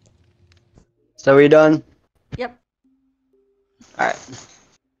 So we done? Yep. Alright.